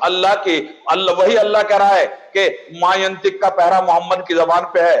 جس اللہ کی وہی اللہ کہہ رہا ہے کہ ما ینطق کا پہرا محمد کی زبان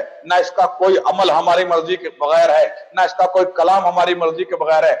پہ ہے، نہ اس کا کوئی عمل ہماری مرضی کے بغیر ہے، نہ اس کا کوئی کلام ہماری مرضی کے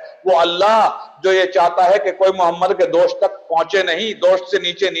بغیر ہے. وہ اللہ جو یہ چاہتا ہے کہ کوئی محمد کے دوست تک پہنچے نہیں، دوست سے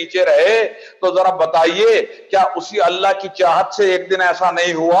نیچے نیچے رہے. تو ذرا بتائیے کیا اسی اللہ کی چاہت سے ایک دن ایسا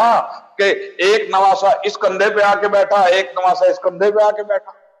نہیں ہوا کہ ایک نواسا اس کندھے پہ آ کے بیٹھا، ایک نواسا اس کندھے پہ آ کے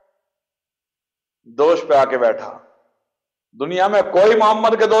بیٹھا، دوست پہ آ کے بیٹھا. دنیا میں کوئی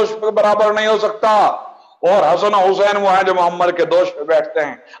محمد کے دوست پہ برابر نہیں ہو سکتا، اور حسن و حسین وہ ہیں جو محمد کے دوست پہ بیٹھتے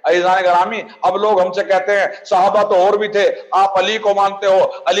ہیں. عزیزان گرامی، اب لوگ ہم سے کہتے ہیں صحابہ تو اور بھی تھے، آپ علی کو مانتے ہو،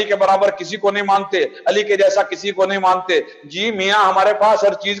 علی کے برابر کسی کو نہیں مانتے، علی کے جیسا کسی کو نہیں مانتے. جی میاں، ہمارے پاس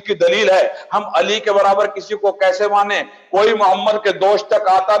ہر چیز کی دلیل ہے، ہم علی کے برابر کسی کو کیسے مانیں؟ کوئی محمد کے دوست تک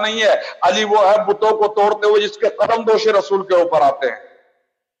آتا نہیں ہے. علی وہ ہے بتوں کو توڑتے ہوئے جس کے قدم دوش رسول کے اوپر آتے ہیں.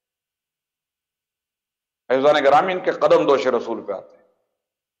 عزیزان گرامی، ان کے قدم دوش رسول پہ آتے ہیں.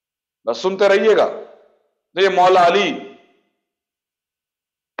 بس سنتے رہیے گا. یہ مولا علی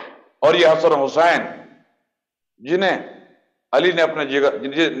اور یہ حسن حسین جنہیں علی نے اپنے جگر،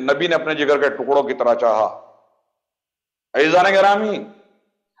 نبی نے اپنے جگر کے ٹکڑوں کی طرح چاہا. عزیزان گرامی،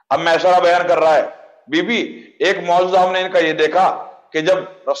 اب میسرہ بیان کر رہا ہے. بی بی ایک معجزہ ہم نے ان کا یہ دیکھا کہ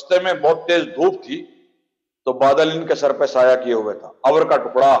جب رستے میں بہت تیز دھوپ تھی تو بادل ان کے سر پہ سایہ کیے ہوئے تھا. ابر کا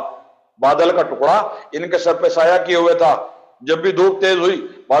ٹکڑا، بادل کا ٹکڑا ان کے سر پہ سایہ کیے ہوئے تھا. جب بھی دھوپ تیز ہوئی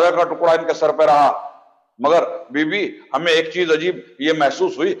بادل کا ٹکڑا ان کے سر پہ رہا. مگر بی بی ہمیں ایک چیز عجیب یہ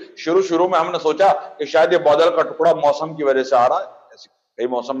محسوس ہوئی. شروع میں ہم نے سوچا کہ شاید یہ بادل کا ٹکڑا موسم کی وجہ سے آ رہا ہے، ایسے کئی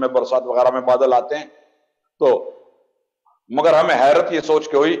موسم میں برسات وغیرہ میں بادل آتے ہیں تو، مگر ہمیں حیرت یہ سوچ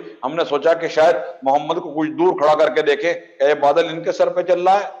کے ہوئی، ہم نے سوچا کہ شاید محمد کو کچھ دور کھڑا کر کے دیکھیں کہ یہ بادل ان کے سر پہ چل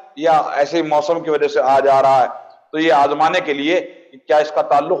رہا ہے یا ایسے ہی موسم کی وجہ سے آ جا رہا ہے. تو یہ آزمانے کے لیے کیا اس کا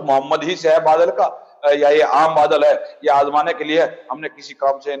تعلق محمد ہی سے ہے بادل کا یا یہ عام بادل ہے، یہ آزمانے کے لیے ہم نے کسی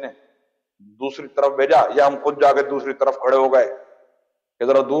کام سے انہیں دوسری طرف بھیجا یا ہم خود جا کے دوسری طرف کھڑے ہو گئے کہ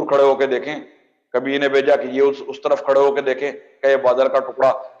ذرا دور کھڑے ہو کے دیکھیں. کبھی انہیں بھیجا کہ یہ اس طرف کھڑے ہو کے دیکھیں کہ یہ بادل کا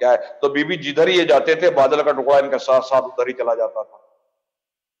ٹکڑا کیا ہے. تو بی بی جدھر ہی یہ جاتے تھے بادل کا ٹکڑا ان کے ساتھ ساتھ ادھر ہی چلا جاتا تھا.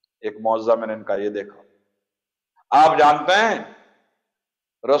 ایک معجزہ میں نے ان کا یہ دیکھا. آپ جانتے ہیں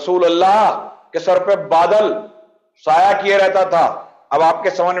رسول اللہ کے سر پہ بادل سایہ کیے رہتا تھا. اب آپ کے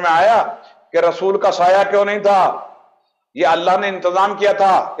سمجھ میں آیا کہ رسول کا سایہ کیوں نہیں تھا؟ یہ اللہ نے انتظام کیا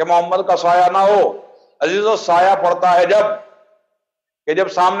تھا کہ محمد کا سایہ نہ ہو. عزیزو، سایہ پڑتا ہے جب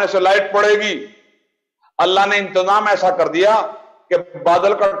سامنے سے لائٹ پڑے گی. اللہ نے انتظام ایسا کر دیا کہ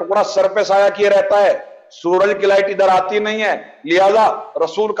بادل کا ٹکڑا سر پہ سایہ کیے رہتا ہے، سورج کی لائٹ ادھر آتی نہیں ہے، لہذا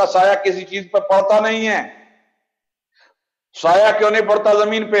رسول کا سایہ کسی چیز پہ پڑتا نہیں ہے. سایہ کیوں نہیں پڑتا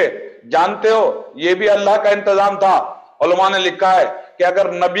زمین پہ؟ جانتے ہو یہ بھی اللہ کا انتظام تھا. علماء نے لکھا ہے کہ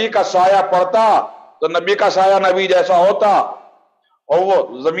اگر نبی کا سایہ پڑتا تو نبی کا سایہ نبی جیسا ہوتا، اور وہ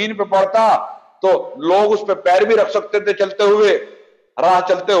زمین پہ پڑتا تو لوگ اس پہ پیر بھی رکھ سکتے تھے چلتے ہوئے، راہ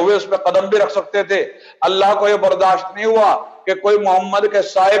چلتے ہوئے اس پہ قدم بھی رکھ سکتے تھے. اللہ کو یہ برداشت نہیں ہوا کہ کوئی محمد کے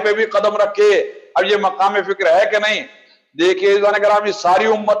سائے پہ بھی قدم رکھے. اب یہ مقام فکر ہے کہ نہیں؟ دیکھیے گرامی، ساری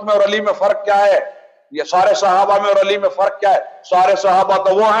امت میں اور علی میں فرق کیا ہے؟ یہ سارے صحابہ میں اور علی میں فرق کیا ہے؟ سارے صحابہ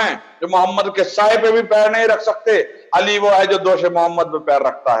تو وہ ہیں جو محمد کے سائے پہ بھی پیر نہیں رکھ سکتے. علی وہ ہے جو دوش محمد پہ پیر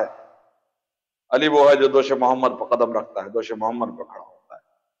رکھتا ہے. علی وہ ہے جو دوش محمد پہ قدم رکھتا ہے، دوش محمد پہ کھڑا ہوتا ہے.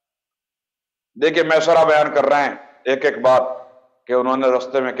 دیکھیے میسرہ بیان کر رہے ہیں ایک ایک بات کہ انہوں نے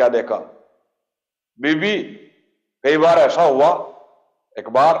رستے میں کیا دیکھا. بی بی کئی بار ایسا ہوا، ایک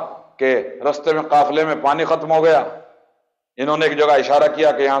بار کہ رستے میں قافلے میں پانی ختم ہو گیا. انہوں نے ایک جگہ اشارہ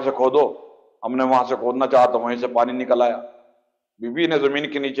کیا کہ یہاں سے کھودو. ہم نے وہاں سے کھودنا چاہا تو وہیں سے پانی نکل آیا. بی بی نے زمین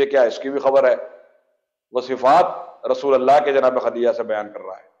کے نیچے کیا اس کی بھی خبر ہے. وہ صفات رسول اللہ کے جناب خدیجہ سے بیان کر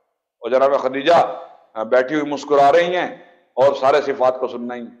رہا ہے، اور جناب خدیجہ بیٹھی ہوئی مسکرا رہی ہیں اور سارے صفات کو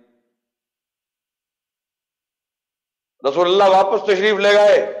سن رہی ہیں. رسول اللہ واپس تشریف لے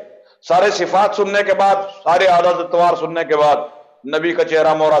گئے. سارے صفات سننے کے بعد، سارے عادت اتوار سننے کے بعد، نبی کا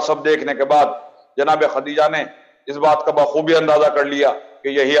چہرہ مورا سب دیکھنے کے بعد جناب خدیجہ نے اس بات کا بخوبی اندازہ کر لیا کہ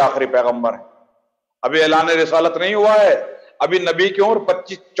یہی آخری پیغمبر ہے. ابھی اعلان رسالت نہیں ہوا ہے، ابھی نبی کی عمر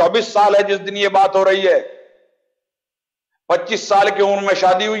 24 سال ہے جس دن یہ بات ہو رہی ہے. 25 سال کی عمر میں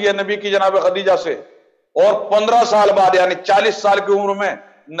شادی ہوئی ہے نبی کی جناب خدیجہ سے، اور 15 سال بعد یعنی 40 سال کی عمر میں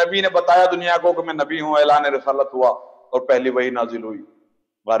نبی نے بتایا دنیا کو کہ میں نبی ہوں. اعلان رسالت ہوا اور پہلی وحی نازل ہوئی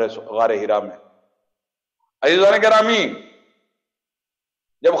غار ہرا میں. عزیزان گرامی،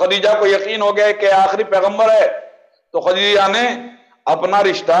 جب خدیجہ کو یقین ہو گیا کہ آخری پیغمبر ہے تو خدیجہ نے اپنا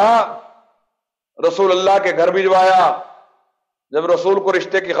رشتہ رسول اللہ کے گھر بھجوایا. جب رسول کو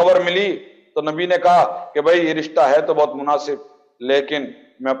رشتے کی خبر ملی تو نبی نے کہا کہ بھئی یہ رشتہ ہے تو بہت مناسب، لیکن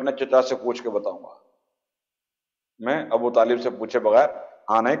میں اپنے چچا سے پوچھ کے بتاؤں گا. میں ابو طالب سے پوچھے بغیر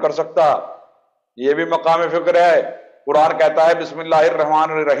ہاں نہیں کر سکتا. یہ بھی مقام فکر ہے. قرآن کہتا ہے بسم اللہ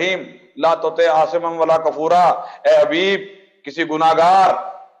الرحمن الرحیم لا تطع عاصما ولا کفورا. اے حبیب، کسی گناہگار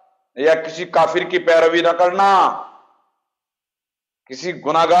یا کسی کافر کی پیروی نہ کرنا، کسی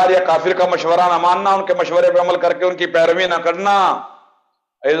گناہگار یا کافر کا مشورہ نہ ماننا، ان کے مشورے پہ عمل کر کے ان کی پیروی نہ کرنا.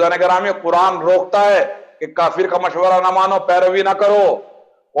 عزیزان گرامی، قرآن روکتا ہے کہ کافر کا مشورہ نہ مانو، پیروی نہ کرو،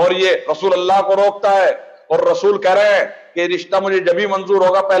 اور یہ رسول اللہ کو روکتا ہے. اور رسول کہہ رہے ہیں کہ رشتہ مجھے جب ہی منظور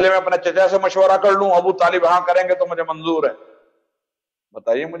ہوگا، پہلے میں اپنے چچا سے مشورہ کر لوں. ابو طالب ہاں کریں گے تو مجھے منظور ہے.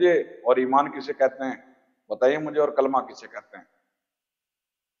 بتائیے مجھے، اور ایمان کسے کہتے ہیں؟ بتائیے مجھے، اور کلمہ کسے کہتے ہیں؟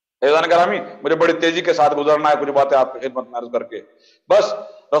 عزیزان گرامی، مجھے بڑی تیزی کے ساتھ گزرنا ہے کچھ باتیں آپ کی خدمت میں عرض کر کے. بس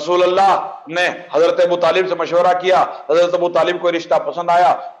رسول اللہ نے حضرت ابو طالب سے مشورہ کیا. حضرت ابو طالب کو رشتہ پسند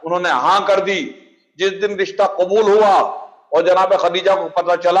آیا، انہوں نے ہاں کر دی. جس دن رشتہ قبول ہوا اور جناب خدیجہ کو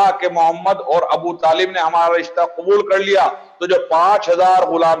پتہ چلا کہ محمد اور ابو طالب نے ہمارا رشتہ قبول کر لیا، تو جو 5000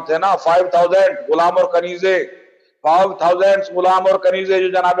 غلام تھے نا، 5000 غلام اور کنیزے، 5000 غلام اور کنیزے جو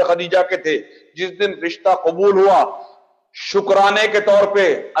جناب خدیجہ کے تھے، جس دن رشتہ قبول ہوا، شکرانے کے طور پہ،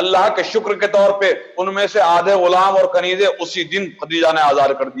 اللہ کے شکر کے طور پہ، ان میں سے آدھے غلام اور کنیزے اسی دن خدیجہ نے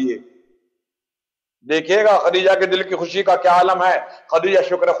آزاد کر دیے. دیکھیے گا خدیجہ کے دل کی خوشی کا کیا عالم ہے. خدیجہ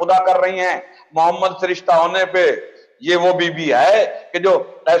شکر خدا کر رہی ہیں محمد سے رشتہ ہونے پہ. یہ وہ بی بی ہے کہ جو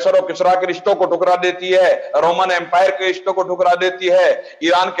قیصر و کسریٰ کے رشتوں کو ٹکرا دیتی ہے، رومن امپائر کے رشتوں کو ٹکرا دیتی ہے،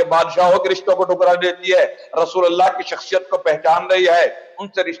 ایران کے بادشاہوں کے رشتوں کو ٹکرا دیتی ہے، رسول اللہ کی شخصیت کو پہچان رہی ہے. ان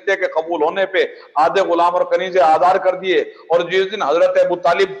سے رشتے کے قبول ہونے پہ آدھے غلام اور کنیزے آزاد کر دیے. اور جس دن حضرت ابو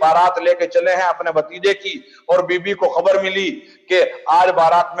طالب بارات لے کے چلے ہیں اپنے بھتیجے کی، اور بی بی کو خبر ملی کہ آج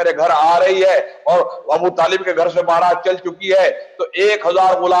بارات میرے گھر آ رہی ہے اور ابو طالب کے گھر سے بارات چل چکی ہے، تو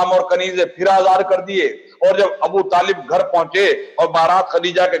 1000 غلام اور کنیزے پھر آزاد کر دیے. اور جب ابو طالب گھر پہنچے اور بارات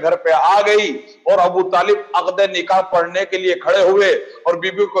خدیجہ کے گھر پہ آ گئی اور ابو طالب عقد نکاح پڑھنے کے لیے کھڑے ہوئے اور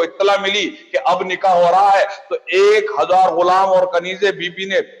بی بی کو اطلاع ملی کہ اب نکاح ہو رہا ہے، تو 1000 غلام اور کنیزے بی بی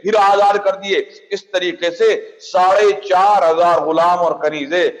نے پھر آزاد کر دیے. اس طریقے سے 4500 غلام اور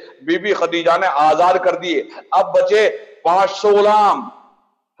کنیزے بی بی خدیجہ نے آزاد کر دیے. اب بچے 500 غلام،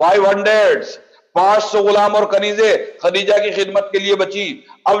 500 غلام اور کنیزے خدیجہ کی خدمت کے لیے بچی.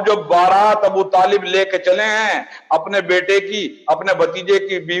 اب جو بارات ابو طالب لے کے چلے ہیں، اپنے بیٹے کی، اپنے بھتیجے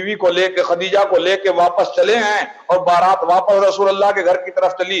کی بیوی کو لے کے، خدیجہ کو لے کے واپس چلے ہیں، اور بارات واپس رسول اللہ کے گھر کی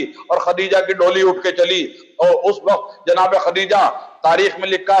طرف چلی اور خدیجہ کی ڈولی اٹھ کے چلی. اور اس وقت جناب خدیجہ، تاریخ میں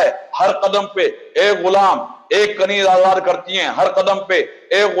لکھا ہے، ہر قدم پہ ایک غلام ایک کنیز آزاد کرتی ہیں، ہر قدم پہ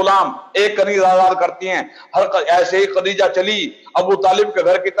ایک غلام ایک کنیز آزاد کرتی ہیں. ایسے ہی خدیجہ چلی ابو طالب کے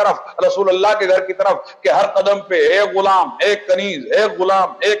گھر کی طرف، رسول اللہ کے گھر کی طرف، کہ ہر قدم پہ ایک غلام ایک کنیز، ایک غلام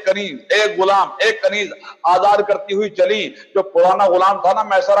ایک کنیز، ایک غلام، ایک کنیز آزاد کرتی ہوئی چلی. جو پرانا غلام تھا نا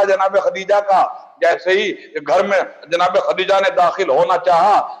میسرہ جناب خدیجہ کا، جیسے ہی گھر میں جناب خدیجہ نے داخل ہونا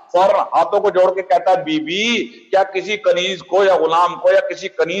چاہا فوراً ہاتھوں کو جوڑ کے کہتا ہے بی بی کیا کسی کنیز کو یا غلام کو یا کسی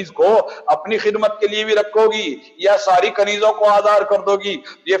کنیز کو اپنی خدمت کے لیے بھی رکھو گی یا ساری کنیزوں کو آزاد کر دو گی؟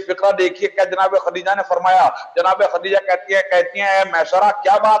 یہ فقرہ دیکھیے کیا جناب خدیجہ نے فرمایا. جناب خدیجہ کہتی ہیں اے میسرہ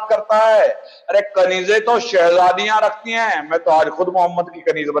کیا بات کرتا ہے، ارے کنیزیں تو شہزادیاں رکھتی ہیں، میں تو آج خود محمد کی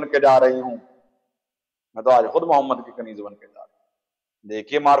کنیز بن کے جا رہی ہوں، میں تو آج خود محمد کی کنیز بن کے جا رہی ہوں.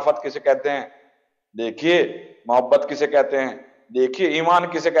 دیکھیے معرفت کسے کہتے ہیں، دیکھیے محبت کسے کہتے ہیں، دیکھیے ایمان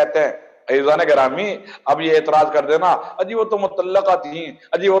کسے کہتے ہیں. عزیزان گرامی اب یہ اعتراض کر دینا اجی وہ تو مطلقہ تھیں،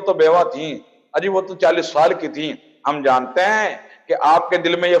 اجی وہ تو بیوہ تھیں، اجی وہ تو 40 سال کی تھیں. ہم جانتے ہیں کہ آپ کے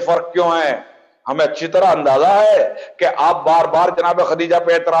دل میں یہ فرق کیوں ہے، ہمیں اچھی طرح اندازہ ہے کہ آپ بار بار جناب خدیجہ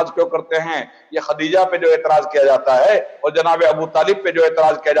پہ اعتراض کیوں کرتے ہیں. یہ خدیجہ پہ جو اعتراض کیا جاتا ہے اور جناب ابو طالب پہ جو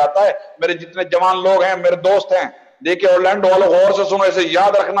اعتراض کیا جاتا ہے، میرے جتنے جوان لوگ ہیں میرے دوست ہیں دیکھیں اورلینڈو والوں غور سے سنو، اسے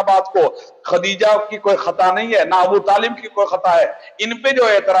یاد رکھنا بات کو، خدیجہ کی کوئی خطا نہیں ہے نہ ابو طالب کی کوئی خطا ہے. ان پہ جو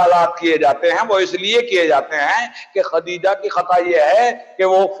اعتراضات کیے جاتے ہیں وہ اس لیے کیے جاتے ہیں کہ خدیجہ کی خطا یہ ہے کہ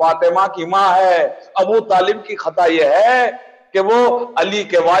وہ فاطمہ کی ماں ہے، ابو طالب کی خطا یہ ہے کہ وہ علی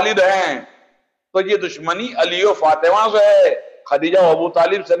کے والد ہیں. تو یہ دشمنی علی و فاطمہ سے ہے، خدیجہ و ابو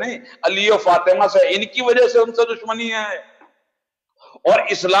طالب سے نہیں، علی و فاطمہ سے. ان کی وجہ سے ان سے دشمنی ہے اور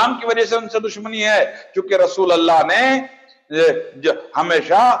اسلام کی وجہ سے ان سے دشمنی ہے، کیونکہ رسول اللہ نے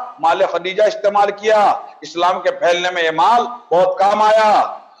ہمیشہ مال خدیجہ استعمال کیا، اسلام کے پھیلنے میں یہ مال بہت کام آیا.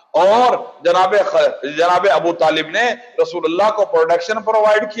 اور جناب ابو طالب نے رسول اللہ کو پروڈکشن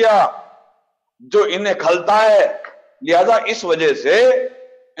پرووائڈ کیا جو انہیں کھلتا ہے. لہذا اس وجہ سے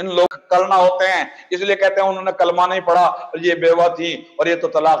ان لوگ کرنا ہوتے ہیں، اس لیے کہتے ہیں انہوں نے کلمہ نہیں پڑھا اور یہ بیوہ تھی اور یہ تو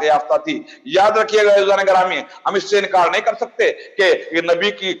طلاق یافتہ تھی. یاد رکھیے گا عزیزان گرامی ہم اس سے انکار نہیں کر سکتے کہ یہ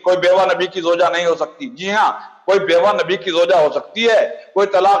نبی کی کوئی بیوہ نبی کی زوجہ نہیں ہو سکتی. جی ہاں کوئی بیوہ نبی کی زوجہ ہو سکتی ہے، کوئی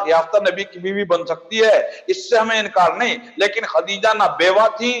طلاق یافتہ نبی کی بیوی بن سکتی ہے، اس سے ہمیں انکار نہیں. لیکن خدیجہ نہ بیوہ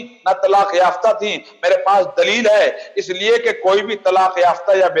تھی نہ طلاق یافتہ تھی. میرے پاس دلیل ہے اس لیے کہ کوئی بھی طلاق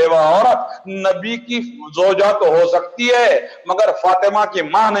یافتہ یا بیوہ عورت نبی کی زوجہ تو ہو سکتی ہے مگر فاطمہ کی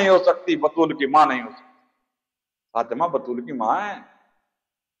ماں نہیں ہو سکتی، بطول کی ماں نہیں ہو سکتی. فاطمہ بطول کی ماں ہے،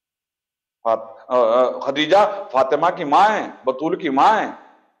 خدیجہ فاطمہ کی ماں ہے، بطول کی ماں ہے.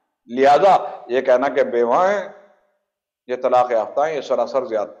 لہذا یہ کہنا کہ بیوہ ہیں یہ طلاق یافتہ ہیں یہ سراسر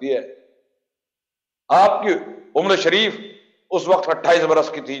زیادتی ہے. آپ کی عمر شریف اس وقت 28 برس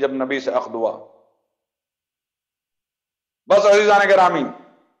کی تھی جب نبی سے عقد ہوا. بس عزیزان گرامی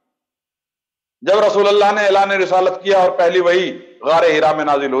جب رسول اللہ نے اعلان رسالت کیا اور پہلی وحی غار حرا میں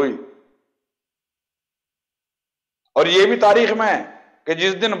نازل ہوئی، اور یہ بھی تاریخ میں ہے کہ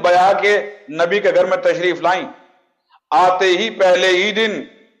جس دن بیعہ کے نبی کے گھر میں تشریف لائیں آتے ہی پہلے ہی دن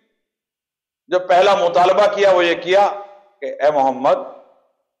جو پہلا مطالبہ کیا وہ یہ کیا کہ اے محمد،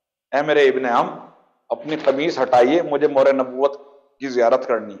 اے میرے ابن عم، اپنی قمیص ہٹائیے، مجھے مہر نبوت کی زیارت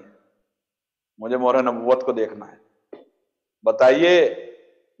کرنی ہے، مجھے مہر نبوت کو دیکھنا ہے. بتائیے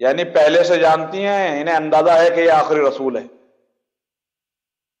یعنی پہلے سے جانتی ہیں، انہیں اندازہ ہے کہ یہ آخری رسول ہے،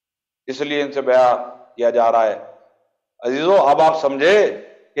 اس لیے ان سے بیعہ کیا جا رہا ہے. عزیزو اب آپ سمجھے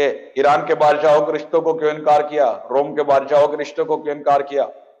کہ ایران کے بادشاہوں کے رشتوں کو کیوں انکار کیا، روم کے بادشاہوں کے رشتوں کو کیوں انکار کیا،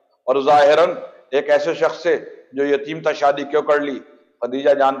 اور ظاہراً ایک ایسے شخص سے جو یتیم تھا شادی کیوں کر لی.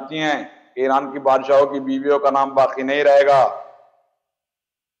 خدیجہ جانتی ہیں کہ ایران کی بادشاہوں کی بیویوں کا نام باقی نہیں رہے گا،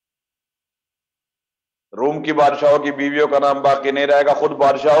 روم کی بادشاہوں کی بیویوں کا نام باقی نہیں رہے گا، خود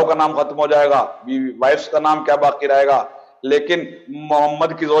بادشاہوں کا نام ختم ہو جائے گا، بیوی وائفس کا نام کیا باقی رہے گا. لیکن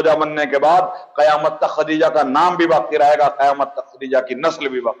محمد کی زوجہ بننے کے بعد قیامت تک خدیجہ کا نام بھی باقی رہے گا، قیامت تک خدیجہ کی نسل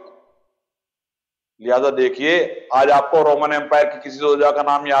بھی باقی. لہذا دیکھیے آج آپ کو رومن امپائر کی کسی زوجہ کا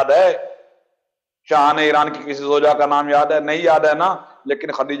نام یاد ہے، شاہان ایران کی کسی زوجہ کا نام یاد ہے؟ نہیں یاد ہے نا.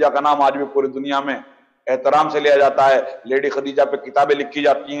 لیکن خدیجہ کا نام آج بھی پوری دنیا میں احترام سے لیا جاتا ہے. لیڈی خدیجہ پہ کتابیں لکھی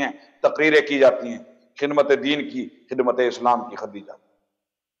جاتی ہیں، تقریریں کی جاتی ہیں، خدمت دین کی، خدمت اسلام کی خدیجہ،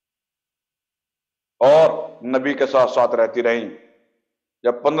 اور نبی کے ساتھ ساتھ رہتی رہیں.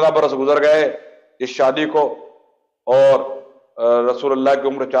 جب 15 برس گزر گئے اس شادی کو اور رسول اللہ کی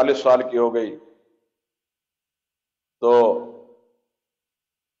عمر 40 سال کی ہو گئی تو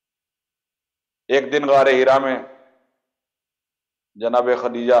ایک دن غار حرا میں جناب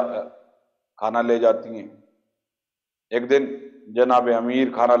خدیجہ کھانا لے جاتی ہیں، ایک دن جناب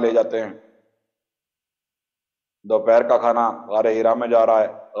امیر کھانا لے جاتے ہیں. دوپہر کا کھانا غار حرا میں جا رہا ہے.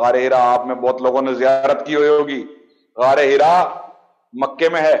 غار حرا آپ میں بہت لوگوں نے زیارت کی ہوئی ہوگی. غار حرا مکے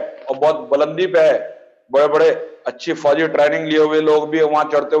میں ہے اور بہت بلندی پہ ہے، بڑے بڑے اچھی فوجی ٹریننگ لیے ہوئے لوگ بھی وہاں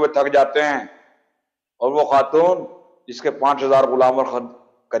چڑھتے ہوئے تھک جاتے ہیں. اور وہ خاتون جس کے 5000 غلام اور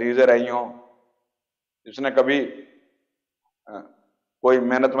کریزیں رہی ہوں، جس نے کبھی کوئی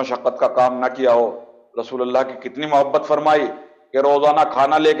محنت مشقت کا کام نہ کیا ہو، رسول اللہ کی کتنی محبت فرمائی کہ روزانہ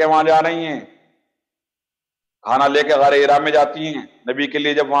کھانا لے کے وہاں جا رہی ہیں، کھانا لے کے غار حرا میں جاتی ہیں نبی کے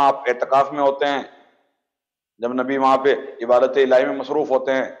لیے، جب وہاں اعتکاف میں ہوتے ہیں، جب نبی وہاں پہ عبادت الہی میں مصروف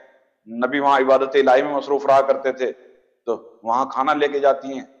ہوتے ہیں، نبی وہاں عبادت الہی میں مصروف رہا کرتے تھے، تو وہاں کھانا لے کے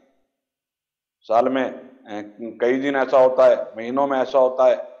جاتی ہیں۔ سال میں کئی دن ایسا ہوتا ہے، مہینوں میں ایسا ہوتا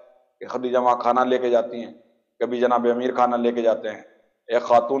ہے کہ خدیجہ وہاں کھانا لے کے جاتی ہیں، کبھی جناب امیر کھانا لے کے جاتے ہیں۔ ایک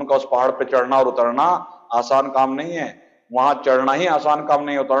خاتون کا اس پہاڑ پہ چڑھنا اور اترنا آسان کام نہیں ہے، وہاں چڑھنا ہی آسان کام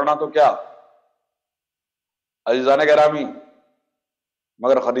نہیں، اترنا تو کیا۔ عزیزان گرامی،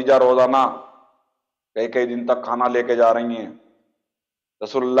 مگر خدیجہ روزانہ کئی کئی دن تک کھانا لے کے جا رہی ہیں،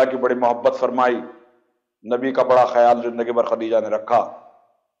 رسول اللہ کی بڑی محبت فرمائی، نبی کا بڑا خیال زندگی بھر خدیجہ نے رکھا۔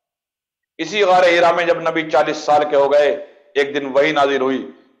 اسی غار حرا میں جب نبی 40 سال کے ہو گئے، ایک دن وحی نازل ہوئی،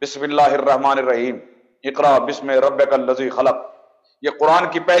 بسم اللہ الرحمن الرحیم، اقرا بسم ربک الذی خلق، یہ قرآن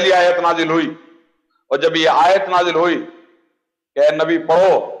کی پہلی آیت نازل ہوئی۔ اور جب یہ آیت نازل ہوئی کہ اے نبی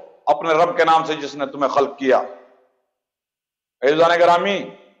پڑھو اپنے رب کے نام سے جس نے تمہیں خلق کیا۔ عزیزان گرامی،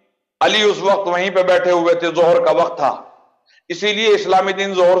 علی اس وقت وہیں پہ بیٹھے ہوئے تھے، ظہر کا وقت تھا، اسی لیے اسلامی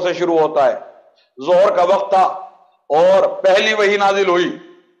دن ظہر سے شروع ہوتا ہے، ظہر کا وقت تھا اور پہلی وحی نازل ہوئی۔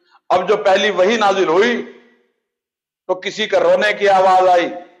 اب جو پہلی وحی نازل ہوئی تو کسی کا رونے کی آواز آئی،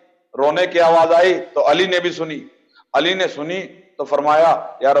 رونے کی آواز آئی تو علی نے بھی سنی، علی نے سنی تو فرمایا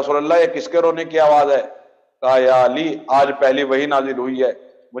یا رسول اللہ یہ کس کے رونے کی آواز ہے؟ کہا یا علی آج پہلی وحی نازل ہوئی ہے،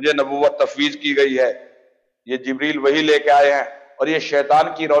 مجھے نبوت تفویض کی گئی ہے، یہ جبریل وحی لے کے آئے ہیں اور یہ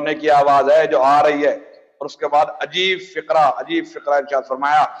شیطان کی رونے کی آواز ہے جو آ رہی ہے۔ اور اس کے بعد عجیب فقرہ ارشاد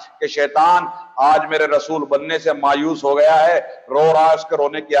فرمایا کہ شیطان آج میرے رسول بننے سے مایوس ہو گیا ہے، رو رہا ہے، اس کے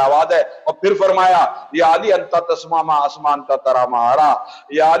رونے کی آواز ہے۔ اور پھر فرمایا یا علی انت تسمع ما اسمع انت ترى ما ارى،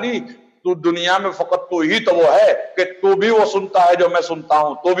 یا علی تو دنیا میں فقط تو ہی تو وہ ہے کہ تو بھی وہ سنتا ہے جو میں سنتا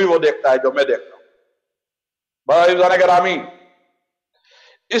ہوں، تو بھی وہ دیکھتا ہے جو میں دیکھتا ہوں۔ بھائیو گرامی،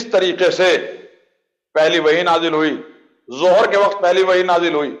 اس طریقے سے پہلی وحی نازل ہوئی، ظہر کے وقت پہلی وحی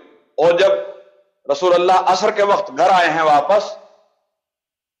نازل ہوئی، اور جب رسول اللہ عصر کے وقت گھر آئے ہیں واپس،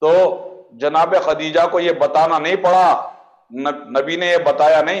 تو جناب خدیجہ کو یہ بتانا نہیں پڑا، نبی نے یہ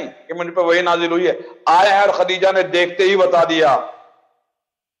بتایا نہیں کہ مجھ پہ وحی نازل ہوئی ہے، آئے ہیں اور خدیجہ نے دیکھتے ہی بتا دیا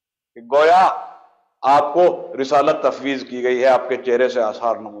کہ گویا آپ کو رسالت تفویض کی گئی ہے، آپ کے چہرے سے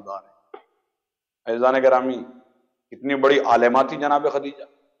آثار نمودار ہیں۔ عزیزان گرامی، کتنی بڑی عالمہ تھی جناب خدیجہ،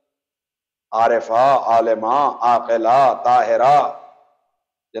 عارفہ، عالمہ، عاقلہ، طاہرہ۔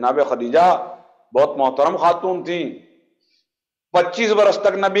 جناب خدیجہ بہت محترم خاتون تھیں، 25 برس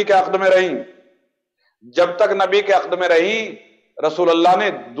تک نبی کے عقد میں رہیں۔ جب تک نبی کے عقد میں رہیں رسول اللہ نے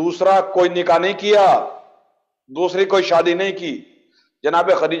دوسرا کوئی نکاح نہیں کیا، دوسری کوئی شادی نہیں کی۔ جناب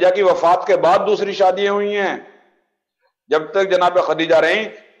خدیجہ کی وفات کے بعد دوسری شادیاں ہوئی ہیں، جب تک جناب خدیجہ رہیں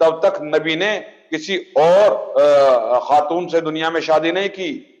تب تک نبی نے کسی اور خاتون سے دنیا میں شادی نہیں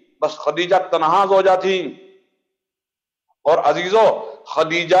کی، بس خدیجہ تنہا زوجہ تھیں۔ اور عزیزو،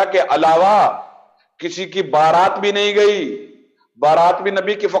 خدیجہ کے علاوہ کسی کی بارات بھی نہیں گئی، بارات بھی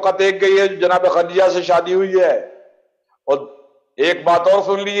نبی کی فقط ایک گئی ہے، جناب خدیجہ سے شادی ہوئی ہے۔ اور ایک بات اور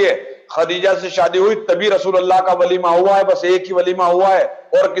سن لیے، خدیجہ سے شادی ہوئی تبھی رسول اللہ کا ولیمہ ہوا ہے، بس ایک ہی ولیمہ ہوا ہے،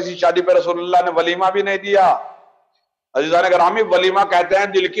 اور کسی شادی پہ رسول اللہ نے ولیمہ بھی نہیں دیا۔ عزیزان گرامی، ولیمہ کہتے ہیں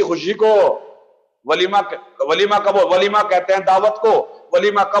دل کی خوشی کو، ولیمہ کہتے ہیں دعوت کو۔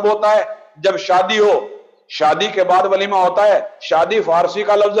 ولیمہ کب ہوتا ہے؟ جب شادی ہو، شادی کے بعد ولیمہ ہوتا ہے۔ شادی فارسی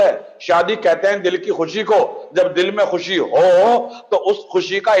کا لفظ ہے، شادی کہتے ہیں دل کی خوشی کو۔ جب دل میں خوشی ہو تو اس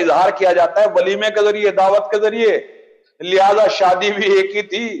خوشی کا اظہار کیا جاتا ہے ولیمے کے ذریعے، دعوت کے ذریعے۔ لہذا شادی بھی ایک ہی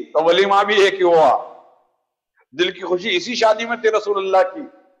تھی تو ولیمہ بھی ایک ہی ہوا۔ دل کی خوشی اسی شادی میں تھی رسول اللہ کی،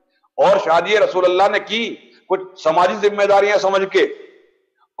 اور شادی رسول اللہ نے کی کچھ سماجی ذمہ داریاں سمجھ کے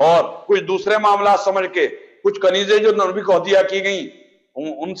اور کچھ دوسرے معاملات سمجھ کے، کچھ کنیزیں جو نبی کو ہدیہ کی گئیں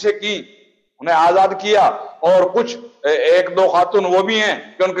ان سے کی، انہیں آزاد کیا، اور کچھ ایک دو خاتون وہ بھی ہیں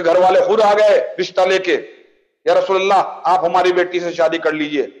کہ ان کے گھر والے خود آ گئے رشتہ لے کے، یا رسول اللہ آپ ہماری بیٹی سے شادی کر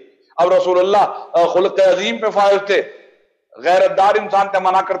لیجئے۔ اب رسول اللہ خلق عظیم پہ فائز تھے، غیرت دار انسان تھے،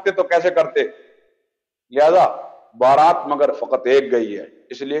 منع کرتے تو کیسے کرتے؟ لہذا بارات مگر فقط ایک گئی ہے،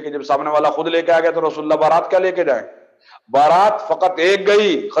 اس لیے کہ جب سامنے والا خود لے کے آ گیا تو رسول اللہ بارات کیا لے کے جائیں؟ بارات فقط ایک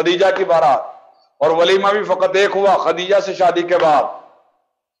گئی، خدیجہ کی بارات، اور ولیمہ بھی فقط ایک ہوا خدیجہ سے شادی کے بعد۔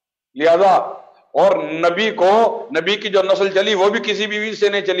 لہذا اور نبی کی جو نسل چلی وہ بھی کسی بیوی سے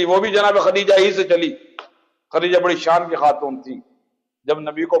نہیں چلی، وہ بھی جناب خدیجہ ہی سے چلی۔ خدیجہ بڑی شان کی خاتون تھی، جب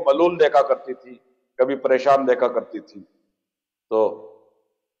نبی کو ملول دیکھا کرتی تھی، کبھی پریشان دیکھا کرتی تھی تو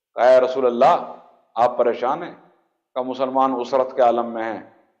کہا رسول اللہ آپ پریشان ہیں؟ کہ مسلمان اسرت کے عالم میں ہیں،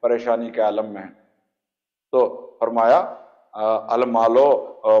 پریشانی کے عالم میں ہیں۔ تو فرمایا المالو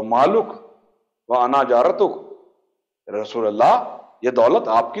مالک و انا جارتک، رسول اللہ یہ دولت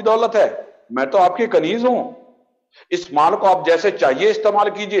آپ کی دولت ہے، میں تو آپ کی کنیز ہوں، اس مال کو آپ جیسے چاہیے استعمال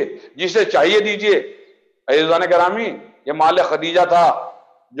کیجئے، جسے چاہیے دیجئے۔ عزیزان گرامی، یہ مال خدیجہ تھا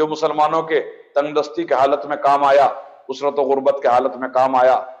جو مسلمانوں کے تنگ دستی کے حالت میں کام آیا، اسرت و غربت کے حالت میں کام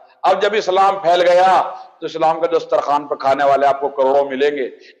آیا۔ اب جب اسلام پھیل گیا تو اسلام کا دسترخوان پہ کھانے والے آپ کو کروڑوں ملیں گے،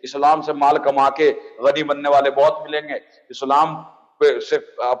 اسلام سے مال کما کے غنی بننے والے بہت ملیں گے، اسلام سے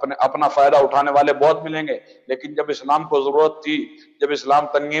اپنا فائدہ اٹھانے والے بہت ملیں گے، لیکن جب اسلام کو ضرورت تھی، جب اسلام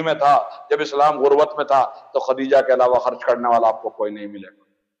تنگی میں تھا، جب اسلام غربت میں تھا، تو خدیجہ کے علاوہ خرچ کرنے والا آپ کو کوئی نہیں ملے گا۔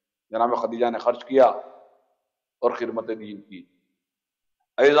 جناب خدیجہ نے خرچ کیا اور خدمت دین کی۔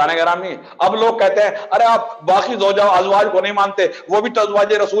 عزیزان گرامی، اب لوگ کہتے ہیں ارے آپ باقی ازواج کو نہیں مانتے، وہ بھی تو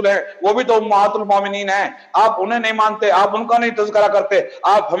ازواج رسول ہیں، وہ بھی تو امہات المومنین ہیں، آپ انہیں نہیں مانتے، آپ ان کا نہیں تذکرہ کرتے،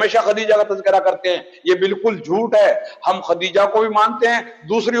 آپ ہمیشہ خدیجہ کا تذکرہ کرتے ہیں۔ یہ بالکل جھوٹ ہے، ہم خدیجہ کو بھی مانتے ہیں،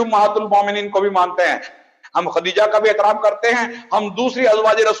 دوسری امہات المومنین کو بھی مانتے ہیں، ہم خدیجہ کا بھی احترام کرتے ہیں، ہم دوسری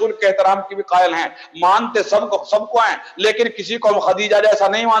ازواج رسول کے احترام کی بھی قائل ہیں، مانتے سب کو ہیں، لیکن کسی کو ہم خدیجہ جیسا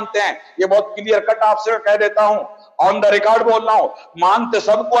نہیں مانتے ہیں۔ یہ بہت کلیئر کٹ آپ سے کہہ دیتا ہوں، آن دا ریکارڈ بول رہا ہوں، مانتے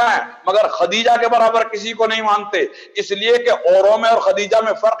سب کو ہیں مگر خدیجہ کے برابر کسی کو نہیں مانتے، اس لیے کہ اوروں میں اور خدیجہ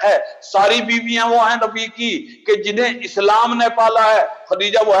میں فرق ہے۔ ساری بیویاں وہ ہیں نبی کی کہ جنہیں اسلام نے پالا ہے،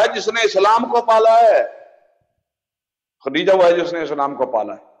 خدیجہ وہ ہے جس نے اسلام کو پالا ہے، خدیجہ وہ ہے جس نے اسلام کو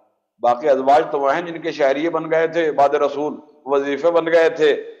پالا ہے۔ باقی ازواج تو وہ ہیں جن کے شہریے بن گئے تھے، بعد رسول وظیفے بن گئے تھے،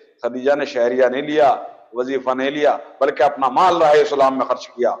 خدیجہ نے شہریہ نہیں لیا، وظیفہ نہیں لیا، بلکہ اپنا مال راہ اسلام میں خرچ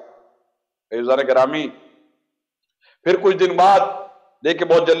کیا۔ عزیزان گرامی، پھر کچھ دن بعد، دیکھیں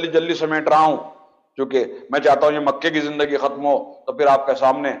بہت جلدی سمیٹ رہا ہوں کیونکہ میں چاہتا ہوں یہ مکے کی زندگی ختم ہو تو پھر آپ کے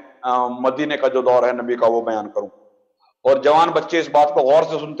سامنے مدینے کا جو دور ہے نبی کا وہ بیان کروں، اور جوان بچے اس بات کو غور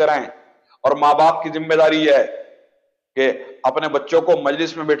سے سنتے رہیں، اور ماں باپ کی ذمہ داری ہے کہ اپنے بچوں کو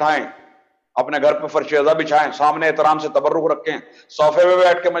مجلس میں بٹھائیں، اپنے گھر پہ فرشیزہ بچھائیں، سامنے احترام سے تبرک رکھیں، صوفے پہ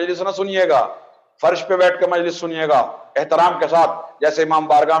بیٹھ کے مجلس نہ سنیے گا، فرش پہ بیٹھ کے مجلس سنیے گا، احترام کے ساتھ جیسے امام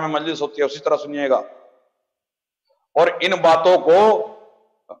بارگاہ میں مجلس ہوتی ہے اسی طرح سنیے گا۔ اور ان باتوں کو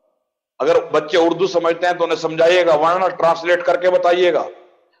اگر بچے اردو سمجھتے ہیں تو انہیں سمجھائیے گا، ورنہ ٹرانسلیٹ کر کے بتائیے گا۔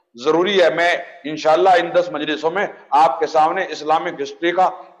 ضروری ہے، میں انشاءاللہ ان 10 مجلسوں میں آپ کے سامنے اسلامک ہسٹری کا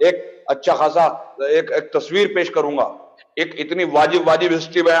ایک اچھا خاصا ایک تصویر پیش کروں گا، ایک اتنی واجب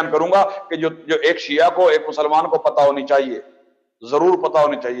ہسٹری بیان کروں گا کہ جو ایک شیعہ کو، ایک مسلمان کو پتہ ہونی چاہیے، ضرور پتہ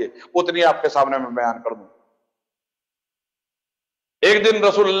ہونی چاہیے، اتنی آپ کے سامنے میں بیان کر دوں۔ ایک دن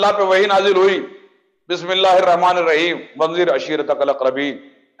رسول اللہ پہ وحی نازل ہوئی، بسم اللہ الرحمن الرحیم، وانذر عشیرتک الاقربین،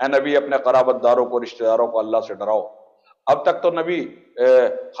 اے نبی اپنے قرابت داروں کو، رشتہ داروں کو اللہ سے ڈراؤ۔ اب تک تو نبی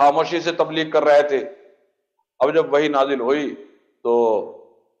خاموشی سے تبلیغ کر رہے تھے، اب جب وحی نازل ہوئی تو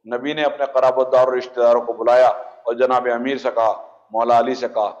نبی نے اپنے قرابت دار اور رشتہ داروں کو بلایا اور جناب امیر سے کہا، مولا علی سے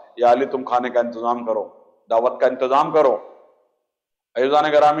کہا، یا علی تم کھانے کا انتظام کرو، دعوت کا انتظام کرو۔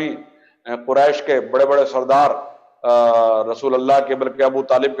 عزیزان گرامی، قریش کے بڑے بڑے سردار رسول اللہ کے بلکہ ابو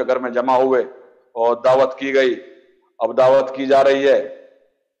طالب کے گھر میں جمع ہوئے اور دعوت کی گئی۔ اب دعوت کی جا رہی ہے،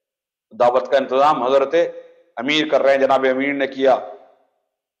 دعوت کا انتظام حضرت امیر کر رہے ہیں، جناب امیر نے کیا۔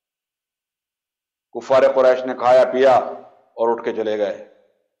 کفار قریش نے کھایا پیا اور اٹھ کے چلے گئے،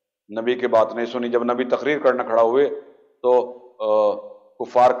 نبی کی بات نہیں سنی۔ جب نبی تقریر کرنے کھڑا ہوئے تو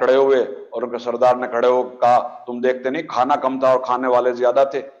کفار کھڑے ہوئے اور ان کے سردار نے کھڑے ہو کہا، تم دیکھتے نہیں کھانا کم تھا اور کھانے والے زیادہ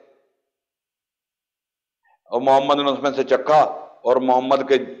تھے؟ اور محمد نے اس میں سے چکھا، اور محمد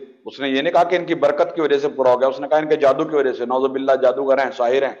کے اس نے یہ نہیں کہا کہ ان کی برکت کی وجہ سے پورا ہو گیا، اس نے کہا ان کے جادو کی وجہ سے، نعوذ باللہ جادوگر ہیں،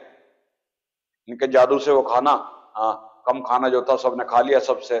 ساحر ہیں، ان کے جادو سے وہ کھانا کم کھانا جو تھا سب نے کھا لیا،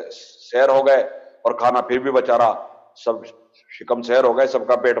 سب سے سیر ہو گئے، اور کھانا پھر بھی بچا رہا، سب شکم سیر ہو گئے، سب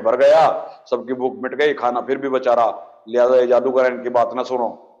کا پیٹ بھر گیا، سب کی بھوک مٹ گئی، کھانا پھر بھی بچا رہا، لہذا یہ جادوگر ہیں، ان کی بات نہ سنو۔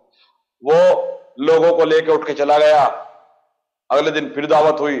 وہ لوگوں کو لے کے اٹھ کے چلا گیا۔ اگلے دن پھر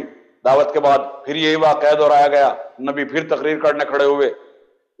دعوت ہوئی، دعوت کے بعد پھر یہی واقعہ دہرایا گیا، نبی پھر تقریر کرنے کھڑے ہوئے،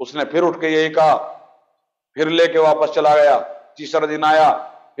 اس نے پھر اٹھ کے یہی کہا، پھر لے کے واپس چلا گیا۔ تیسرا دن آیا،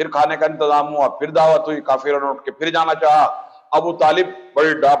 پھر کھانے کا انتظام ہوا، پھر دعوت ہوئی، کافروں نے اٹھ کے پھر جانا چاہا۔ ابو طالب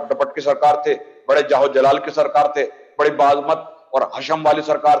بڑی ڈاپ ڈپٹ کی سرکار تھے، بڑے جاہ و جلال کی سرکار تھے، بڑی بعظمت اور حشم والی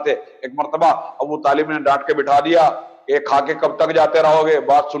سرکار تھے۔ ایک مرتبہ ابو طالب نے ڈانٹ کے بٹھا دیا کہ کھا کے کب تک جاتے رہو گے،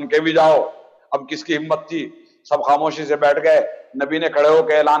 بات سن کے بھی جاؤ۔ اب کس کی ہمت تھی، سب خاموشی سے بیٹھ گئے۔ نبی نے کھڑے ہو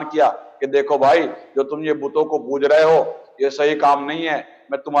کے اعلان کیا کہ دیکھو بھائی، جو تم یہ بتوں کو پوج رہے ہو یہ صحیح کام نہیں ہے،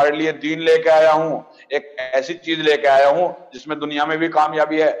 میں تمہارے لیے دین لے کے آیا ہوں، ایک ایسی چیز لے کے آیا ہوں جس میں دنیا میں بھی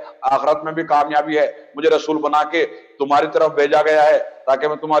کامیابی ہے، آخرت میں بھی کامیابی ہے۔ مجھے رسول بنا کے تمہاری طرف بھیجا گیا ہے تاکہ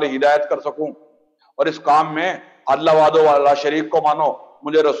میں تمہاری ہدایت کر سکوں، اور اس کام میں اللہ وحدہ لا شریک کو مانو،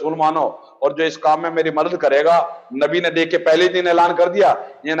 مجھے رسول مانو، اور جو اس کام میں میری مدد کرے گا، نبی نے دیکھ کے پہلے دن اعلان کر دیا.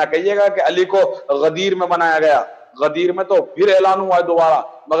 یہ نہ کہیے گا کہ علی کو غدیر میں بنایا گیا، غدیر میں تو پھر اعلان ہوا ہے دوبارہ،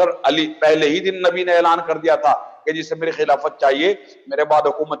 مگر علی پہلے ہی دن نبی نے اعلان کر دیا تھا کہ جسے میری خلافت چاہیے، میرے بعد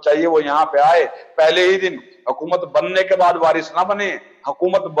حکومت چاہیے، وہ یہاں پہ آئے. پہلے ہی دن حکومت بننے کے بعد وارث نہ بنے،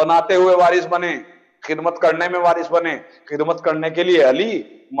 حکومت بناتے ہوئے وارث بنے، خدمت کرنے میں وارث بنے. خدمت کرنے کے لیے علی،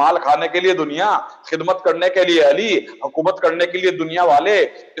 مال کھانے کے لیے دنیا، خدمت کرنے کے لیے علی، حکومت کرنے کے لیے دنیا والے،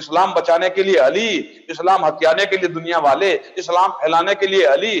 اسلام بچانے کے لیے علی، اسلام ہتھیانے کے لیے دنیا والے، اسلام پھیلانے کے لیے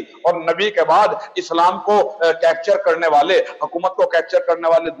علی، اور نبی کے بعد اسلام کو کیپچر کرنے والے، حکومت کو کیپچر کرنے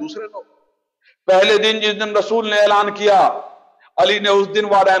والے دوسرے لوگ. پہلے دن جس دن رسول نے اعلان کیا، علی نے اس دن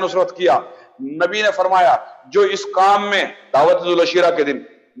وعدہ نصرت کیا. نبی نے فرمایا جو اس کام میں، دعوت ذوالعشیرہ کے دن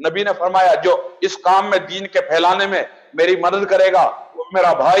نبی نے فرمایا جو اس کام میں دین کے پھیلانے میں میری مدد کرے گا، وہ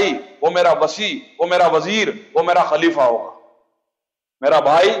میرا بھائی، وہ میرا وصی، وہ میرا وزیر، وہ میرا خلیفہ ہوگا. میرا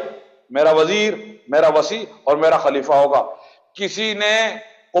بھائی، میرا وزیر، میرا وصی اور میرا خلیفہ ہوگا. کسی نے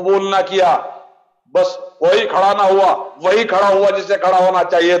قبول نہ کیا، بس کوئی کھڑا نہ ہوا، وہی کھڑا ہوا جسے کھڑا ہونا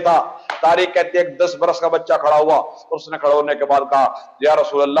چاہیے تھا. تاریخ کہتے ہیں 10 برس کا بچہ کھڑا ہوا، اس نے کھڑا ہونے کے بعد کہا یا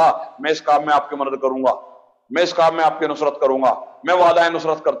رسول اللہ میں اس کام میں آپ کی مدد کروں گا، میں اس کام میں آپ کی نصرت کروں گا، میں وعدہ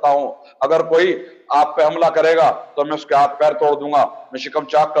نصرت کرتا ہوں. اگر کوئی آپ پہ حملہ کرے گا تو میں اس کے ہاتھ پیر توڑ دوں گا، میں شکم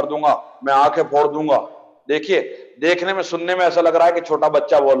چاک کر دوں گا، میں آنکھیں پھوڑ دوں گا. دیکھیے، دیکھنے میں سننے میں ایسا لگ رہا ہے کہ چھوٹا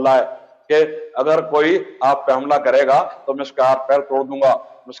بچہ بول رہا ہے کہ اگر کوئی آپ پہ حملہ کرے گا تو میں اس کے ہاتھ پیر توڑ دوں گا،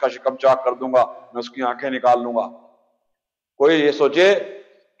 میں اس کا شکم چاک کر دوں گا، میں اس کی آنکھیں نکال لوں گا. کوئی یہ سوچے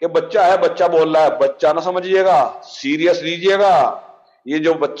کہ بچہ ہے، بچہ بول رہا ہے، بچہ نہ سمجھیے گا، سیریس لیجئے گا. یہ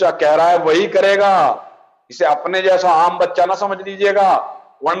جو بچہ کہہ رہا ہے وہی کرے گا، اسے اپنے جیسا عام بچہ نہ سمجھ لیجئے گا،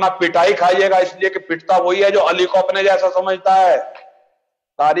 ورنہ پٹائی کھائیے گا، اس لیے کہ پٹتا وہی ہے جو علی کو اپنے جیسا سمجھتا ہے.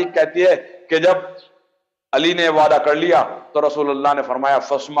 تاریخ کہتی ہے کہ جب علی نے وعدہ کر لیا تو رسول اللہ نے فرمایا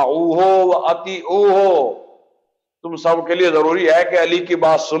فَاسْمَعُوهُ وَأَطِيعُوهُ، تم سب کے لیے ضروری ہے کہ علی کی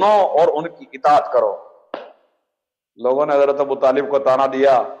بات سنو اور ان کی اطاعت کرو. لوگوں نے حضرت ابو طالب کو تانا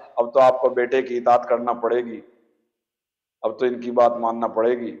دیا، اب تو آپ کو بیٹے کی اطاعت کرنا پڑے گی، اب تو ان کی بات ماننا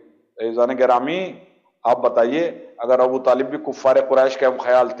پڑے گی. عزیزان گرامی، آپ بتائیے اگر ابو طالب بھی کفار قریش کے ہم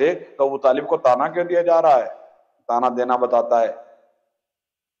خیال تھے تو ابو طالب کو تانا کیوں دیا جا رہا ہے؟ تانا دینا بتاتا ہے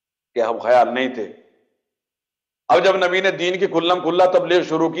کہ ہم خیال نہیں تھے. اب جب نبی نے دین کی کھلم کھلا تبلیغ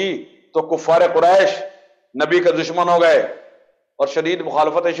شروع کی تو کفار قریش نبی کے دشمن ہو گئے اور شدید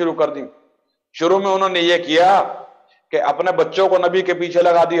مخالفتیں شروع کر دیں. شروع میں انہوں نے یہ کیا کہ اپنے بچوں کو نبی کے پیچھے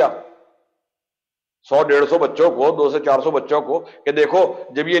لگا دیا، 100-150 بچوں کو، 200 سے 400 بچوں کو، کہ دیکھو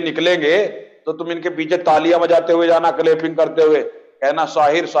جب یہ نکلیں گے تو تم ان کے پیچھے تالیاں بجاتے ہوئے جانا، کلیپنگ کرتے ہوئے کہنا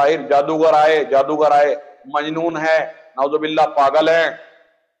ساحر ساحر، جادوگر آئے جادوگر آئے، مجنون ہے، نعوذ باللہ پاگل ہیں.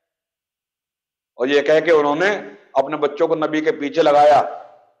 اور یہ کہہ کے انہوں نے اپنے بچوں کو نبی کے پیچھے لگایا.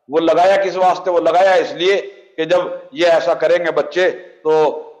 وہ لگایا کس واسطے؟ وہ لگایا اس لیے کہ جب یہ ایسا کریں گے بچے تو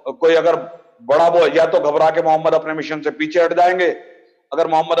کوئی اگر بڑا وہ یا تو گھبرا کے محمد اپنے مشن سے پیچھے ہٹ جائیں گے، اگر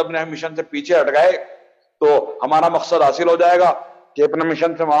محمد اپنے مشن سے پیچھے ہٹ گئے تو ہمارا مقصد حاصل ہو جائے گا کہ اپنے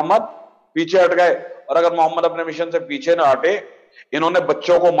مشن سے محمد پیچھے ہٹ گئے، اور اگر محمد اپنے مشن سے پیچھے نہ ہٹے، انہوں نے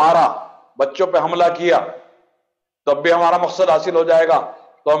بچوں کو مارا، بچوں پہ حملہ کیا، تب بھی ہمارا مقصد حاصل ہو جائے گا.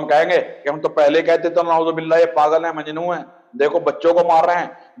 تو ہم کہیں گے کہ ہم تو پہلے کہتے تھے نعوذ باللہ یہ پاگل ہیں، مجنون ہیں، دیکھو بچوں کو مار رہے ہیں.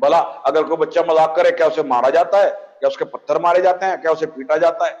 بھلا اگر کوئی بچہ مذاق کرے کیا اسے مارا جاتا ہے؟ کیا اس کے پتھر مارے جاتے ہیں؟ کیا اسے پیٹا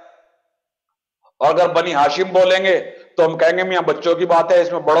جاتا ہے؟ اور اگر بنی ہاشم بولیں گے تو ہم کہیں گے میاں بچوں کی بات ہے،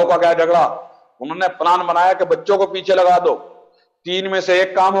 اس میں بڑوں کا کیا جھگڑا؟ انہوں نے پلان بنایا کہ بچوں کو پیچھے لگا دو، 3 میں سے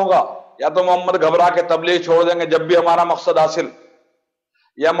ایک کام ہوگا، یا تو محمد گھبرا کے تبلیغ چھوڑ دیں گے جب بھی ہمارا مقصد حاصل،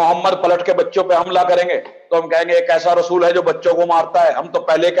 یا محمد پلٹ کے بچوں پہ حملہ کریں گے تو ہم کہیں گے ایک ایسا رسول ہے جو بچوں کو مارتا ہے، ہم تو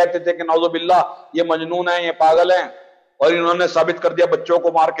پہلے کہتے تھے کہ نعوذ باللہ یہ مجنون ہیں، یہ پاگل ہیں، اور انہوں نے ثابت کر دیا بچوں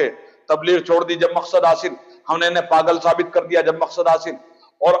کو مار کے. تبلیغ چھوڑ دی جب مقصد حاصل، ہم نے انہیں پاگل ثابت کر دیا جب مقصد حاصل.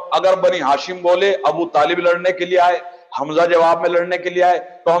 اور اگر بنی ہاشم بولے، ابو طالب لڑنے کے لیے آئے، حمزہ جواب میں لڑنے کے لیے آئے،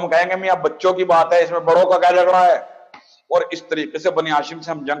 تو ہم کہیں گے میاں بچوں کی بات ہے، اس میں بڑوں کا کیا جھگڑا ہے؟ اور اس طریقے سے بنی ہاشم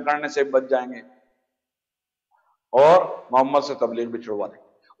سے ہم جنگ کرنے سے بچ جائیں گے اور محمد سے تبلیغ بھی چھڑوا دیں گے.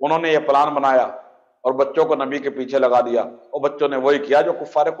 انہوں نے یہ پلان بنایا اور بچوں کو نبی کے پیچھے لگا دیا، اور بچوں نے وہی کیا جو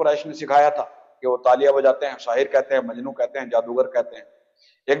کفار قریش نے سکھایا تھا کہ وہ تالیاں بجاتے ہیں، ساحر کہتے ہیں، مجنون کہتے ہیں، جادوگر کہتے ہیں.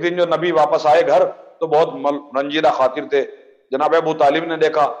 ایک دن جو نبی واپس آئے گھر تو بہت رنجیدہ خاطر تھے. جناب ابو طالب نے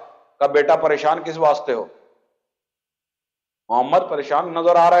دیکھا، کہا بیٹا پریشان کس واسطے ہو؟ محمد پریشان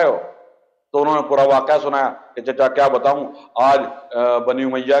نظر آ رہے ہو. تو انہوں نے پورا واقعہ سنایا کہ چچا کیا بتاؤں، آج بنی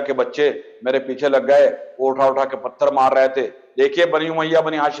امیہ کے بچے میرے پیچھے لگ گئے، وہ اٹھا اٹھا کے پتھر مار رہے تھے. دیکھیے بنی امیہ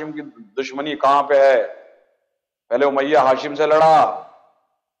بنی ہاشم کی دشمنی کہاں پہ ہے. پہلے امیہ ہاشم سے لڑا،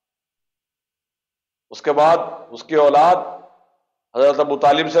 اس کے بعد اس کی اولاد حضرت ابو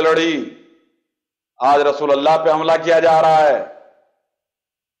طالب سے لڑی، آج رسول اللہ پہ حملہ کیا جا رہا ہے۔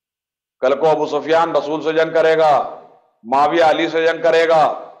 کل کو ابو سفیان رسول سے جنگ کرے گا، معاویہ علی سے جنگ کرے گا،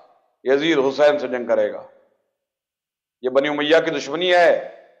 یزید حسین سے جنگ کرے گا۔ یہ بنی امیہ کی دشمنی ہے،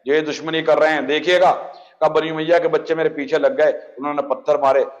 یہ دشمنی کر رہے ہیں۔ دیکھیے گا کہ بنی امیہ کے بچے میرے پیچھے لگ گئے، انہوں نے پتھر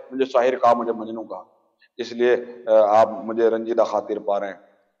مارے، مجھے ساحر کہا، مجھے مجنوں کہا، اس لیے آپ مجھے رنجیدہ خاطر پا رہے ہیں۔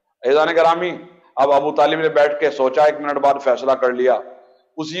 عزیزان گرامی، اب ابو طالب نے بیٹھ کے سوچا، 1 منٹ بعد فیصلہ کر لیا۔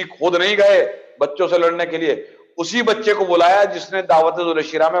 اسی خود نہیں گئے بچوں سے لڑنے کے لیے، اسی بچے کو بلایا جس نے دعوت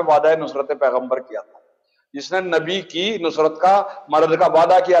ذوالشیرہ میں وعدہ نصرت پیغمبر کیا تھا، جس نے نبی کی نصرت کا مدد کا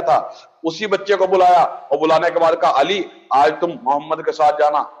وعدہ کیا تھا، اسی بچے کو بلایا، اور بلانے کے بعد کہا علی آج تم محمد کے ساتھ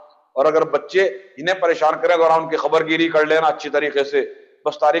جانا، اور اگر بچے انہیں پریشان کریں تو ان کی خبر گیری کر لینا اچھی طریقے سے۔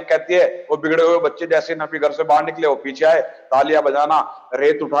 بس تاریخ کہتی ہے وہ بگڑے ہوئے بچے جیسے نبی گھر سے باہر نکلے وہ پیچھے آئے، تالیاں بجانا،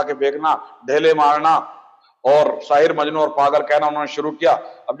 ریت اٹھا کے پھینکنا، ڈھیلے مارنا اور ساحر مجنون اور پاگل کہنا انہوں نے شروع کیا۔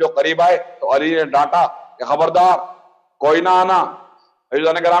 اب جو قریب آئے تو علی نے ڈانٹا کہ خبردار کوئی نہ آنا۔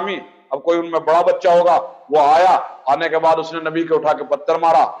 عزیزان گرامی، اب کوئی ان میں بڑا بچہ ہوگا، وہ آیا، آنے کے بعد اس نے نبی کے اٹھا کے پتھر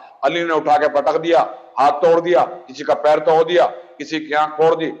مارا، علی نے اٹھا کے پٹک دیا، ہاتھ توڑ دیا، کسی کا پیر توڑ دیا، کسی کی آنکھ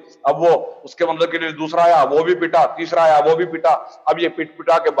پھوڑ دی۔ اب وہ اس کے منظر کے لیے دوسرا آیا، وہ بھی پٹا، تیسرا آیا، وہ بھی پٹا۔ اب یہ پٹ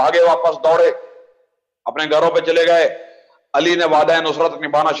پٹا کے بھاگے، واپس دوڑے، اپنے گھروں پہ چلے گئے۔ علی نے وعدہ نصرت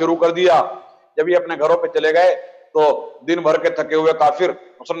نبھانا شروع کر دیا۔ جب یہ اپنے گھروں پہ چلے گئے تو دن بھر کے تھکے ہوئے کافر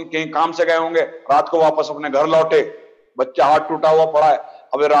مثلاً کہیں کام سے گئے ہوں گے، رات کو واپس اپنے گھر لوٹے، بچہ ہاتھ ٹوٹا ہوا پڑا ہے،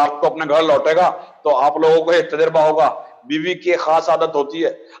 اب رات کو اپنے گھر لوٹے گا تو آپ لوگوں کو ایک تجربہ ہوگا، بیوی کی ایک خاص عادت ہوتی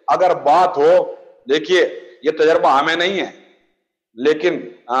ہے، اگر بات ہو، دیکھیے یہ تجربہ ہمیں نہیں ہے لیکن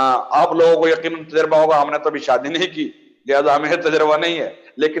آپ لوگوں کو یقیناً تجربہ ہوگا، ہم نے تو ابھی شادی نہیں کی لہذا ہمیں تجربہ نہیں ہے،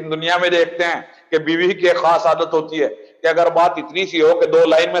 لیکن دنیا میں دیکھتے ہیں کہ بیوی کی ایک خاص عادت ہوتی ہے کہ اگر بات اتنی سی ہو کہ 2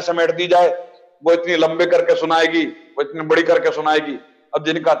 لائن میں سمیٹ دی جائے، وہ اتنی لمبے کر کے سنائے گی، وہ اتنی بڑی کر کے سنائے گی۔ اب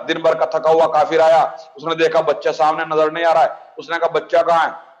دن بھر کا تھکا ہوا کافر آیا، اس نے دیکھا بچہ سامنے نظر نہیں آ رہا ہے، اس نے کہا بچہ کہاں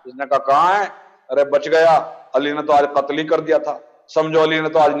ہے؟ اس نے کہا کہاں ہے؟ ارے بچ گیا، علی نے تو آج قتل ہی کر دیا تھا، سمجھو علی نے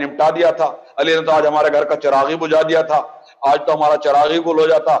تو آج نمٹا دیا تھا، علی نے تو آج ہمارے گھر کا چراغ ہی بجھا دیا تھا، آج تو ہمارا چراغ ہی گل ہو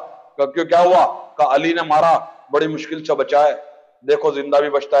جاتا۔ کیوں کیا ہوا؟ کہا علی نے مارا، بڑی مشکل سے بچا ہے، دیکھو زندہ بھی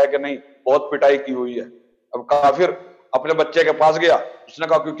بچتا ہے کہ نہیں، بہت پٹائی کی ہوئی ہے۔ اب کافر اپنے بچے کے پاس گیا، اس نے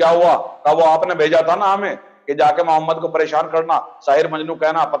کہا کیا ہوا؟ کہا وہ آپ نے بھیجا تھا نا ہمیں کہ جا کے محمد کو پریشان کرنا، ساحر مجنوں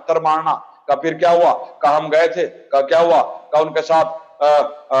کہنا، پتھر مارنا۔ کہا پھر کیا ہوا؟ کہا ہم گئے تھے۔ کہا کیا ہوا؟ کہا ان کے ساتھ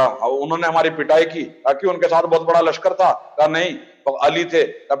انہوں نے ہماری پٹائی کی۔ کہا کیوں ان کے ساتھ بہت بڑا لشکر تھا؟ کہا نہیں، علی تھے۔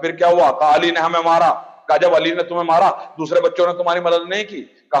 کہا پھر کیا ہوا؟ کہا علی نے ہمیں مارا۔ کہا جب علی نے تمہیں مارا دوسرے بچوں نے تمہاری مدد نہیں کی؟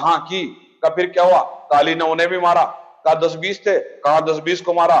 کہا ہاں کی۔ کہا پھر کیا ہوا؟ کہا علی نے انہیں بھی مارا۔ کہا 10-20 تھے؟ کہا 10-20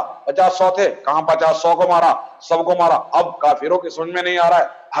 کو مارا۔ 50-100 تھے؟ کہا 50-100 کو مارا، سب کو مارا۔ اب کافروں کی سمجھ میں نہیں آ رہا ہے،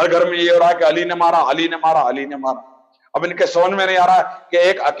 ہر گھر میں یہ ہو رہا ہے کہ علی نے مارا، علی نے مارا، علی نے مارا۔ اب ان کے سمجھ میں نہیں آ رہا ہے کہ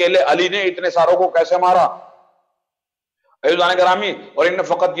ایک اکیلے علی نے اتنے ساروں کو کیسے مارا۔ عزیزان گرامی، اور ان نے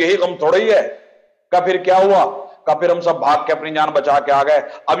فقط یہی غم تھوڑی ہے۔ کہا پھر کیا ہوا؟ کہا پھر ہم سب بھاگ کے اپنی جان بچا کے آ گئے۔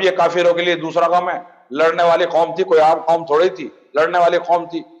 اب یہ کافروں کے لیے دوسرا غم ہے، لڑنے والی قوم تھی، کوئی عام قوم تھوڑی تھی، لڑنے والی قوم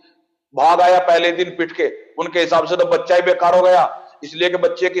تھی۔ بھاگ آیا پہلے دن پٹ کے، ان کے حساب سے تو بچہ ہی بیکار ہو گیا، اس لیے کہ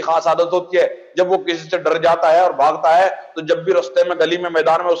بچے کی خاص عادت ہوتی ہے جب وہ کسی سے ڈر جاتا ہے اور بھاگتا ہے تو جب بھی رستے میں گلی میں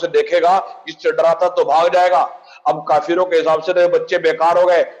میدان میں اسے دیکھے گا جس سے ڈرا تھا تو بھاگ جائے گا۔ اب کافروں کے حساب سے تو یہ بچے بیکار ہو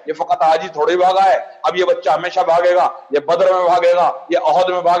گئے، یہ فقط آج ہی تھوڑی بھاگا ہے، اب یہ بچہ ہمیشہ بھاگے گا، یہ بدر میں بھاگے گا، یہ احد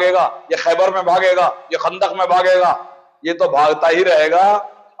میں بھاگے گا، یہ خیبر میں بھاگے گا، یہ خندق میں بھاگے گا، یہ تو بھاگتا ہی رہے گا،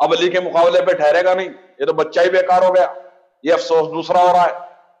 اب علی کے مقابلے پہ ٹھہرے گا نہیں، یہ تو بچہ ہی بیکار ہو گیا۔ یہ افسوس دوسرا ہو رہا ہے۔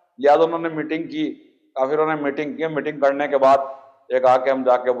 لہٰذا انہوں نے میٹنگ کی، کافروں نے میٹنگ کی، میٹنگ کرنے کے بعد ایک آ کے ہم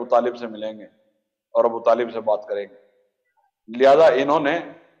جا کے ابو طالب سے ملیں گے اور ابو طالب سے بات کریں گے۔ لہذا انہوں نے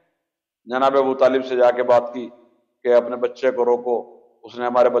جناب ابو طالب سے جا کے بات کی کہ اپنے بچے کو روکو، اس نے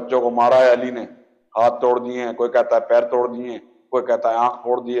ہمارے بچوں کو مارا ہے، علی نے ہاتھ توڑ دیے ہیں، کوئی کہتا ہے پیر توڑ دیے ہیں، کوئی کہتا ہے آنکھ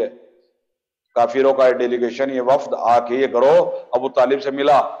پھوڑ دی ہے۔ کافروں کا ڈیلیگیشن، یہ وفد آ کے یہ گروہ ابو طالب سے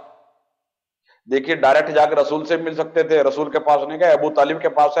ملا۔ دیکھیے ڈائریکٹ جا کے رسول سے مل سکتے تھے، رسول کے پاس نہیں گئے، ابو طالب کے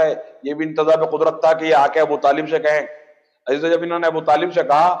پاس ہے، یہ بھی انتظام قدرت تھا کہ یہ آ کے ابو طالب سے کہیں۔ عزیز جب انہوں نے ابو طالب سے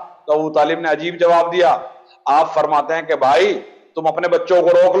کہا تو ابو طالب نے عجیب جواب دیا۔ آپ فرماتے ہیں کہ بھائی تم اپنے بچوں کو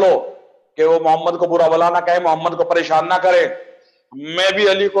روک لو کہ وہ محمد کو برا بلا نہ کہے، محمد کو پریشان نہ کرے، میں بھی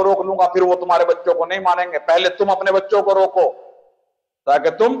علی کو روک لوں گا، پھر وہ تمہارے بچوں کو نہیں مانیں گے، پہلے تم اپنے بچوں کو روکو، تاکہ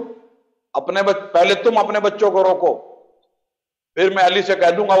پہلے تم اپنے بچوں کو روکو، پھر میں علی سے کہہ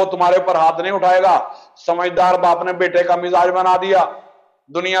دوں گا وہ تمہارے اوپر ہاتھ نہیں اٹھائے گا۔ سمجھدار باپ نے بیٹے کا مزاج بنا دیا،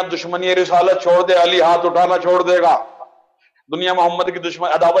 دنیا دشمنی رسالت چھوڑ دے، علی ہاتھ اٹھانا چھوڑ دے گا، دنیا محمد کی دشمن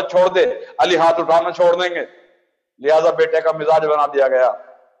عداوت چھوڑ دے، علی ہاتھ اٹھانا چھوڑ دیں گے، لہذا بیٹے کا مزاج بنا دیا گیا۔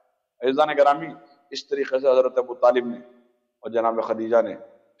 عزیزان گرامی، اس طریقے سے حضرت ابو طالب نے اور جناب خدیجہ نے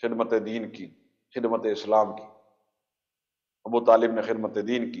خدمت دین کی، خدمت اسلام کی، ابو طالب نے خدمت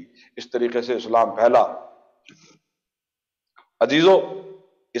دین کی، اس طریقے سے اسلام پھیلا۔ عزیزو،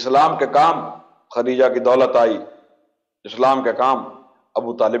 اسلام کے کام خدیجہ کی دولت آئی، اسلام کے کام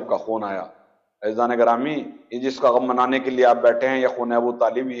ابو طالب کا خون آیا۔ عزیزان گرامی، یہ جس کا غم منانے کے لیے آپ بیٹھے ہیں، یہ خون ابو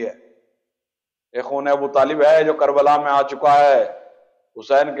طالب ہی ہے، یہ خون ابو طالب ہے جو کربلا میں آ چکا ہے۔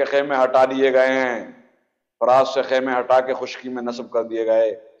 حسین کے خیمے ہٹا دیے گئے ہیں، فراز سے خیمے ہٹا کے خشکی میں نصب کر دیے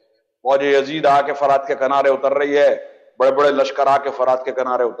گئے۔ فوج یزید آ کے فرات کے کنارے اتر رہی ہے، بڑے بڑے لشکر آ کے فرات کے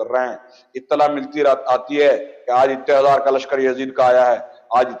کنارے اتر رہے ہیں۔ اطلاع ملتی آتی ہے کہ آج اتنے ہزار کا لشکر یزید کا آیا ہے،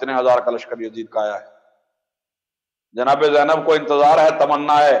 آج اتنے ہزار کا لشکر یزید کا آیا ہے۔ جناب زینب کو انتظار ہے،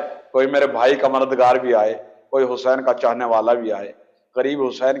 تمنا ہے کوئی میرے بھائی کا مددگار بھی آئے، کوئی حسین کا چاہنے والا بھی آئے، قریب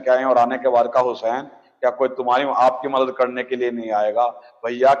حسین کے آئے، اور آنے کے بعد کا حسین کیا کوئی تمہاری آپ کی مدد کرنے کے لیے نہیں آئے گا؟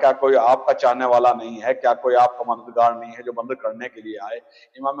 بھیا کیا کوئی آپ کا چاہنے والا نہیں ہے؟ کیا کوئی آپ کا مددگار نہیں ہے جو مدد کرنے کے لیے آئے؟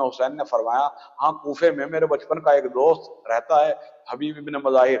 امام حسین نے فرمایا، ہاں کوفے میں میرے بچپن کا ایک دوست رہتا ہے حبیب ابن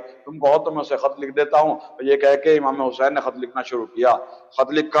مظاہر، تم کہو تو میں اسے خط لکھ دیتا ہوں۔ یہ کہہ کے امام حسین نے خط لکھنا شروع کیا۔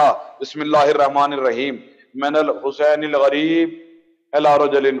 خط لکھا، بسم اللہ الرحمن الرحیم، من الحسین الغریب الی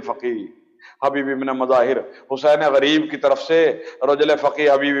رجل فقی حبیب ابن مظاہر، حسین غریب کی طرف سے رجل فقی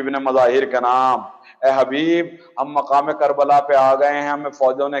حبیب ابن مظاہر کے نام۔ اے حبیب، ہم مقام کربلا پہ آ گئے ہیں، ہمیں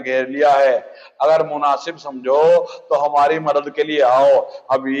فوجوں نے گھیر لیا ہے، اگر مناسب سمجھو تو ہماری مدد کے لیے آؤ۔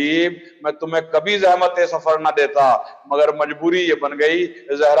 حبیب، میں تمہیں کبھی زحمت سفر نہ دیتا، مگر مجبوری یہ بن گئی،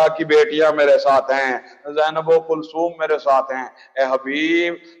 زہرا کی بیٹیاں میرے ساتھ ہیں، زینب و کلثوم میرے ساتھ ہیں۔ اے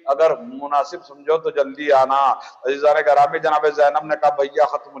حبیب، اگر مناسب سمجھو تو جلدی آنا۔ عزیزان گرامی، جناب زینب نے کہا، بھیا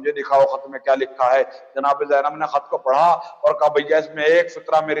خط مجھے دکھاؤ، خط میں کیا لکھا ہے؟ جناب زینب نے خط کو پڑھا اور کہا، بھیا اس میں ایک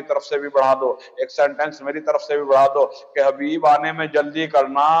فقرہ میری طرف سے بھی بڑھا دو، ایک سینٹنس میری طرف سے بھی بڑھا دو کہ حبیب آنے میں جلدی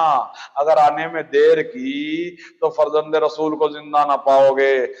کرنا، اگر آنے میں دیر کی تو فرزند رسول کو زندہ نہ پاؤ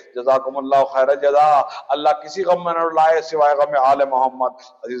گے۔ جزاکم اللہ خیر جزا، اللہ کسی غم میں نہ لائے سوائے غم آل محمد۔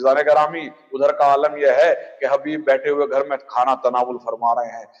 عزیزان گرامی، ادھر کا عالم یہ ہے کہ حبیب بیٹھے ہوئے گھر میں کھانا تناول فرما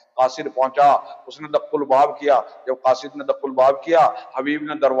رہے ہیں۔ قاصد پہنچا، اس نے دق الباب کیا، جب قاصد نے دق الباب کیا، حبیب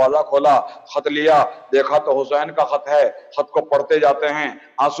نے دروازہ کھولا، خط لیا، دیکھا تو حسین کا خط ہے، خط کو پڑھتے جاتے ہیں،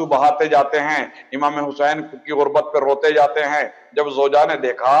 آنسو بہاتے جاتے ہیں، امام حسین کی غربت پہ روتے جاتے ہیں۔ جب زوجہ نے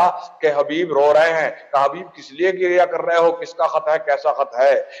دیکھا کہ حبیب رو رہے ہیں، کہا حبیب کس لیے گریہ کر رہے ہو، کس کا خط ہے، کیسا خط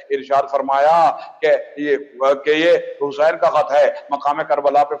ہے؟ ارشاد فرمایا کہ یہ حسین کا خط ہے، مقام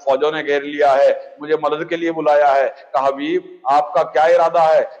کربلا پہ فوجوں نے گھیر لیا ہے، مجھے مدد کے لیے بلایا ہے۔ کہا حبیب آپ کا کیا ارادہ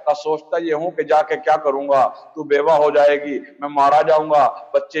ہے؟ کہا سوچتا یہ ہوں کہ جا کے کیا کروں گا، تو بیوہ ہو جائے گی، میں مارا جاؤں گا،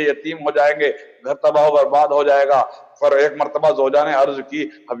 بچے یتیم ہو جائیں گے، گھر تباہ و برباد ہو جائے گا۔ پر ایک مرتبہ زوجہ نے عرض کی،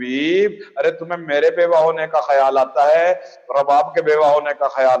 حبیب ارے تمہیں میرے بیوہ ہونے کا خیال آتا ہے، رباب کے بیوہ ہونے کا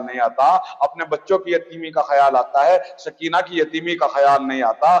خیال نہیں آتا، اپنے بچوں کی یتیمی کا خیال آتا ہے، سکینہ کی یتیمی کا خیال نہیں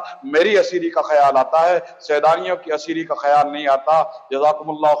آتا، میری اسیری کا خیال آتا ہے، سیدانیوں کی اسیری کا خیال نہیں آتا۔ جزاکم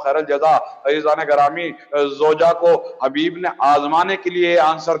اللہ خیر الجزا۔ عزیزان گرامی، زوجہ کو حبیب نے آزمانے کے لیے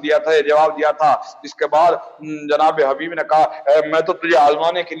آنسر دیا تھا، جواب دیا تھا۔ اس کے بعد جناب حبیب نے کہا، میں تو تجھے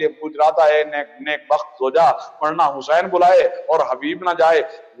آزمانے کے لیے پوچھ رہا تھا، اے نیک بخت زوجہ، ورنہ حسین بلائے اور حبیب نہ جائے۔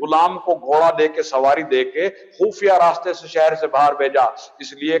 غلام کو گھوڑا دے کے، سواری دے کے خفیہ راستے سے شہر سے باہر بھیجا،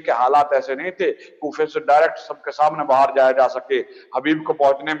 اس لیے کہ حالات ایسے نہیں تھے کوفے سے ڈائریکٹ سب کے سامنے باہر جایا جا سکے۔ حبیب کو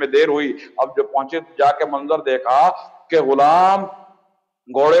پہنچنے میں دیر ہوئی، اب جو پہنچے جا کے منظر دیکھا کہ غلام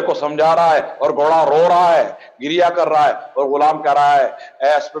گھوڑے کو سمجھا رہا ہے اور گھوڑا رو رہا ہے، گریہ کر رہا ہے، اور غلام کہہ رہا ہے،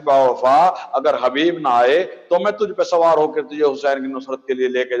 اے اسپِ باوفا، اگر حبیب نہ آئے تو میں تجھ پہ سوار ہو کے تجھے حسین کی نصرت کے لیے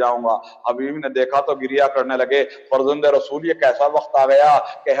لے کے جاؤں گا۔ حبیب نے دیکھا تو گریہ کرنے لگے۔ فرزند رسول، یہ کیسا وقت آ گیا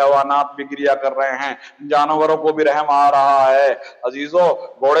کہ حیوانات بھی گریہ کر رہے ہیں، جانوروں کو بھی رحم آ رہا ہے۔ عزیزو،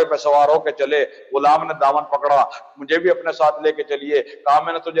 گھوڑے پہ سوار ہو کے چلے، غلام نے دامن پکڑا، مجھے بھی اپنے ساتھ لے کے چلیے۔ کہا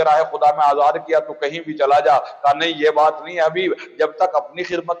میں نے تجھے راہ خدا میں آزاد کیا، تو کہیں بھی چلا جا۔ کہا نہیں، یہ بات نہیں ہے حبیب، جب تک اپنی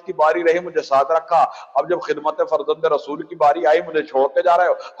خدمت کی باری رہی مجھے ساتھ رکھا، اب جب خدمت فرزند رسول کی باری آئی مجھے چھوڑ کے جا رہے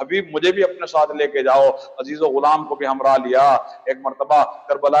ہو، حبیب مجھے بھی اپنے ساتھ لے کے جاؤ۔ عزیز و غلام کو بھی ہمراہ لیا، ایک مرتبہ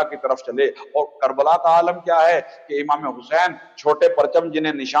کربلا کی طرف چلے۔ اور کربلا کا عالم کیا ہے کہ امام حسین چھوٹے پرچم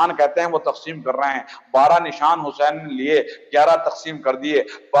جنہیں نشان کہتے ہیں وہ تقسیم کر رہے ہیں۔ 12 نشان حسین نے لیے، 11 تقسیم کر دیے،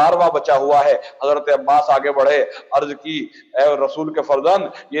 12واں بچا ہوا ہے۔ حضرت عباس آگے بڑھے، عرض کی، اے رسول کے فرزند،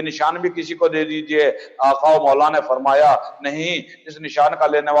 یہ نشان بھی کسی کو دے دیجئے۔ آقا و مولا نے فرمایا، نہیں، اس نشان نشان کا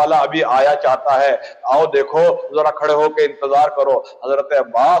لینے والا ابھی آیا چاہتا ہے، آؤ دیکھو، ذرا کھڑے ہو کے انتظار کرو۔ حضرت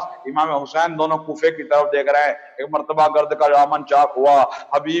عباس امام حسین دونوں کوفے کی طرف دیکھ رہے ہیں۔ ایک مرتبہ گرد کا دامن چاک ہوا،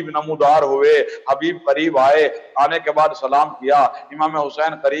 حبیب نمودار ہوئے، حبیب قریب آئے، آنے کے بعد سلام کیا، امام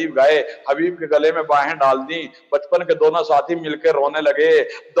حسین قریب گئے، حبیب کے گلے میں باہیں ڈال دیں، بچپن کے دونوں ساتھی مل کے رونے لگے،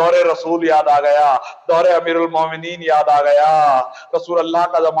 دور رسول یاد آ گیا، دور امیر المومنین یاد آ گیا، رسول اللہ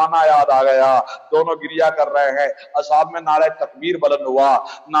کا زمانہ یاد آ گیا، دونوں گریا کر رہے ہیں۔ اصحاب میں نعرہ تکبیر بلند ہوا،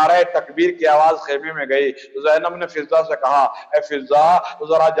 نعرہ تکبیر کی آواز خیمے میں گئی۔ زینب نے فضہ سے کہا، اے فضہ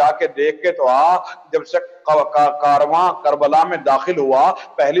ذرا جا کے دیکھ کے تو آ، جب سے کارواں کربلا میں داخل ہوا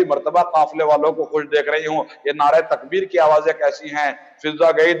پہلی مرتبہ قافلے والوں کو خوش دیکھ رہی ہوں، یہ نعرہ تکبیر کی آوازیں کیسی ہیں؟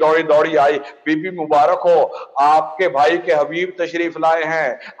 فضہ گئی، دوڑی دوڑی آئی، بی بی مبارک ہو، آپ کے بھائی کے حبیب تشریف لائے ہیں،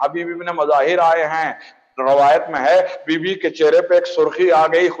 حبیب ابن مظاہر آئے ہیں۔ روایت میں ہے بی بی کے چہرے پہ ایک سرخی آ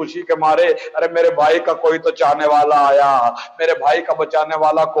گئی خوشی کے مارے، ارے میرے بھائی کا کوئی تو چاہنے والا آیا، میرے بھائی کا بچانے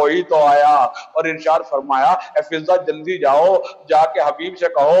والا کوئی تو آیا۔ اور ارشاد فرمایا، اے فضہ جلدی جاؤ، جا کے حبیب سے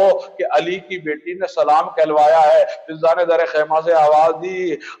کہو کہ علی کی بیٹی نے سلام کہلوایا ہے۔ فضہ نے در خیمہ سے آواز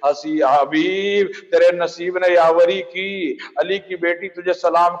دی، حبیب تیرے نصیب نے یاوری کی، علی کی بیٹی تجھے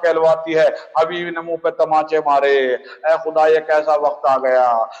سلام کہلواتی ہے۔ حبیب نے منہ پہ تماچے مارے، اے خدا یہ کیسا وقت آ گیا،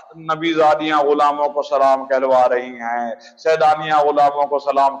 نبی زادیاں غلاموں کو سلام کہلوا رہی ہیں، سیدانیاں غلاموں کو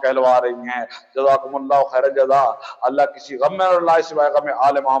سلام کہلوا رہی ہیں۔ جزاکم اللہ خیر جزا۔ اللہ کسی غم میں اور اللہ سوائے غم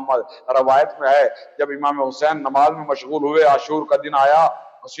آل محمد۔ روایت میں ہے جب امام حسین نماز میں مشغول ہوئے، عاشور کا دن آیا،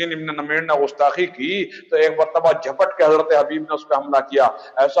 حسین ابن نمیر نے گستاخی کی تو ایک مرتبہ جھپٹ کے حضرت حبیب نے اس پہ حملہ کیا،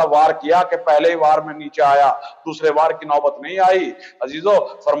 ایسا وار کیا کہ پہلے ہی وار میں نیچے آیا، دوسرے وار کی نوبت نہیں آئی۔ عزیزو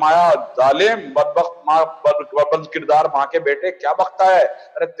فرمایا، ظالم بدبخت ماں، بد کردار ماں کے بیٹے کیا بختا ہے،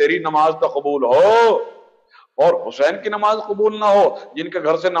 ارے تیری نماز تو قبول ہو اور حسین کی نماز قبول نہ ہو، جن کے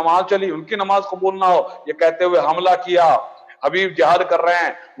گھر سے نماز چلی ان کی نماز قبول نہ ہو۔ یہ کہتے ہوئے حملہ کیا، حبیب جہاد کر رہے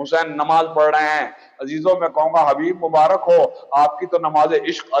ہیں، حسین نماز پڑھ رہے ہیں۔ عزیزوں میں کہوں گا حبیب مبارک ہو، آپ کی تو نماز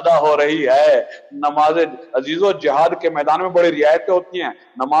عشق ادا ہو رہی ہے۔ نماز عزیزوں جہاد کے میدان میں بڑی رعایتیں ہوتی ہیں،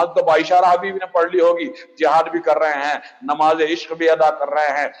 نماز تو باشارہ حبیب نے پڑھ لی ہوگی، جہاد بھی کر رہے ہیں، نماز عشق بھی ادا کر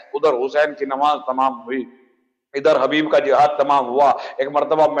رہے ہیں۔ ادھر حسین کی نماز تمام ہوئی، ادھر حبیب کا جہاد تمام ہوا۔ ایک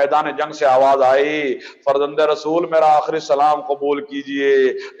مرتبہ میدان جنگ سے آواز آئی، فرزند رسول میرا آخری سلام قبول کیجئے۔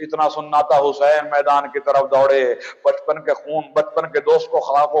 اتنا سننا تھا، حسین میدان کی طرف دوڑے، بچپن کے دوست کو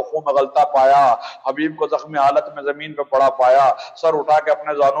خاک و خون مغلتا پایا، حبیب کو زخمی حالت میں زمین پہ پڑا پایا، سر اٹھا کے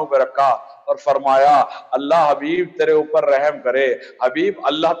اپنے زانوں پہ رکھا اور فرمایا، اللہ حبیب تیرے اوپر رحم کرے، حبیب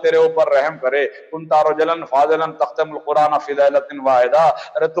اللہ تیرے اوپر رحم کرے، کنتا رجلا فاضلا تختم القرآن فی لیلۃ واحدہ،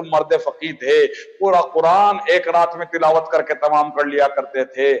 ارے تم مرد فقیہ تھے، پورا قرآن ایک رات میں تلاوت کر کے تمام کر لیا کرتے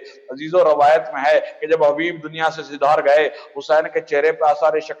تھے۔ عزیزو روایت میں ہے کہ جب حبیب دنیا سے سدھار گئے، حسین کے چہرے پہ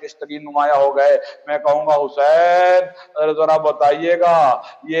آثار شکستگی نمایاں ہو گئے۔ میں کہوں گا حسین ذرا بتائیے گا،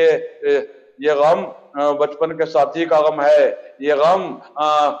 یہ غم بچپن کے ساتھی کا غم ہے، یہ غم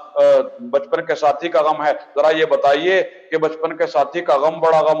بچپن کے ساتھی کا غم ہے، ذرا یہ بتائیے کہ بچپن کے ساتھی کا غم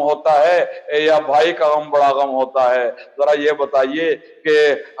بڑا غم ہوتا ہے یا بھائی کا غم بڑا غم ہوتا ہے؟ ذرا یہ بتائیے کہ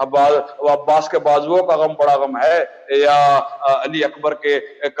عباس کے بازوؤں کا غم بڑا غم ہے یا علی اکبر کے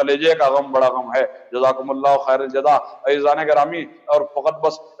کلیجے کا غم بڑا غم ہے؟ جزاکم اللہ خیر الجزا۔ عزیزان گرامی، اور فقط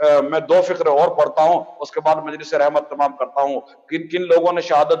بس میں 2 فقرے اور پڑھتا ہوں، اس کے بعد مجلس رحمت تمام کرتا ہوں۔ کن کن لوگوں نے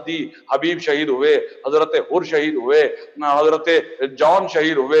شہادت دی؟ حبیب شہید ہوئے، حضرت حر شہید ہوئے، حضرت جان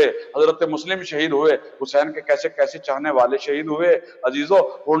شہید ہوئے، حضرت مسلم شہید ہوئے، حسین کے کیسے کیسے چاہنے والے شہید ہوئے۔ عزیزو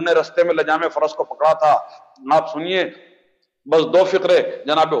حر نے رستے میں لجام فرس کو پکڑا تھا، آپ سنیے، بس 2 فقرے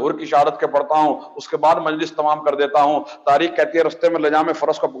جناب حر کی شہادت کے پڑھتا ہوں، اس کے بعد مجلس تمام کر دیتا ہوں۔ تاریخ کہتی ہے رستے میں لجام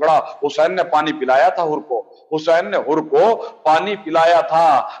فرس کو پکڑا، حسین نے پانی پلایا تھا حر کو، حسین نے حر کو پانی پلایا تھا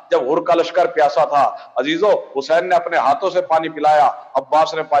جب حر کا لشکر پیاسا تھا۔ عزیزو حسین نے اپنے ہاتھوں سے پانی پلایا،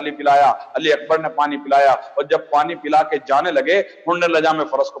 عباس نے پانی پلایا، علی اکبر نے پانی پلایا، اور جب پانی پلا کے جانے لگے حر نے لجام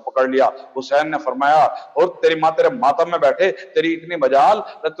فرس کو پکڑ لیا۔ حسین نے فرمایا، حر تیری ماں تیرے ماتم میں بیٹھے، تیری اتنی مجال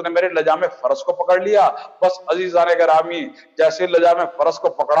تو نے میرے لجام فرس کو پکڑ لیا۔ بس عزیزان گرامی، جیسے لجام فرس کو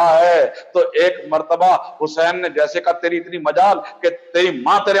پکڑا ہے تو ایک مرتبہ حسین نے جیسے کہا تیری اتنی مجال کہ تیری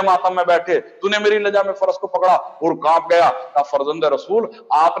ماں تیرے ماتم میں بیٹھے، تو نے میری لجام فرس کو پکڑا۔ اور کانپ گیا، کہا فرزند رسول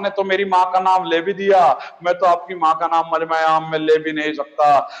آپ نے تو میری ماں کا نام لے بھی دیا، میں تو آپ کی ماں کا نام مجمع عام میں لے بھی نہیں سکتا۔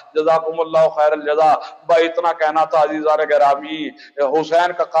 جزاکم اللہ خیر الجزا۔ بھائی اتنا کہنا تھا عزیزان گرامی۔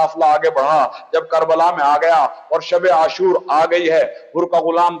 حسین کا قافلہ آگے بڑھا، جب کربلا میں آ گیا اور شب عاشور آ گئی ہے، حر کا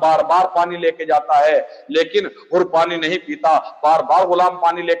غلام بار بار پانی لے کے جاتا ہے، لیکن حر پانی نہیں پیتا، بار بار غلام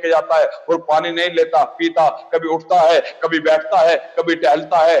پانی لے کے جاتا ہے، حر پانی نہیں لیتا پیتا، کبھی اٹھتا ہے کبھی بیٹھتا ہے کبھی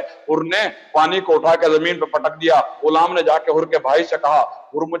ٹہلتا ہے۔ حر نے پانی کو اٹھا کے زمین پہ پٹک دیا، غلام نے جا کے حر کے بھائی سے کہا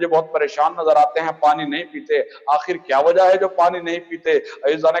اور مجھے بہت پریشان نظر آتے ہیں، پانی نہیں پیتے، آخر کیا وجہ ہے جو پانی نہیں پیتے؟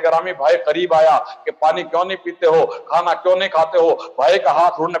 عزیزان گرامی، بھائی قریب آیا کہ پانی کیوں نہیں پیتے ہو، کھانا کیوں نہیں کھاتے ہو؟ بھائی کا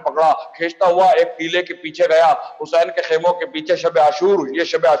ہاتھ ہور نے پکڑا، کھینچتا ہوا ایک ٹیلے کے پیچھے گیا، حسین کے خیموں کے پیچھے، شب عاشور، یہ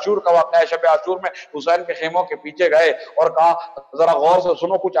شب عاشور کا واقعہ ہے، شب عاشور میں حسین کے خیموں کے پیچھے گئے اور کہا ذرا غور سے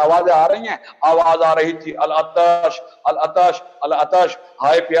سنو، کچھ آوازیں آ رہی ہیں۔ آواز آ رہی تھی، العطش العطش العطش،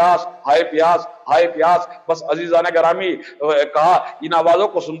 ہائے پیاس ہائے پیاس ہائے پیاس۔ بس عزیزان گرامی کہا ان آوازوں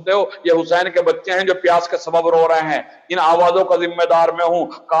کو سنتے ہو، یہ حسین کے بچے ہیں جو پیاس کے سبب رو رہے ہیں، ان آوازوں کا ذمہ دار میں ہوں،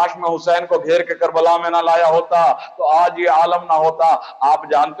 کاش میں حسین کو گھیر کے کربلا میں نہ لایا ہوتا تو آج یہ عالم نہ ہوتا۔ آپ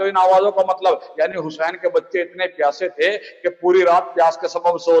جانتے ہو ان آوازوں کا مطلب، یعنی حسین کے بچے اتنے پیاسے تھے کہ پوری رات پیاس کے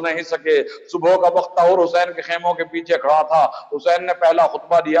سبب سو نہیں سکے۔ صبح کا وقت تھا، اور حسین کے خیموں کے پیچھے کھڑا تھا، حسین نے پہلا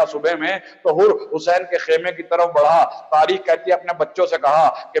خطبہ دیا صبح میں تو ہر حسین کے خیمے کی طرف بڑھا۔ تاریخ کہتی ہے اپنے بچوں سے کہا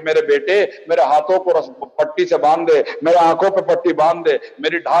کہ میرے بیٹے میرے ہاتھوں کو پٹی سے باندھ دے، میرے آنکھوں پہ پٹی باندھ دے،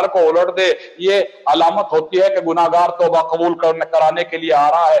 میری ڈھال کو الٹ دے، یہ علامت ہوتی ہے کہ گناہگار توبہ قبول کرانے کے لیے آ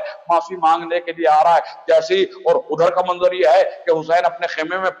رہا ہے، معافی مانگنے کے لیے آ رہا ہے۔ جیسی اور ادھر کا منظر یہ ہے کہ حسین اپنے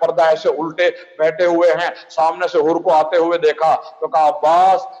خیمے میں پردہ ایسے الٹے بیٹھے ہوئے ہیں، سامنے سے ہر کو آتے ہوئے دیکھا تو کہا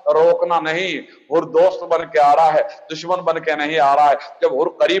عباس روکنا نہیں، ہر دوست بن کے آ رہا ہے، دشمن بن کے نہیں آ رہا ہے۔ جب ہر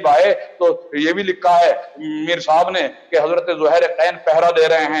قریب آئے تو یہ بھی لکھا ہے میر صاحب نے کہ حضرت زہیر قین پہرا دے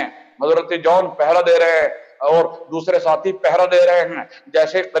رہے ہیں، حضرت جون پہرا دے رہے ہیں اور دوسرے ساتھی پہرا دے رہے ہیں۔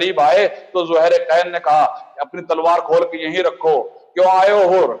 جیسے قریب آئے تو زہیر قین نے کہا اپنی تلوار کھول کے یہیں رکھو۔ کیوں آئے ہو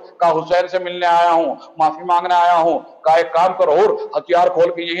ہر؟ کہا حسین سے ملنے آیا ہوں، معافی مانگنے آیا ہوں۔ کہا ایک کام کرو ہر، ہتھیار کھول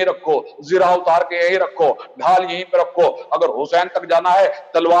کے یہیں رکھو، زرہ اتار کے یہیں رکھو، ڈھال یہیں پہ رکھو، اگر حسین تک جانا ہے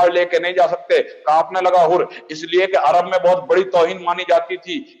تلوار لے کے نہیں جا سکتے۔ کانپنے لگا ہر، اس لیے کہ عرب میں بہت بڑی توہین مانی جاتی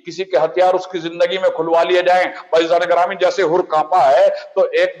تھی کسی کے ہتھیار اس کی زندگی میں کھلوا لیے جائیں۔ عزیزان گرامی جیسے ہر کانپا ہے تو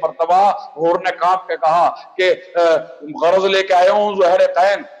ایک مرتبہ ہر نے کانپ کے کہا کہ غرض لے کے آیا ہوں زہر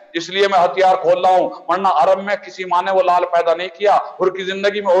قین، اس لیے میں ہتھیار کھول رہا ہوں، ورنہ عرب میں کسی ماں نے وہ لال پیدا نہیں کیا ہر کی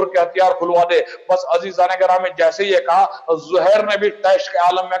زندگی میں ہر کے ہتھیار کھلوا دے۔ بس عزیزان گرامی جیسے یہ کہا زہیر نے بھی تیش کے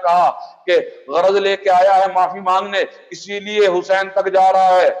عالم میں کہا کہ غرض لے کے آیا ہے معافی مانگنے، اسی لیے حسین تک جا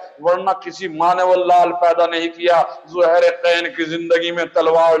رہا ہے، ورنہ کسی ماں نے وہ لال پیدا نہیں کیا زہیر قین کی زندگی میں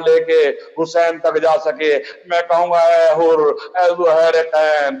تلوار لے کے حسین تک جا سکے۔ میں کہوں گا اے ہر، اے زہیر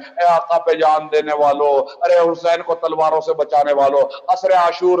قین، اے آقا پہ جان دینے والو، ارے حسین کو تلواروں سے بچانے والو، عصر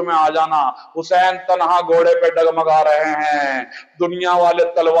عاشور میں آ جانا۔ حسین تنہا گھوڑے پہ ڈگمگا رہے ہیں، دنیا والے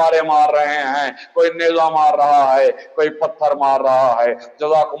تلواریں مار رہے ہیں، کوئی نیزہ مار رہا ہے، کوئی پتھر مار رہا ہے۔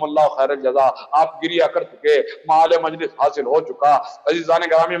 جزاکم اللہ خیر الجزا۔ آپ گریہ کر چکے، مال مجلس حاصل ہو چکا۔ عزیزان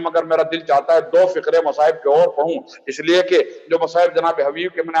گرامی مگر میرا دل چاہتا ہے دو فقرے مصائب کے اور پڑھوں، اس لیے کہ جو مصائب جناب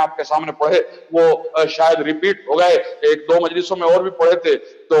حبیب کے میں نے آپ کے سامنے پڑھے وہ شاید ریپیٹ ہو گئے، ایک دو مجلسوں میں اور بھی پڑھے تھے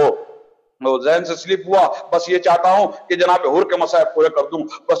تو ذہن سے سلپ ہوا۔ بس یہ چاہتا ہوں کہ جناب ہر کے مصائب پورے کر دوں۔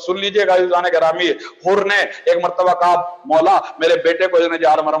 بس سن لیجئے گا عزیزان گرامی، ہر نے ایک مرتبہ کہا مولا میرے بیٹے کو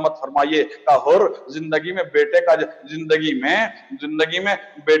جار مرمت فرمائیے۔ کہا ہر زندگی میں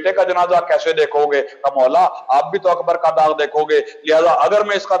بیٹے کا جنازہ کیسے دیکھو گے؟ کہا مولا آپ بھی تو اکبر کا داغ دیکھو گے، لہذا اگر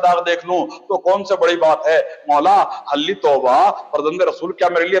میں اس کا داغ دیکھ لوں تو کون سے بڑی بات ہے؟ مولا حلی توبہ، فرزند رسول کیا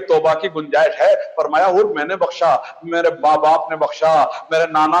میرے لیے توبہ کی گنجائش ہے؟ فرمایا ہر میں نے بخشا، میرے باپ نے بخشا،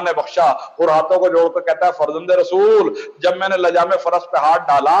 میرے نانا نے بخشا۔ اور ہاتھوں کو جوڑ کر کہتا ہے فرزند رسول جب میں نے لجام فرس پہ ہاتھ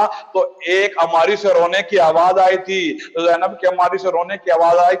ڈالا تو ایک اماری سے رونے کی آواز آئی تھی، زینب کی اماری سے رونے کی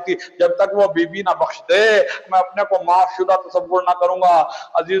آواز آئی تھی، جب تک وہ بی بی نہ بخش دے میں اپنے کو معاف شدہ تصور نہ کروں گا۔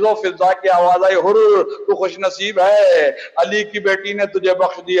 عزیزو فضا کی آواز آئی ہر تو خوش نصیب ہے، علی کی بیٹی نے تجھے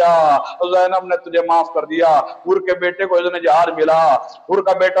بخش دیا، زینب نے تجھے معاف کر دیا۔ ہر کے بیٹے کو اذن جہاد ملا، ہر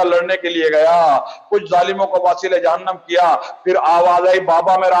کا بیٹا لڑنے کے لیے گیا، کچھ ظالموں کو واصل جہنم کیا، پھر آواز آئی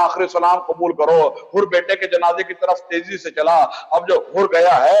بابا میرا آخری سلام قبول کرو۔ ہر بیٹے کے جنازے کی طرف تیزی سے چلا۔ اب جو ہر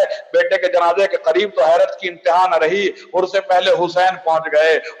گیا ہے بیٹے کے جنازے کے قریب تو حیرت کی انتہا نہ رہی، ہر سے پہلے حسین پہنچ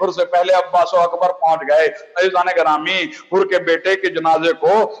گئے، ہر سے پہلے عباس و اکبر پہنچ گئے۔ عزیزان گرامی ہر کے بیٹے کے جنازے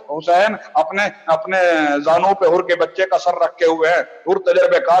کو حسین اپنے زانوں پہ ہر کے بچے کا سر رکھے ہوئے ہیں۔ ہر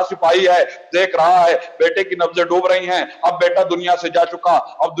تجربے کار سپاہی ہے، دیکھ رہا ہے بیٹے کی نبضیں ڈوب رہی ہیں، اب بیٹا دنیا سے جا چکا،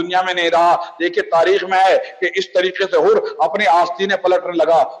 اب دنیا میں نہیں رہا۔ دیکھیے تاریخ میں ہے کہ اس طریقے سے ہر اپنی آستینیں پلٹنے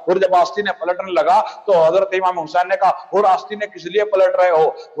لگا۔ ہر جب آستینیں پلٹنے لگا تو حضرت امام حسین نے کہا ہر آستینیں کس لیے پلٹ رہے ہو؟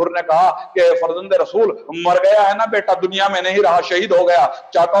 ہر نے کہا کہ فرزند رسول مر گیا ہے نا بیٹا، دنیا میں نہیں رہا، شہید ہو گیا،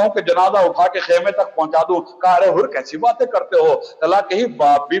 چاہتا ہوں کہ جنازہ اٹھا کے خیمے تک پہنچا دوں۔ کہا ارے ہر کیسی باتیں کرتے ہو، اللہ کہیں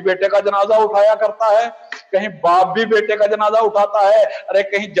باپ بھی بیٹے کا جنازہ اٹھایا کرتا ہے، کہیں باپ بھی بیٹے کا جنازہ اٹھاتا ہے، ارے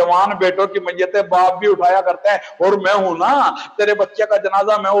کہیں جوان بیٹوں کی میتیں باپ بھی اٹھایا کرتے ہیں، اور میں ہوں نا تیرے بچے کا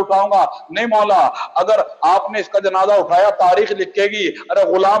جنازہ میں اٹھاؤں گا؟ نہیں مولا، اگر آپ نے اس کا جنازہ اٹھایا تاریخ لکھے گی ارے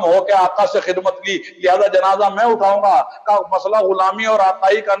غلام ہو کے آقا سے خدمت کی لہذا جنازہ میں اٹھاؤں گا. کہا مسئلہ غلامی اور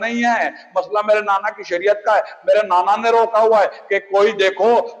آقائی کا نہیں ہے, مسئلہ میرے نانا کی شریعت کا ہے. میرے نانا نے روکا ہوا ہے کہ کوئی دیکھو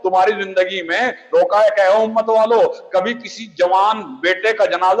تمہاری زندگی میں روکا ہے کہ اے امت والو کبھی کسی جوان بیٹے کا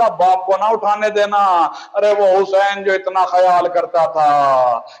جنازہ باپ کو نہ اٹھانے دینا. ارے وہ حسین جو اتنا خیال کرتا تھا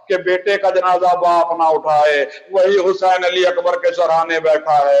کہ بیٹے کا جنازہ باپ نہ اٹھائے, وہی حسین علی اکبر کے سرانے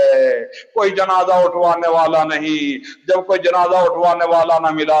بیٹھا ہے, کوئی جنازہ اٹھوانے والا نہیں. جب کوئی جنازہ اٹھوانے والا نہ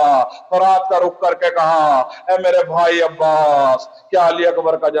ملا فرات کا رخ کر کے کہا اے میرے بھائی عباس کیا علی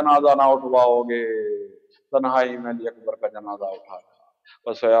اکبر کا جنازہ نہ اٹھواؤ گے؟ تنہائی میں علی اکبر کا جنازہ اٹھایا.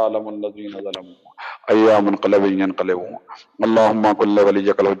 وَسَيَعْلَمُ الَّذِينَ ظَلَمُوا أَيَّ مُنْقَلَبٍ يَنْقَلِبُونَ. اللهم كن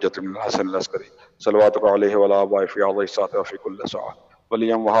لوليك الحجة بن الحسن العسكري صلواتك عليه وعلى آبائه في هذه الساعة وفي كل ساعة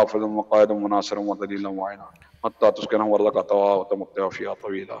وليا وحافظا وقائدا وناصرا ودليلا ومعينا حتى تسكنهم أرضك طوعا وتمتع فيها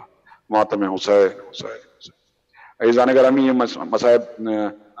طويلا. ماتم حسین. عزیزان گرامی یہ مسائب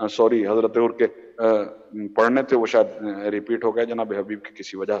سوری حضرت عمر کے پڑھنے تھے وہ شاید ریپیٹ ہو گیا جناب حبیب کی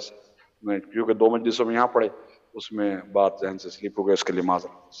کسی وجہ سے, کیونکہ 2 مجلسوں میں یہاں پڑھے اس میں بات ذہن سے سلیپ ہو گیا, اس کے لیے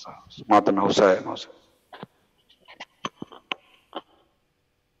معذرت. ماتم حسین.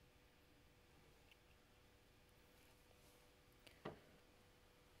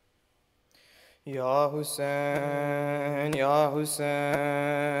 یا حسین یا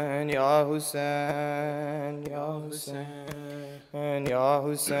حسین یا حسین یا حسین یا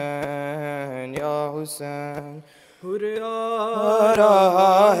حسین یا حسین. ہر آ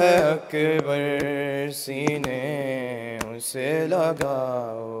رہا ہے اکبر سینے اسے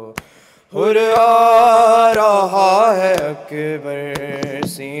لگاؤ, ہر آ رہا ہے اکبر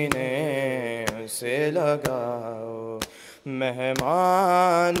سینے اسے لگاؤ.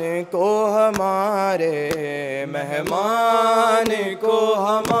 مہمان کو ہمارے مہمان کو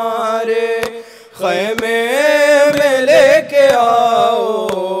ہمارے خیمے میں لے کے آؤ,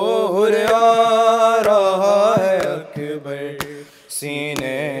 ہر آ رہا ہے اکبر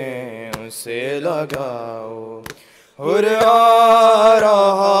سینے اسے لگاؤ, ہر آ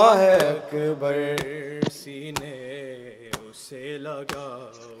رہا ہے اکبر سینے اسے لگاؤ.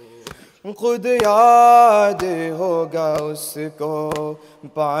 خود یاد ہوگا اس کو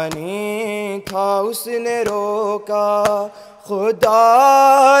پانی تھا اس نے روکا,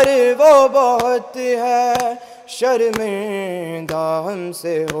 خوددار وہ بہت ہے شرمندہ ہم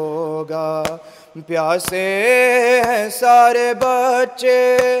سے ہوگا. پیاسے ہیں سارے بچے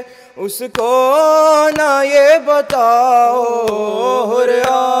اس کو نہ یہ بتاؤ, ہر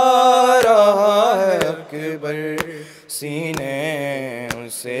آ رہا ہے اکبر سینے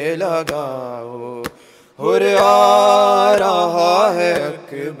اسے لگاؤ, ہر آ رہا ہے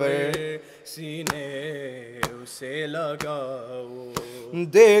اکبر سینے اسے لگاؤ.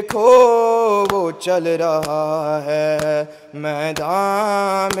 دیکھو وہ چل رہا ہے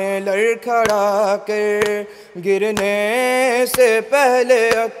میدان میں لڑکھڑا کر, گرنے سے پہلے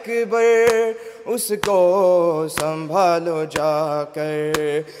اکبر اس کو سنبھالو جا کر.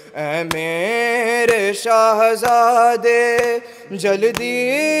 اے میرے شاہزادے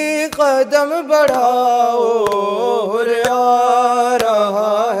جلدی قدم بڑھاؤ, ہر آ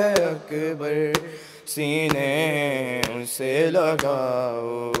رہا ہے اکبر سینے اسے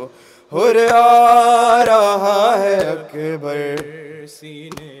لگاؤ, ہر آ رہا ہے اکبر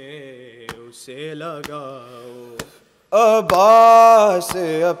سینے اسے لگاؤ. عباس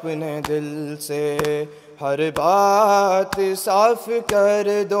اپنے دل سے ہر بات صاف کر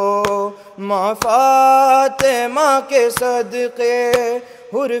دو, ماں فاطمہ کے صدقے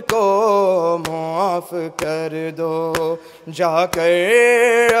ہر کو معاف کر دو. جا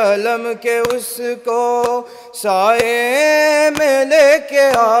کر علم کے اس کو سائے میں لے کے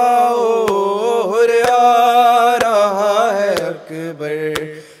آؤ, ہر آ رہا ہے اکبر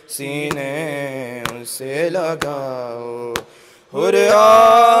سینے اسے لگاؤ, ہر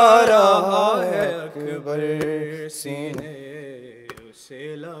آ رہا ہے اکبر سینے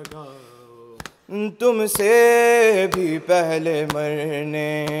اسے لگاؤ. تم سے بھی پہلے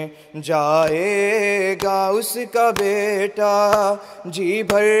مرنے جائے گا اس کا بیٹا, جی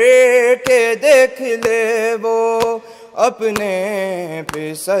بھر کے دیکھ لے وہ اپنے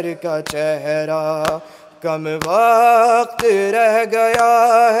پسر کا چہرہ. کم وقت رہ گیا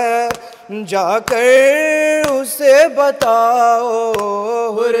ہے جا کر اسے بتاؤ,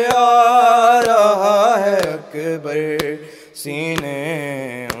 ہر آ رہا ہے اکبر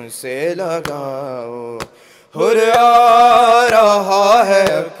سینے اسے لگاؤ, ہر آ رہا ہے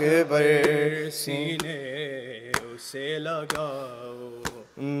اکبر سینے اسے لگاؤ.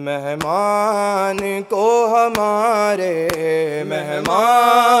 مہمان کو ہمارے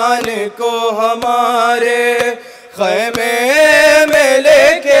مہمان کو ہمارے خیمے میں لے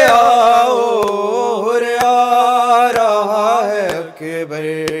کے آؤ، ہر آ رہا ہے اکبر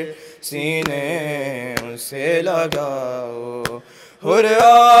سینے سے لگاؤ، ہر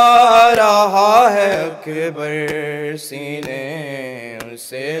آ رہا ہے اکبر سینے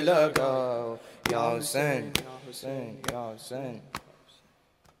سے لگاؤ، یا حسین یا حسین یا حسین۔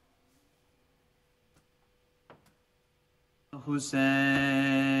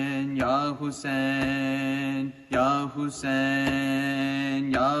 حسین یا حسین یا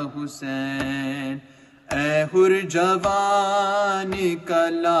حسین یا حسین، اے ہر جوان کا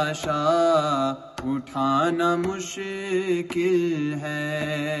لاشا اٹھانا مشکل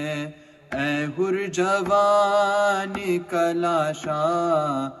ہے، اے ہر جوان کا لاشا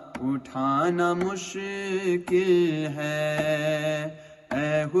اٹھانا مشکل ہے، اے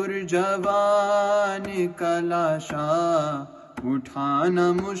ہر جوان کا لاشا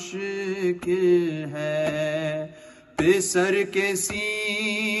اٹھانا مشکل ہے، پسر کے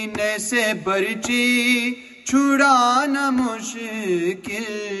سینے سے برچی چھڑانا مشکل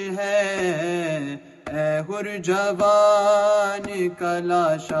ہے، اے ہر جوان کا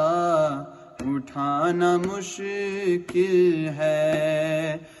لاشا اٹھانا مشکل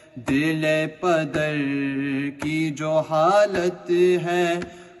ہے، دل پدر کی جو حالت ہے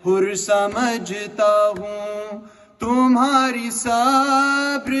ہر سمجھتا ہوں تمہاری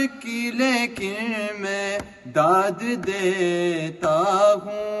صبر کی، لیکن میں داد دیتا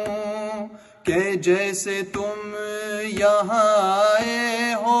ہوں کہ جیسے تم یہاں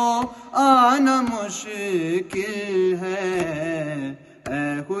آئے ہو آنا مشکل ہے، اے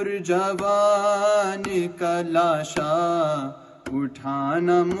ہر جوان کا لاشا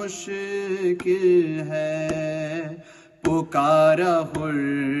اٹھانا مشکل ہے، پکارا ہر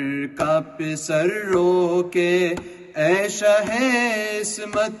کا پسر رو کے اے شہ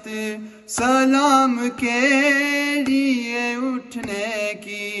عصمت، سلام کے لیے اٹھنے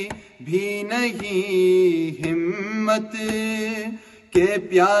کی بھی نہیں ہمت، کہ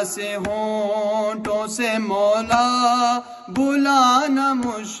پیاسے ہونٹوں سے مولا بلانا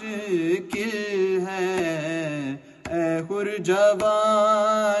مشکل ہے، اے ہر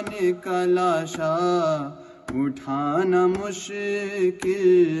جوان کا لاشا اٹھانا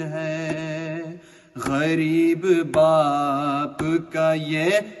مشکل ہے، غریب باپ کا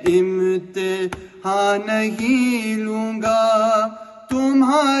یہ امتحان نہیں لوں گا،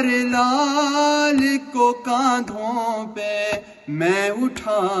 تمہارے لال کو کاندھوں پہ میں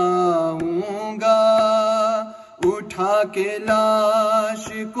اٹھاؤں گا، اٹھا کے لاش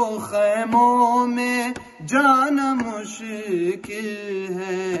کو خیموں میں جانا مشکل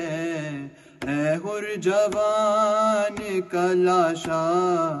ہے، اے ہر جوان کا لاشا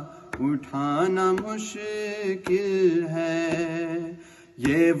اٹھانا مشکل ہے،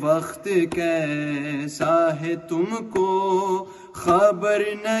 یہ وقت کیسا ہے تم کو خبر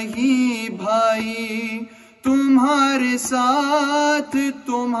نہیں بھائی، تمہارے ساتھ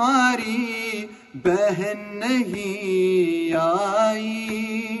تمہاری بہن نہیں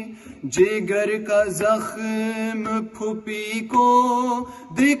آئی، جگر کا زخم پھوپھی کو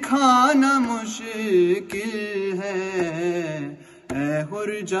دکھانا مشکل ہے، اے ہر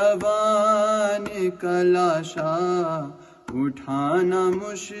جوان کا لاشا اٹھانا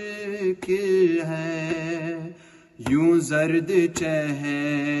مشکل ہے، یوں زرد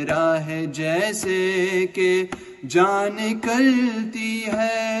چہرہ ہے جیسے کہ جان نکلتی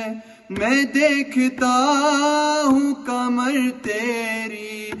ہے، میں دیکھتا ہوں کمر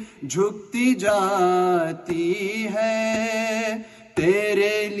تیری جھکتی جاتی ہے،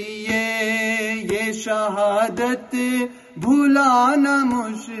 تیرے لیے یہ شہادت بھلانا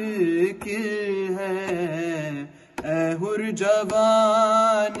مشکل ہے، اے ہر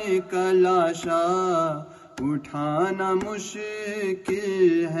جوان کا لاشا اٹھانا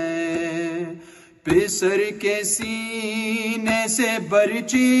مشکل ہے، پسر کے سینے سے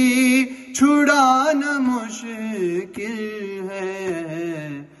برچی چھڑانا مشکل ہے،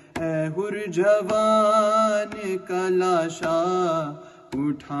 اے ہر جوان کا لاشا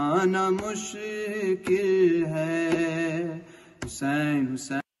اٹھانا مشکل ہے، حسین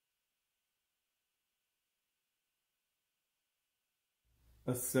حسین۔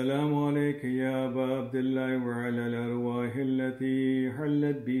 السلام عليك يا أبا عبد الله وعلى الأرواح التي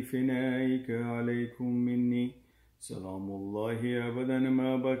حلت بفنائك عليكم مني سلام الله أبدا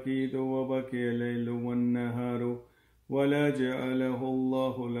ما بكيت وبكي الليل والنهار ولا جعله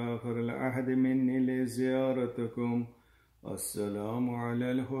الله الآخر العهد مني لزيارتكم. السلام على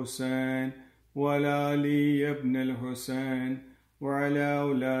الحسين وعلى علي بن الحسين وعلى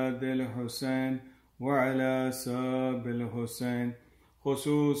أولاد الحسين وعلى أصحاب الحسين.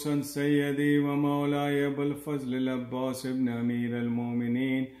 خصوصا سيدي ومولاي أبو الفضل العباس بن أمير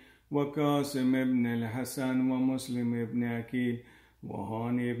المؤمنين وقاسم بن الحسن ومسلم بن عقيل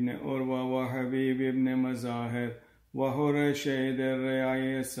وهاني بن أروى وحبيب بن مظاهر وحر شهيد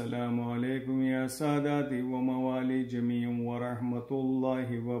الرعاية. السلام عليكم يا ساداتي وموالي جميع ورحمة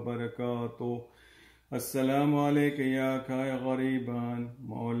الله وبركاته. السلام عليك يا كاي غريبان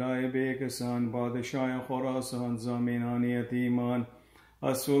مولاي بيكسان بادشاہ خراسان زامنان يتيمان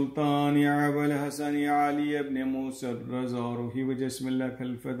السلطان يا أبا الحسن يا علي بن موسى الرضا روحي وجسم لك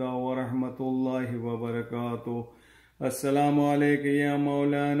الفداء ورحمة الله وبركاته. السلام عليك يا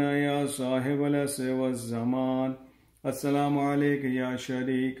مولانا يا صاحب العصر والزمان. السلام عليك يا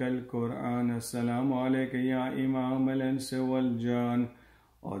شريك القرآن. السلام عليك يا إمام الإنس والجان.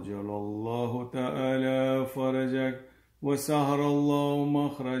 أجل الله تعالى فرجك وسهر الله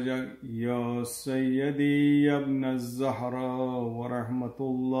مخرجك يا سيدي يا ابن الزهراء ورحمة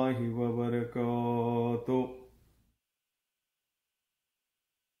الله وبركاته.